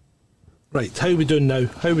 Right, how are we doing now?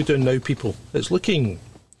 How are we doing now, people? It's looking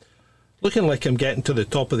like I'm getting to the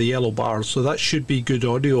top of the yellow bars, so that should be good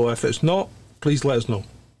audio. If it's not, please let us know.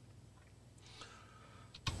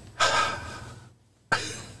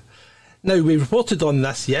 Now, we reported on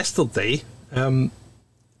this yesterday.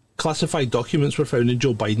 Classified documents were found in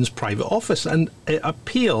Joe Biden's private office, and it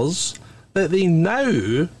appears that they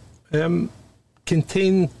now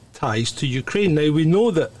contain ties to Ukraine. Now, we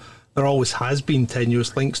know that there always has been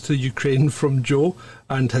tenuous links to Ukraine from Joe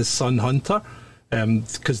and his son Hunter,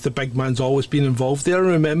 because the big man's always been involved there.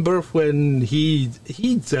 Remember when he's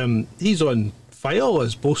on file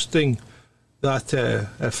as boasting that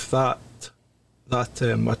if that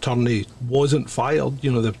attorney wasn't fired,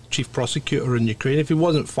 you know, the chief prosecutor in Ukraine, if he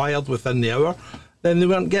wasn't fired within the hour, then they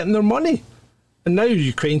weren't getting their money. And now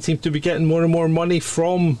Ukraine seems to be getting more and more money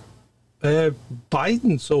from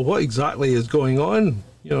Biden. So what exactly is going on?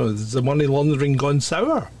 You know, is the money laundering gone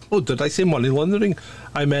sour? Oh, did I say money laundering?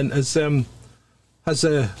 I meant has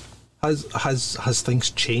things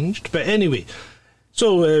changed? But anyway,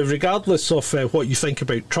 so regardless of what you think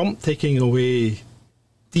about Trump taking away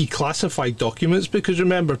declassified documents, because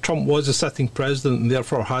remember, Trump was a sitting president and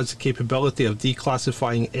therefore has the capability of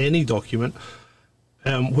declassifying any document,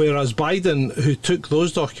 whereas Biden, who took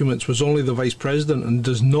those documents, was only the vice president and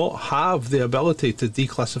does not have the ability to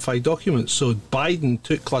declassify documents. So Biden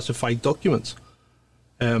took classified documents,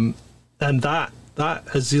 and that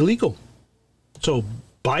is illegal. So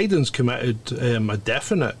Biden's committed a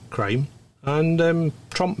definite crime, and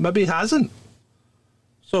Trump maybe hasn't.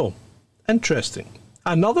 So interesting.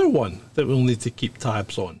 Another one that we'll need to keep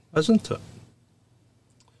tabs on, isn't it?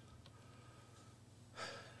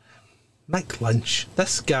 Mick Lynch,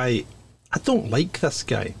 this guy, I don't like this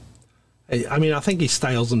guy. I mean, I think he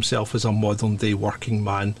styles himself as a modern day working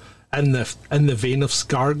man, in the vein of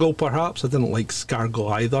Scargill, perhaps. I didn't like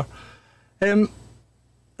Scargill either.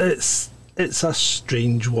 It's a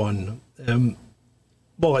strange one.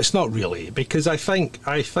 Well, it's not really, because I think,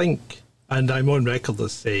 and I'm on record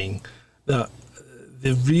as saying that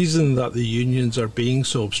the reason that the unions are being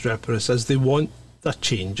so obstreperous is they want a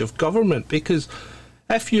change of government. Because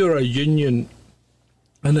if you're a union,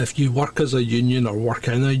 and if you work as a union or work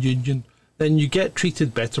in a union, then you get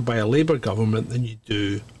treated better by a Labour government than you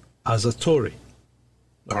do as a Tory,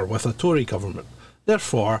 or with a Tory government.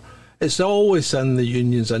 Therefore, it's always in the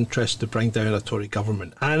union's interest to bring down a Tory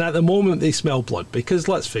government. And at the moment, they smell blood, because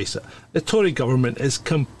let's face it, the Tory government is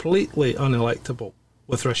completely unelectable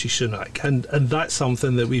with Rishi Sunak, and that's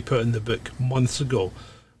something that we put in the book months ago.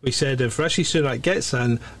 We said if Rishi Sunak gets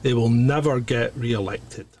in, they will never get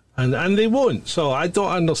re-elected, and they won't. So I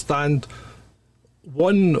don't understand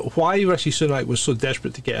why Rishi Sunak was so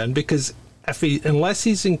desperate to get in, because unless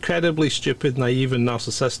he's incredibly stupid, naive and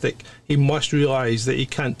narcissistic, he must realise that he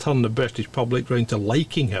can't turn the British public round to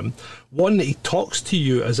liking him. One, he talks to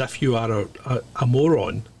you as if you are a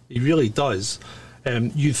moron. He really does.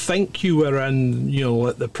 You think you were in, you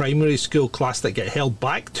know, the primary school class that get held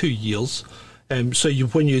back 2 years. So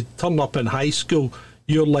when you turn up in high school,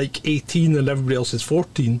 you're like 18 and everybody else is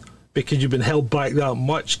 14. because you've been held back that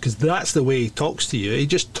much, because that's the way he talks to you. He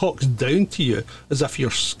just talks down to you as if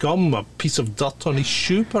you're scum, a piece of dirt on his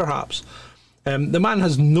shoe, perhaps. The man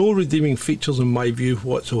has no redeeming features, in my view,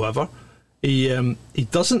 whatsoever. He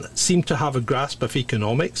doesn't seem to have a grasp of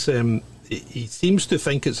economics. He seems to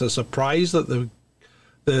think it's a surprise that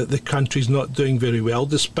the country's not doing very well,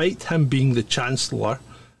 despite him being the Chancellor,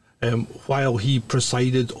 while he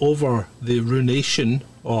presided over the ruination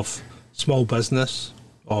of small business,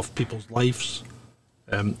 of people's lives,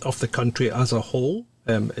 of the country as a whole.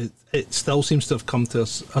 It still seems to have come to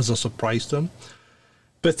us as a surprise to him.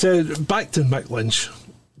 But back to Mick Lynch,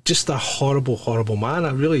 just a horrible, horrible man.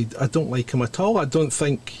 I don't like him at all. I don't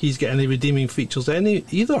think he's got any redeeming features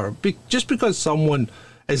either. Just because someone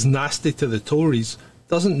is nasty to the Tories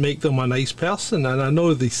doesn't make them a nice person. And I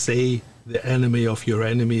know they say the enemy of your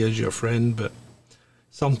enemy is your friend, but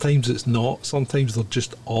sometimes it's not. Sometimes they're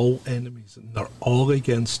just all enemies and they're all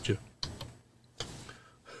against you.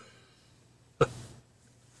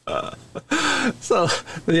 So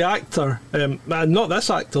the actor, not this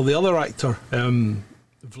actor, the other actor,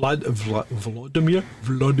 Vladimir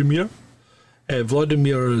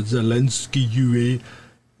Zelensky UA,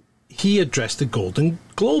 he addressed the Golden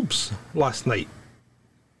Globes last night.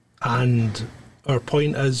 And our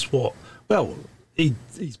point is what? Well,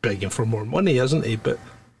 he's begging for more money, isn't he? But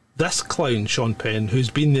this clown, Sean Penn,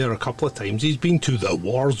 who's been there a couple of times, he's been to the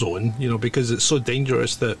war zone, because it's so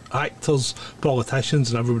dangerous that actors,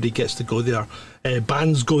 politicians and everybody gets to go there.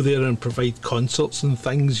 Bands go there and provide concerts and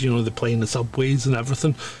things, they play in the subways and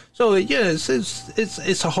everything. So, yeah,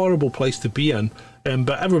 it's a horrible place to be in,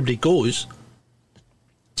 but everybody goes.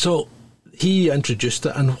 So he introduced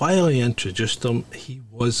it, and while he introduced him, he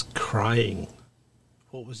was crying.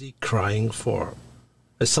 What was he crying for?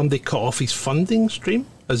 Has somebody cut off his funding stream?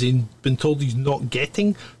 Has he been told he's not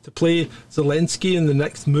getting to play Zelensky in the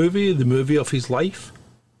next movie, the movie of his life?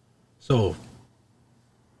 So,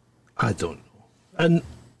 I don't know. And,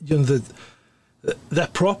 the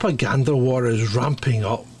propaganda war is ramping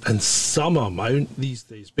up in some amount these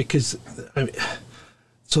days because,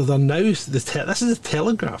 so they're now, this is the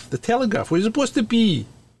Telegraph. The Telegraph was supposed to be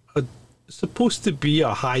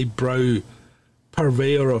a highbrow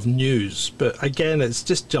purveyor of news, but again, it's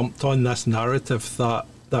just jumped on this narrative that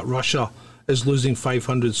Russia is losing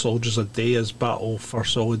 500 soldiers a day as battle for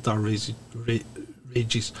Solidar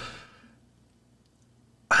rages.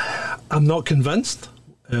 I'm not convinced.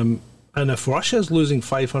 And if Russia is losing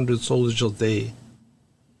 500 soldiers a day,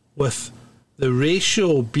 with the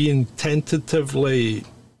ratio being tentatively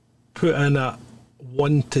put in at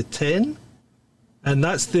 1 to 10, and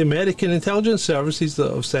that's the American intelligence services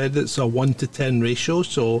that have said it's a 1 to 10 ratio.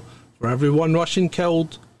 So for every one Russian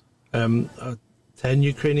killed, 10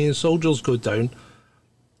 Ukrainian soldiers go down.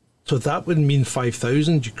 So that would mean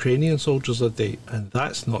 5,000 Ukrainian soldiers a day, and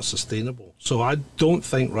that's not sustainable. So I don't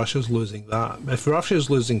think Russia's losing that. If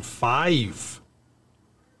Russia's losing 5,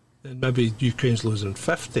 then maybe Ukraine's losing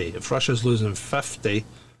 50. If Russia's losing 50,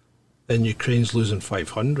 then Ukraine's losing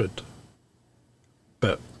 500.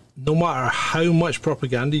 But no matter how much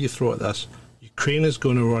propaganda you throw at this, Ukraine is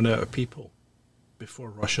going to run out of people before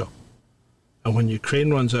Russia. And when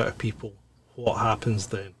Ukraine runs out of people, what happens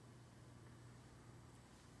then?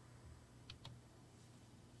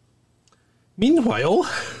 Meanwhile,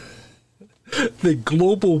 the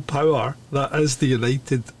global power that is the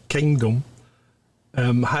United Kingdom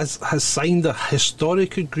has signed a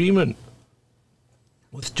historic agreement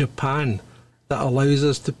with Japan that allows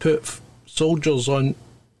us to put soldiers on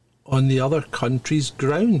the other country's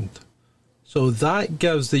ground. So that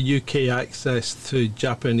gives the UK access to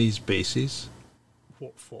Japanese bases.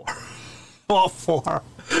 What for? What for?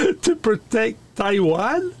 To protect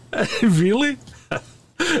Taiwan? Really?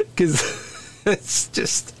 Because it's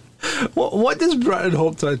just, what does Britain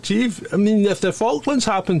hope to achieve? I mean, if the Falklands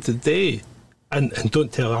happen today, and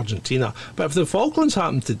don't tell Argentina, but if the Falklands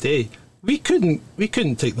happen today, we couldn't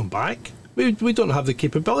take them back. We don't have the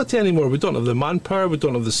capability anymore. We don't have the manpower. We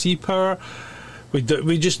don't have the sea power. We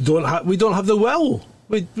just don't have. We don't have the will.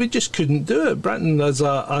 We just couldn't do it. Britain as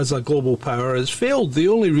a global power has failed. The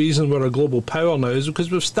only reason we're a global power now is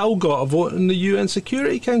because we've still got a vote in the UN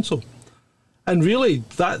Security Council. And really,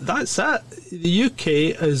 that's it. The UK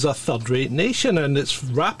is a third-rate nation, and it's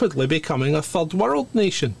rapidly becoming a third-world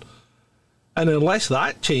nation. And unless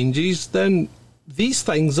that changes, then these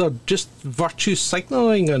things are just virtue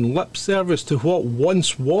signalling and lip service to what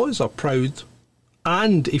once was a proud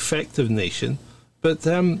and effective nation, but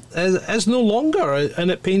is no longer,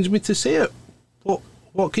 and it pains me to say it.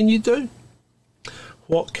 What can you do?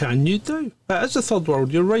 What can you do? It is a third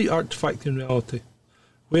world. You're right, Artifact in Reality.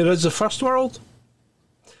 Where is the first world?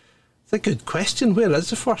 It's a good question. Where is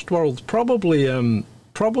the first world? Probably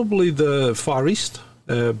the Far East.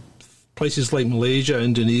 Places like Malaysia,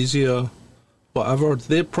 Indonesia, whatever.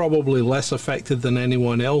 They're probably less affected than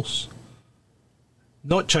anyone else.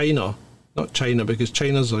 Not China, because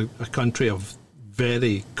China's a country of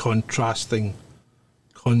very contrasting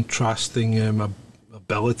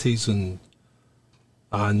abilities and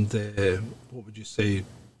what would you say?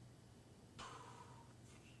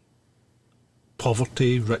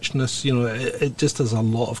 Poverty, richness. You know, it just has a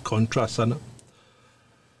lot of contrast in it.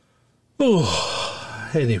 Oh,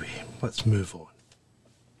 anyway, let's move on.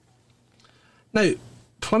 Now,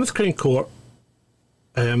 Plymouth Crown Court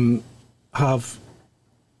have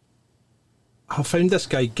found this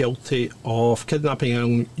guy guilty of kidnapping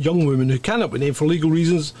a young woman who cannot be named for legal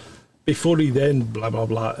reasons before he then blah blah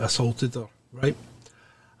blah assaulted her, right?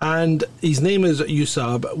 And his name is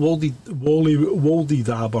Yusab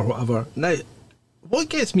Woldydab or whatever. Now, what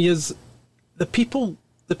gets me is the people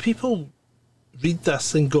read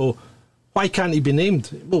this and go, why can't he be named?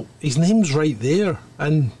 Well, his name's right there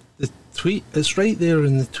in the tweet. It's right there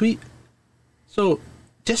in the tweet. So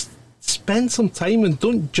just spend some time and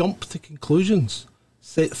don't jump to conclusions,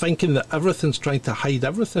 thinking that everything's trying to hide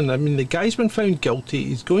everything. I mean, the guy's been found guilty.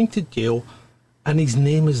 He's going to jail, and his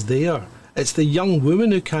name is there. It's the young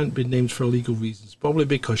woman who can't be named for legal reasons, probably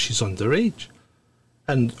because she's underage.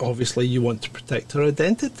 And obviously you want to protect her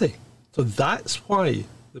identity. So that's why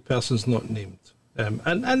the person's not named.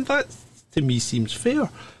 And that, to me, seems fair.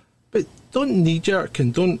 But don't knee-jerk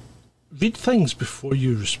and don't read things before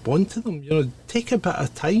you respond to them. You know, take a bit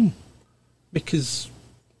of time. Because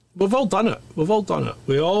we've all done it. We've all done it.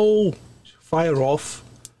 We all fire off.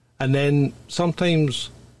 And then sometimes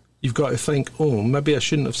you've got to think, oh, maybe I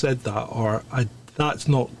shouldn't have said that, or that's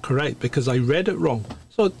not correct because I read it wrong.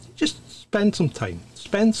 So just spend some time.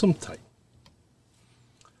 Spend some time.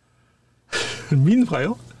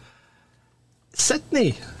 Meanwhile,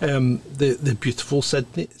 Sydney, the beautiful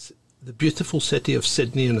Sydney, the beautiful city of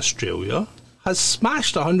Sydney in Australia, has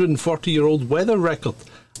smashed a 140-year-old weather record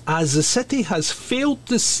as the city has failed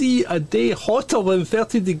to see a day hotter than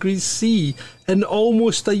 30 degrees C in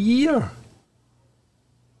almost a year.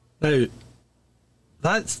 Now,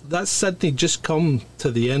 that's Sydney just come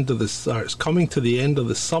to the end of this, or it's coming to the end of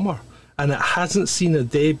the summer, and it hasn't seen a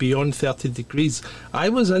day beyond 30 degrees. I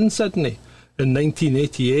was in Sydney in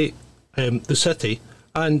 1988, the city,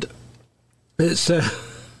 and it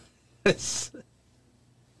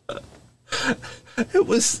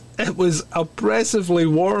was oppressively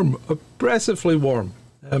warm,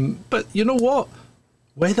 but you know what?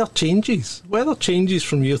 Weather changes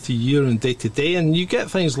from year to year and day to day, and you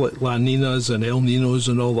get things like La Ninas and El Ninos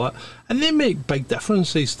and all that, and they make big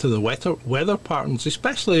differences to the weather patterns,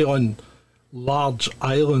 especially on large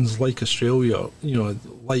islands like Australia, you know,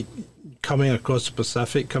 like coming across the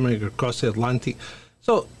Pacific, coming across the Atlantic.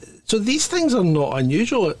 So these things are not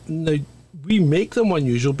unusual. Now, we make them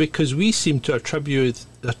unusual because we seem to attribute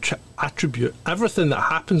everything that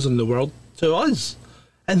happens in the world to us.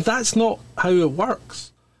 And that's not how it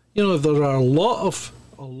works. You know, there are a lot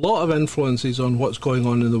of influences on what's going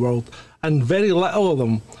on in the world, and very little of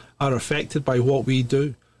them are affected by what we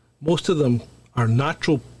do. Most of them are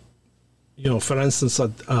natural. You know, for instance,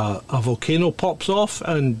 a volcano pops off,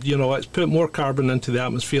 and you know it's put more carbon into the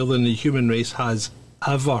atmosphere than the human race has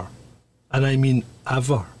ever, and I mean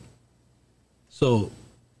ever. So,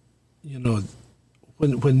 you know,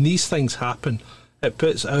 when these things happen, it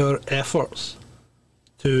puts our efforts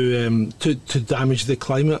to damage the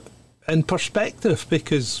climate in perspective,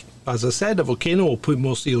 because, as I said, a volcano will put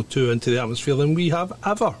more CO2 into the atmosphere than we have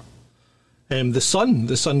ever. The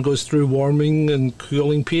sun goes through warming and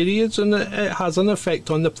cooling periods, and it has an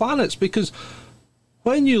effect on the planets, because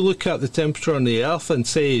when you look at the temperature on the Earth and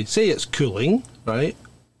say it's cooling, right,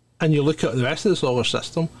 and you look at the rest of the solar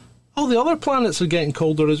system, all the other planets are getting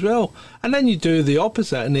colder as well. And then you do the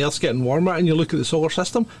opposite, and the Earth's getting warmer, and you look at the solar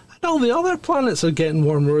system, and all the other planets are getting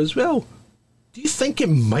warmer as well. Do you think it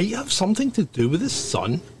might have something to do with the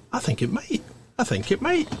sun? I think it might.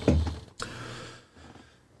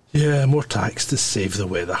 Yeah, more tax to save the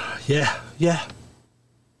weather. Yeah.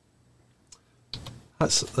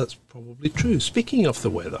 That's probably true. Speaking of the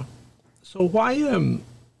weather, so why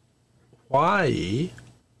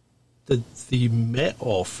did the Met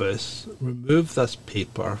Office remove this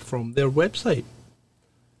paper from their website,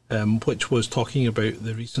 which was talking about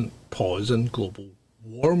the recent pause in global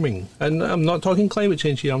warming? And I'm not talking climate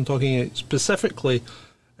change here, I'm talking specifically,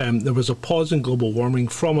 there was a pause in global warming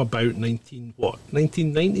from about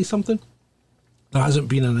 1990 something. There hasn't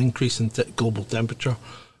been an increase in global temperature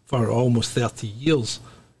for almost 30 years,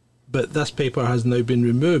 but this paper has now been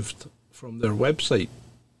removed. from their website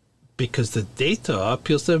because the data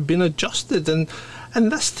appears to have been adjusted. And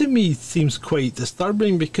this to me seems quite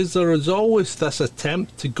disturbing, because there is always this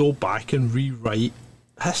attempt to go back and rewrite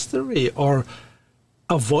history or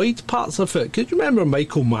avoid parts of it. Could you remember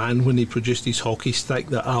Michael Mann when he produced his hockey stick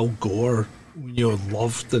that Al Gore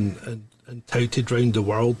loved and touted round the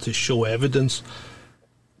world to show evidence?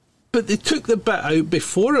 But they took the bit out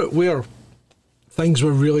before it where things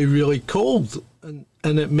were really, really cold,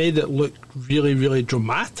 and it made it look really, really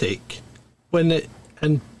dramatic when it,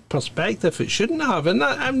 in perspective, it shouldn't have.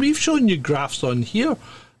 And we've shown you graphs on here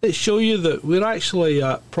that show you that we're actually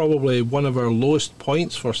at probably one of our lowest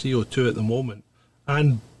points for CO2 at the moment,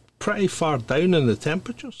 and pretty far down in the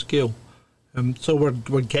temperature scale. So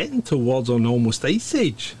we're getting towards an almost ice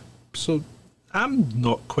age. So I'm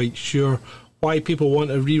not quite sure why people want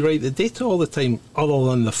to rewrite the data all the time, other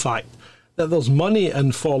than the fact that there's money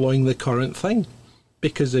in following the current thing.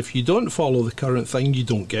 Because if you don't follow the current thing, you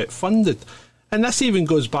don't get funded. And this even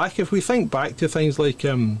goes back, if we think back to things like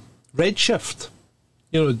redshift.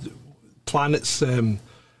 Planets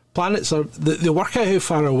are, they work out how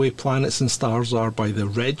far away planets and stars are by the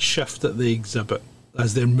redshift that they exhibit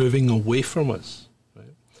as they're moving away from us.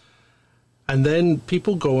 Right? And then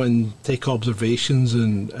people go and take observations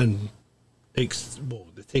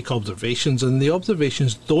they take observations, and the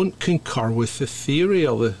observations don't concur with the theory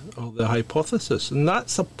or the hypothesis. And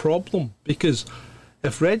that's a problem, because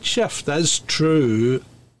if redshift is true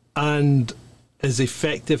and is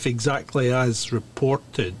effective exactly as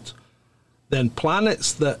reported, then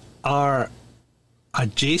planets that are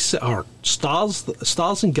adjacent, or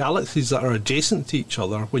stars and galaxies that are adjacent to each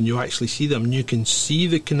other, when you actually see them, and you can see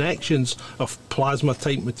the connections of plasma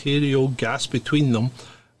type material, gas between them,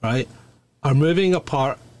 right, are moving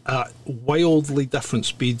apart at wildly different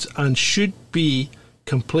speeds and should be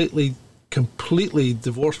completely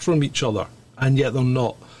divorced from each other, and yet they're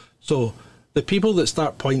not. So the people that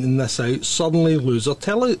start pointing this out suddenly lose their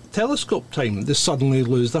telescope time. They suddenly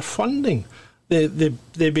lose their funding.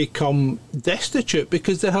 They become destitute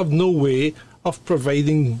because they have no way of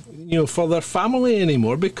providing, for their family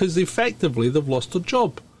anymore, because effectively they've lost their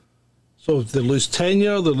job. So they lose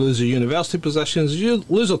tenure, they lose their university positions, you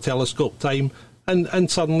lose their telescope time,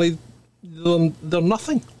 and suddenly they're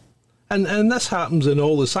nothing. And this happens in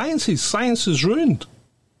all the sciences. Science is ruined.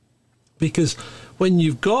 Because when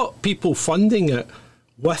you've got people funding it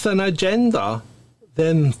with an agenda,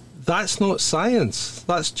 then that's not science.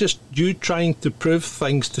 That's just you trying to prove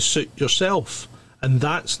things to suit yourself. And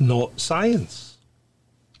that's not science.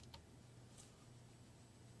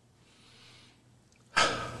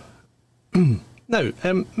 Now,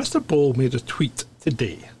 Mr. Ball made a tweet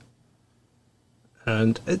today,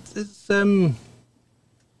 and it's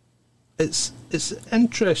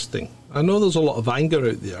interesting. I know there's a lot of anger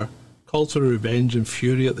out there, calls for revenge and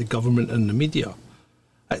fury at the government and the media.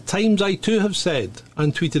 At times I too have said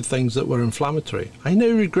and tweeted things that were inflammatory. I now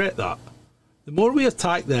regret that. The more we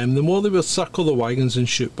attack them, the more they will circle the wagons and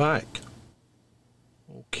shoot back.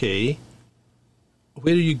 Okay.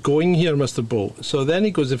 Where are you going here, Mr. Bolt? So then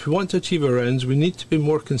he goes, if we want to achieve our ends, we need to be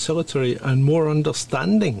more conciliatory and more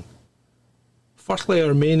understanding. Firstly,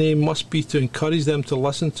 our main aim must be to encourage them to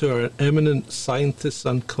listen to our eminent scientists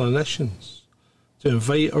and clinicians, to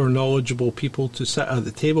invite our knowledgeable people to sit at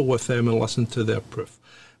the table with them and listen to their proof.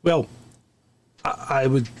 Well, I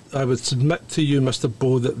would submit to you, Mr.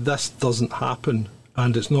 Bow, that this doesn't happen,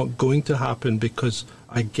 and it's not going to happen, because,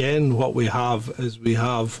 again, what we have is we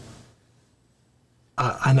have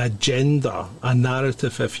an agenda, a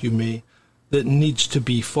narrative, if you may, that needs to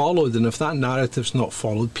be followed. And if that narrative's not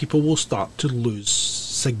followed, people will start to lose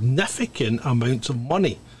significant amounts of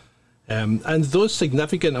money. And those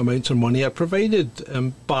significant amounts of money are provided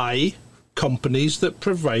by companies that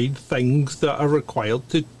provide things that are required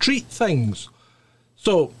to treat things.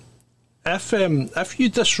 So if you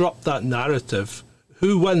disrupt that narrative,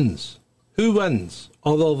 who wins? Who wins?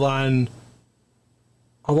 Other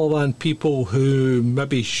than people who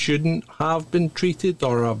maybe shouldn't have been treated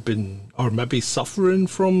or maybe suffering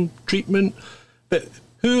from treatment. But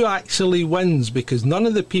who actually wins? Because none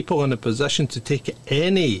of the people in a position to take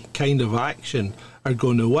any kind of action are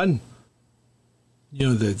going to win.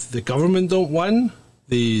 The government don't win.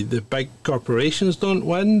 The big corporations don't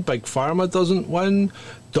win. Big Pharma doesn't win.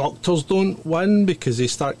 Doctors don't win because they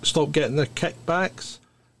stop getting their kickbacks.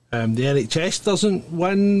 The NHS doesn't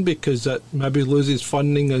win because it maybe loses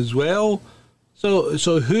funding as well.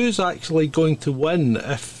 So who's actually going to win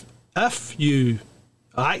if you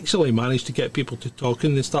actually manage to get people to talk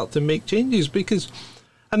and they start to make changes?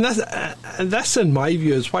 And this, in my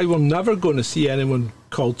view, is why we're never going to see anyone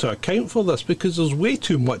called to account for this because there's way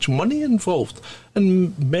too much money involved.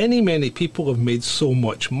 And many people have made so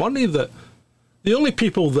much money that the only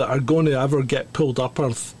people that are going to ever get pulled up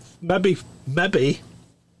are maybe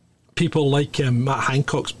people like Matt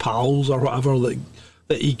Hancock's pals or whatever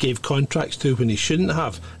that he gave contracts to when he shouldn't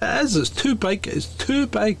have. It's too big. It's too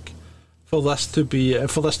big for this to be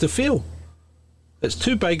for this to fail. It's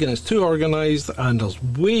too big and it's too organised, and there's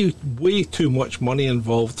way too much money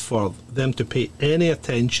involved for them to pay any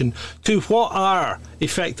attention to what are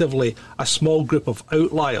effectively a small group of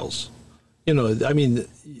outliers. You know, I mean,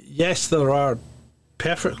 yes, there are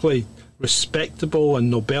perfectly respectable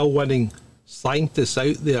and Nobel-winning scientists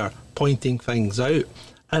out there pointing things out,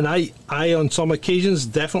 and I on some occasions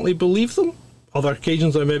definitely believe them. Other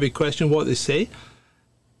occasions I maybe question what they say.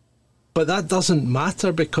 But that doesn't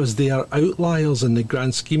matter because they are outliers in the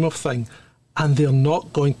grand scheme of things, and they're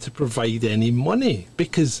not going to provide any money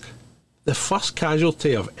because the first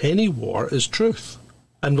casualty of any war is truth.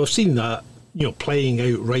 And we've seen that, you know, playing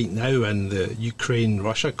out right now in the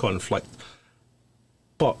Ukraine-Russia conflict.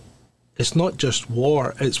 But it's not just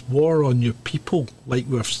war, it's war on your people like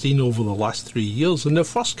we've seen over the last 3 years. And the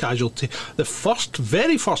first casualty,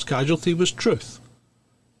 very first casualty was truth.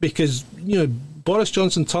 Because, you know, Boris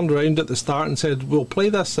Johnson turned around at the start and said, we'll play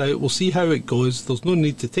this out, we'll see how it goes, there's no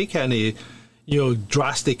need to take any, you know,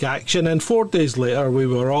 drastic action. And 4 days later, we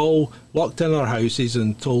were all locked in our houses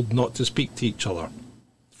and told not to speak to each other.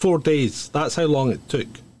 4 days, that's how long it took,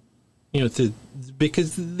 you know,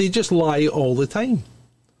 because they just lie all the time.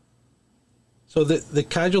 So the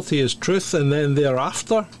casualty is truth, and then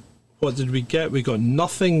thereafter, what did we get? We got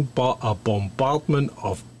nothing but a bombardment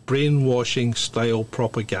of brainwashing style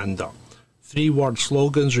propaganda. 3-word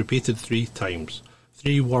slogans repeated 3 times.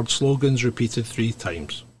 3-word slogans repeated 3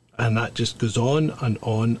 times. And that just goes on and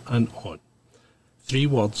on and on. 3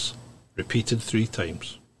 words repeated 3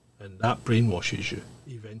 times. And that brainwashes you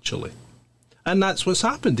eventually. And that's what's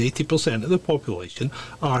happened. 80% of the population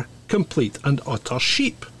are complete and utter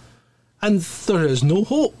sheep. And there is no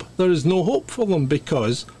hope. There is no hope for them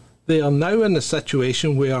because they are now in a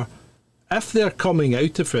situation where if they're coming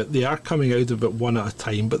out of it, they are coming out of it one at a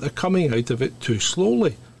time, but they're coming out of it too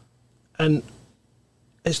slowly. And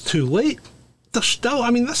it's too late. They're still, I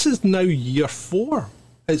mean, this is now year 4.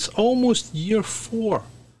 It's almost year 4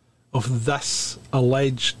 of this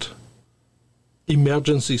alleged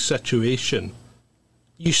emergency situation.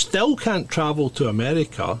 You still can't travel to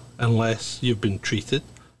America unless you've been treated.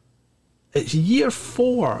 It's year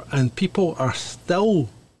 4 and people are still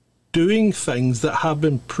doing things that have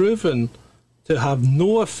been proven to have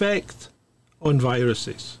no effect on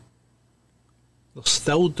viruses. They're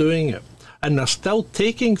still doing it. And they're still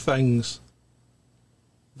taking things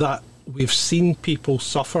that we've seen people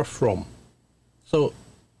suffer from. So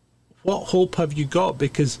what hope have you got?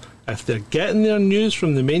 Because if they're getting their news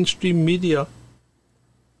from the mainstream media,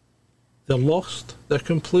 they're lost. They're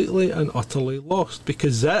completely and utterly lost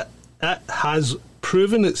because it has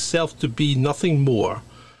proven itself to be nothing more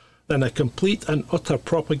than a complete and utter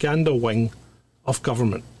propaganda wing of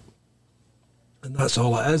government. And that's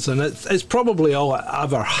all it is. And it's probably all it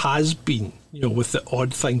ever has been, you know, with the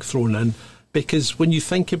odd thing thrown in. Because when you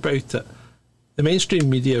think about it, the mainstream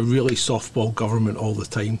media really softball government all the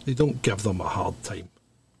time. They don't give them a hard time.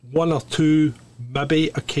 1 or 2, maybe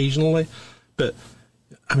occasionally. But,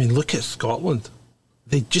 I mean, look at Scotland.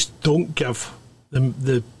 They just don't give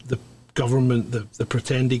the government, the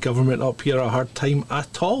pretendy government up here a hard time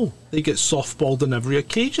at all. They get softballed on every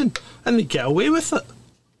occasion and they get away with it.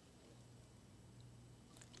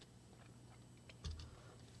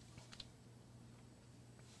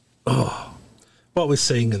 Oh, what was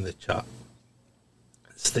saying in the chat?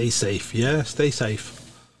 Stay safe, yeah, stay safe.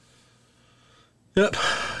 Yep,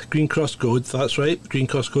 Green Cross Code, that's right. Green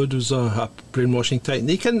Cross Code was a brainwashing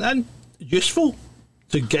technique and useful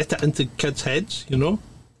to get it into kids' heads, you know.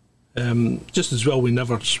 Just as well we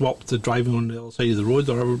never swapped the driving on the other side of the road,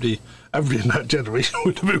 or everybody in that generation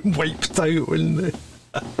would have been wiped out, wouldn't they?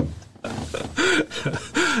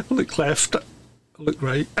 Look left, look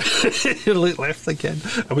right, look left again.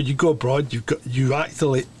 And when you go abroad, you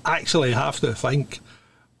actually have to think,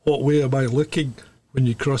 what way am I looking when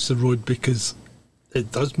you cross the road, because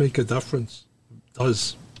it does make a difference. It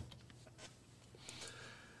does.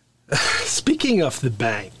 Speaking of the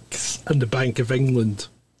banks and the Bank of England,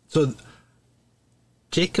 so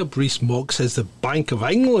Jacob Rees-Mogg says the Bank of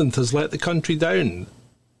England has let the country down.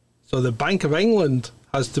 So the Bank of England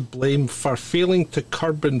has to blame for failing to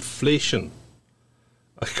curb inflation,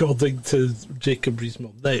 according to Jacob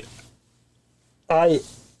Rees-Mogg. Now,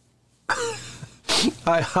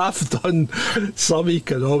 I have done some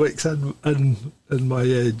economics in my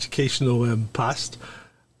educational past,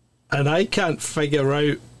 and I can't figure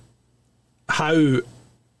out how,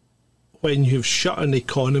 when you've shut an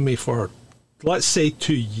economy for, let's say,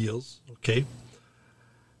 2 years, okay,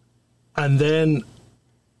 and then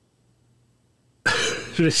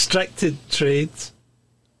restricted trade,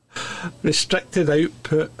 restricted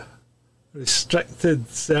output, restricted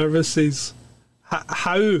services,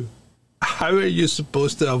 how are you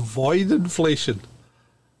supposed to avoid inflation?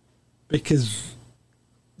 Because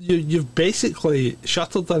you've basically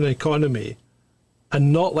shuttered an economy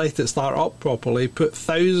and not let it start up properly, put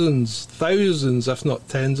thousands, if not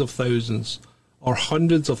tens of thousands, or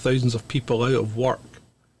hundreds of thousands of people out of work.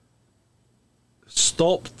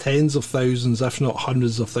 Stop tens of thousands, if not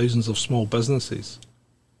hundreds of thousands of small businesses.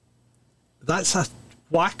 That's a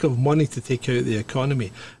whack of money to take out of the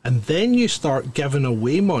economy. And then you start giving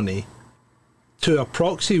away money to a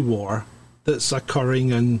proxy war that's occurring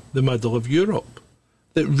in the middle of Europe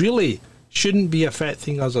that really shouldn't be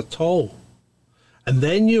affecting us at all. And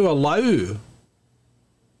then you allow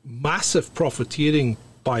massive profiteering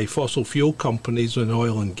by fossil fuel companies on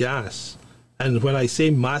oil and gas. And when I say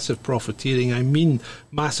massive profiteering, I mean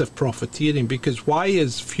massive profiteering, because why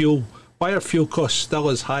are fuel costs still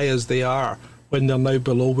as high as they are when they're now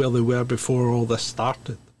below where they were before all this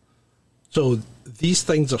started? So these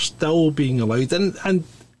things are still being allowed, and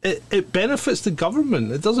it benefits the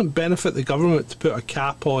government. It doesn't benefit the government to put a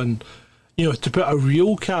cap on, to put a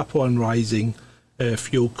real cap on rising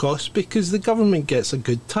fuel costs, because the government gets a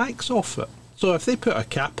good tax off it. So if they put a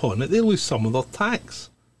cap on it, they lose some of their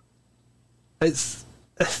tax. It's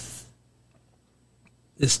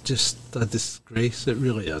just a disgrace. It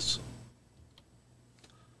really is.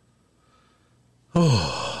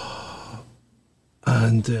 Oh,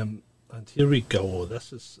 and here we go.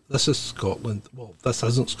 This is Scotland. Well, this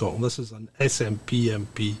isn't Scotland. This is an SNP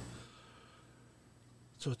MP.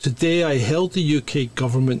 So today I held the UK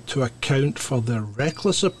government to account for their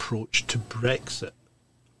reckless approach to Brexit,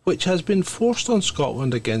 which has been forced on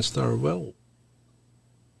Scotland against our will.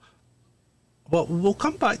 Well, we'll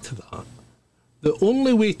come back to that. The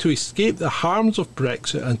only way to escape the harms of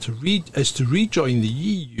Brexit is to rejoin the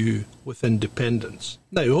EU with independence.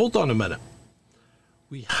 Now, hold on a minute.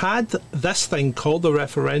 We had this thing called the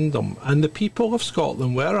referendum, and the people of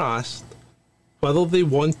Scotland were asked whether they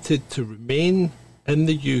wanted to remain in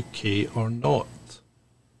the UK or not.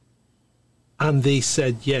 And they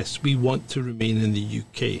said, yes, we want to remain in the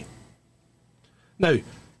UK. Now,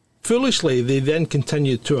 foolishly, they then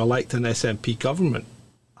continued to elect an SNP government.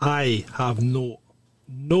 I have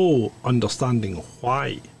no understanding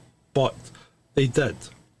why, but they did.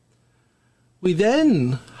 We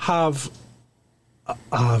then have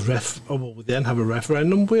a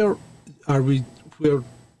referendum where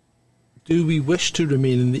do we wish to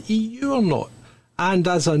remain in the EU or not? And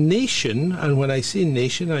as a nation, and when I say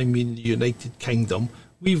nation, I mean the United Kingdom,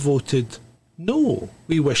 we voted no.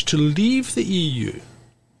 We wish to leave the EU,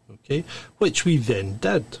 okay, which we then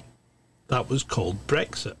did. That was called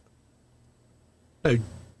Brexit. Now,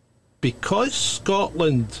 because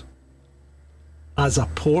Scotland, as a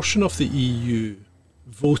portion of the EU,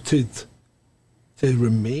 voted to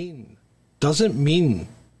remain, doesn't mean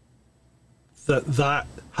that that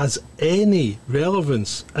has any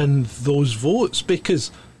relevance in those votes,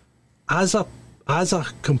 because as a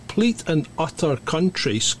complete and utter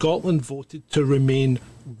country, Scotland voted to remain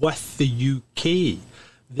with the UK.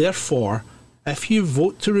 Therefore, if you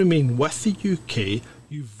vote to remain with the UK,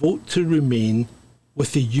 you vote to remain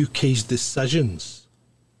with the UK's decisions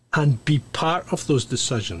and be part of those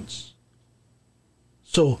decisions.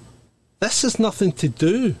 So this has nothing to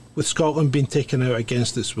do with Scotland being taken out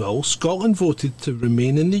against its will. Scotland voted to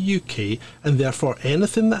remain in the UK, and therefore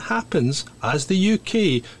anything that happens as the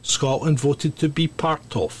UK, Scotland voted to be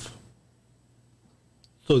part of.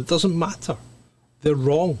 So it doesn't matter. They're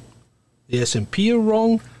wrong. The SNP are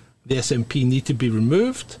wrong. The SNP need to be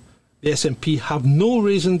removed. The SNP have no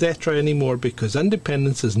raison d'etre anymore, because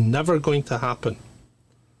independence is never going to happen.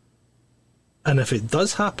 And if it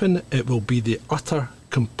does happen, it will be the utter,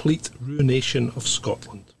 complete ruination of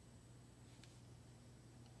Scotland.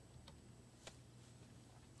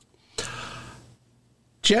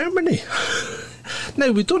 Germany.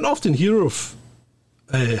 Now, we don't often hear of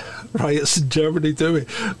riots in Germany, do we?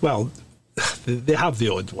 Well, they have the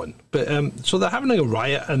odd one. But so they're having a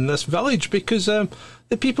riot in this village because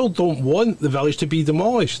the people don't want the village to be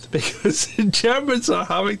demolished, because the Germans are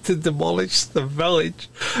having to demolish the village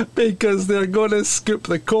because they're going to scoop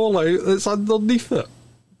the coal out that's underneath it.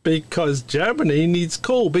 Because Germany needs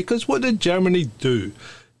coal. Because what did Germany do?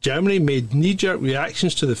 Germany made knee-jerk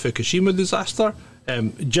reactions to the Fukushima disaster.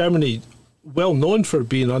 Germany, well known for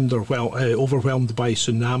being overwhelmed by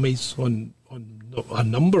tsunamis on a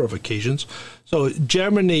number of occasions. So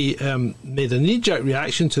Germany made a knee-jerk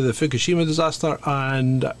reaction to the Fukushima disaster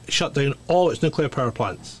and shut down all its nuclear power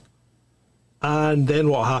plants. And then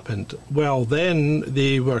what happened? Well, then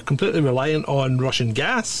they were completely reliant on Russian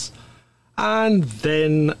gas, and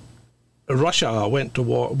then Russia went to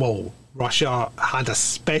war. Well, Russia had a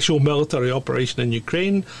special military operation in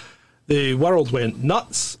Ukraine. The world went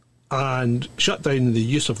nuts and shut down the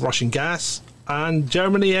use of Russian gas, and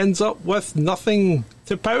Germany ends up with nothing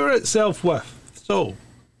to power itself with. So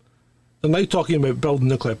they're now talking about building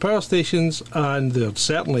nuclear power stations, and they're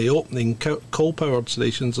certainly opening coal-powered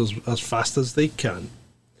stations as fast as they can.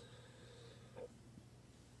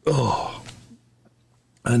 Oh,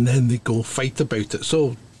 and then they go fight about it.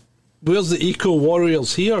 So where's the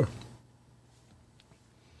eco-warriors here?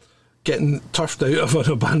 Getting turfed out of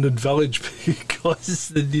an abandoned village because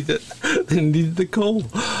they need it. They need the coal.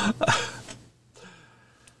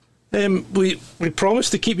 We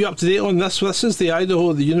promised to keep you up to date on this. This is the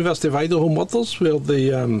University of Idaho murders, where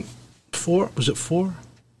the four?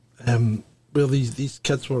 Where these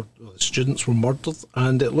kids the students were murdered,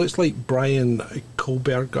 and it looks like Brian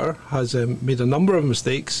Kohlberger has made a number of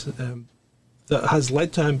mistakes that has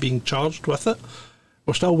led to him being charged with it.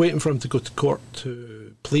 We're still waiting for him to go to court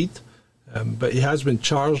to plead. But he has been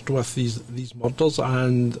charged with these murders,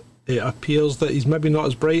 and it appears that he's maybe not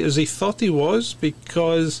as bright as he thought he was,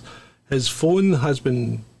 because his phone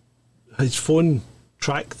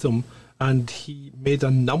tracked him, and he made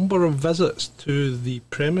a number of visits to the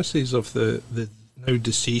premises of the now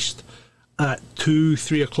deceased at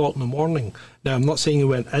 2-3 o'clock in the morning. Now, I'm not saying he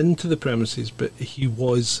went into the premises, but he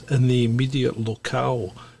was in the immediate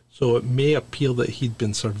locale, so it may appear that he'd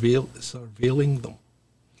been surveilling them.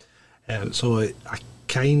 So I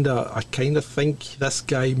kind of think this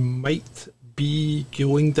guy might be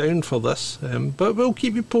going down for this, but we'll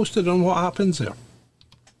keep you posted on what happens there.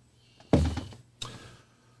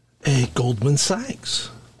 Goldman Sachs.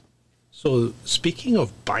 So speaking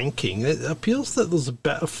of banking, it appears that there's a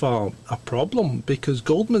bit of a problem, because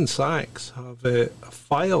Goldman Sachs have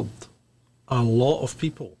fired a lot of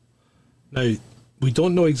people. Now, we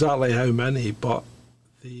don't know exactly how many, but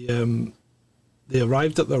they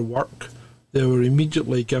arrived at their work. They were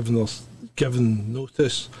immediately given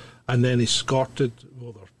notice, and then escorted.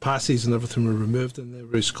 Well, their passes and everything were removed, and they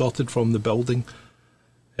were escorted from the building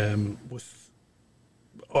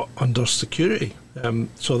under security.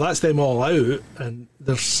 So that's them all out, and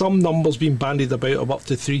there's some numbers being bandied about of up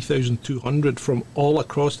to 3,200 from all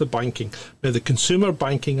across the banking. Now, the consumer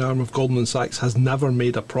banking arm of Goldman Sachs has never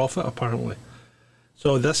made a profit, apparently.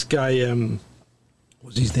 So this guy,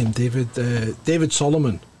 what's his name? David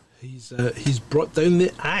Solomon. He's brought down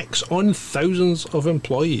the axe on thousands of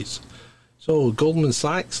employees. So Goldman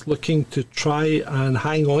Sachs looking to try and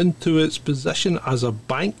hang on to its position as a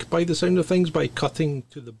bank, by the sound of things, by cutting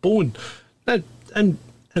to the bone. Now, in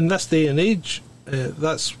this day and age,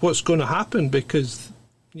 that's what's going to happen, because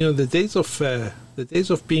the days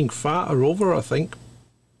of being fat are over, I think,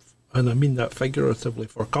 and I mean that figuratively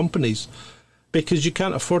for companies. Because you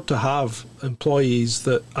can't afford to have employees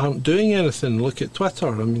that aren't doing anything. Look at Twitter.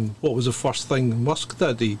 I mean, what was the first thing Musk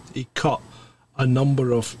did? He cut a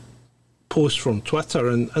number of posts from Twitter,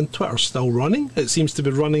 and Twitter's still running. It seems to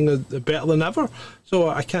be running better than ever. So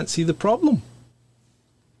I can't see the problem.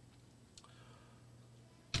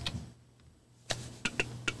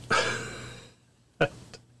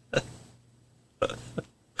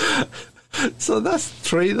 So this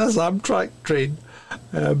Amtrak train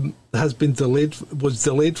was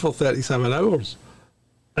delayed for 37 hours,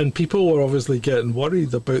 and people were obviously getting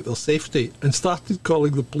worried about their safety and started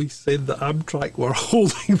calling the police, saying that Amtrak were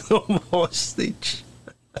holding them hostage,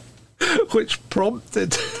 which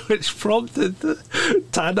prompted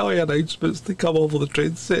Tannoy announcements to come over the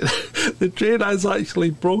train, saying the train is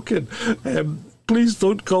actually broken. Please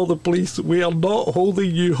don't call the police. We are not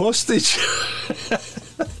holding you hostage.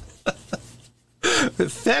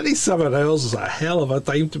 37 hours is a hell of a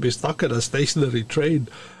time to be stuck in a stationary train.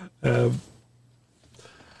 And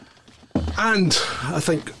I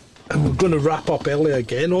think I'm going to wrap up early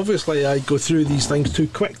again. Obviously, I go through these things too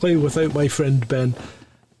quickly without my friend Ben.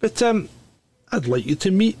 But I'd like you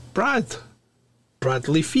to meet Bradley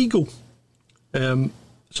Fiegel.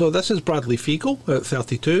 So this is Bradley Fiegel at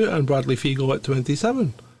 32 and Bradley Fiegel at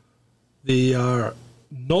 27. They are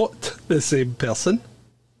not the same person.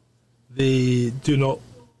 They do not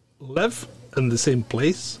live in the same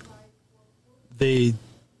place. They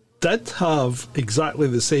did have exactly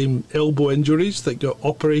the same elbow injuries that got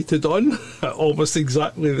operated on at almost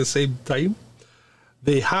exactly the same time.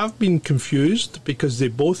 They have been confused because they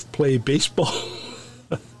both play baseball.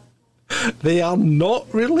 They are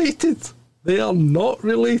not related. They are not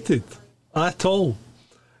related at all.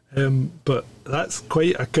 But that's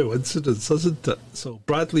quite a coincidence, isn't it? So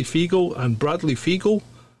Bradley Fiegel and Bradley Fiegel,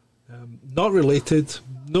 not related.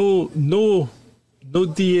 No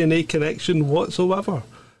DNA connection whatsoever.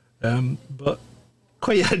 But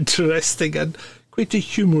quite interesting and quite a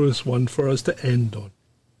humorous one for us to end on.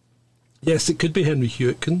 Yes, it could be Henry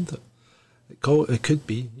Hewitt, couldn't it? It could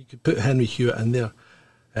be. You could put Henry Hewitt in there.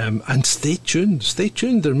 And stay tuned.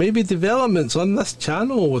 There may be developments on this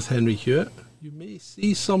channel with Henry Hewitt. You may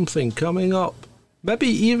see something coming up. Maybe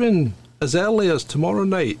even as early as tomorrow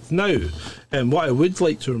night. Now, what I would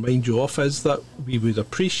like to remind you of is that we would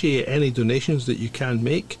appreciate any donations that you can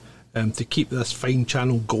make to keep this fine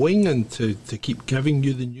channel going and to keep giving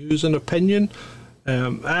you the news and opinion.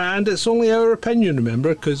 And it's only our opinion,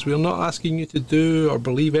 remember, because we're not asking you to do or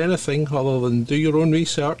believe anything other than do your own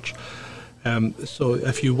research. So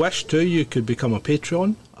if you wish to, you could become a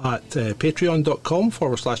Patreon at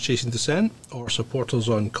patreon.com/chasingdissent or support us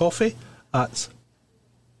on Coffee at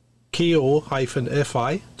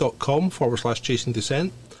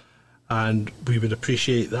ko-fi.com/chasingdissent, and we would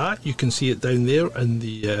appreciate that. You can see it down there in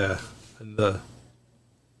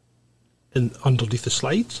underneath the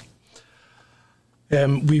slides.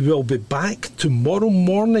 We will be back tomorrow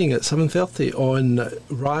morning at 7:30 on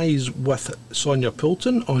Rise with Sonia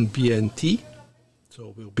Poulton on BNT.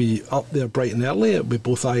 So we'll be up there bright and early. It'll be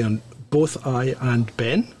both I and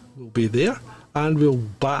Ben will be there, and we'll be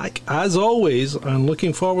back as always, and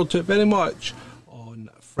looking forward to it very much, on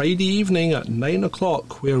Friday evening at 9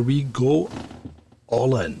 o'clock, where we go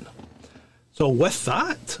all in. So with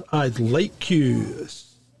that, I'd like you.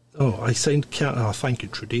 Oh, I sound calm. Oh, thank you,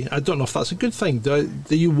 Trudy. I don't know if that's a good thing. Do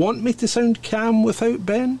you want me to sound calm without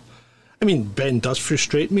Ben? I mean, Ben does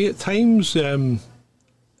frustrate me at times.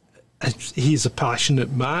 He's a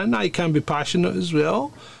passionate man. I can be passionate as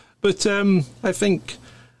well. But I think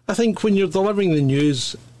when you're delivering the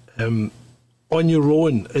news on your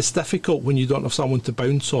own, it's difficult when you don't have someone to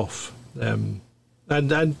bounce off. And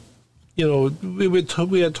you know,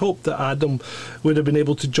 we had hoped that Adam would have been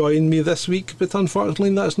able to join me this week, but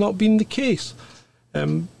unfortunately that's not been the case.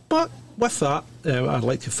 But with that, I'd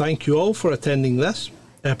like to thank you all for attending this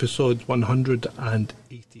episode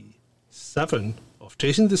 187 of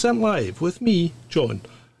Chasing Dissent Live with me, John,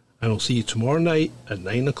 and I'll see you tomorrow night at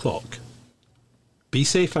 9 o'clock. Be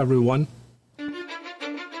safe, everyone.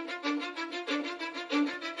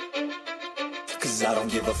 'Cause I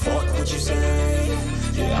don't give a fuck what you say.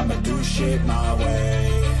 Yeah, I'ma do shit my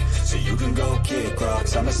way. So you can go kick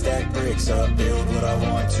rocks, I'ma stack bricks up, build what I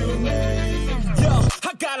want to make. Yo,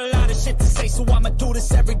 I got a lot of shit to say, so I'ma do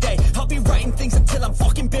this every day. I'll be writing things until I'm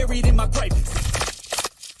fucking buried in my grave.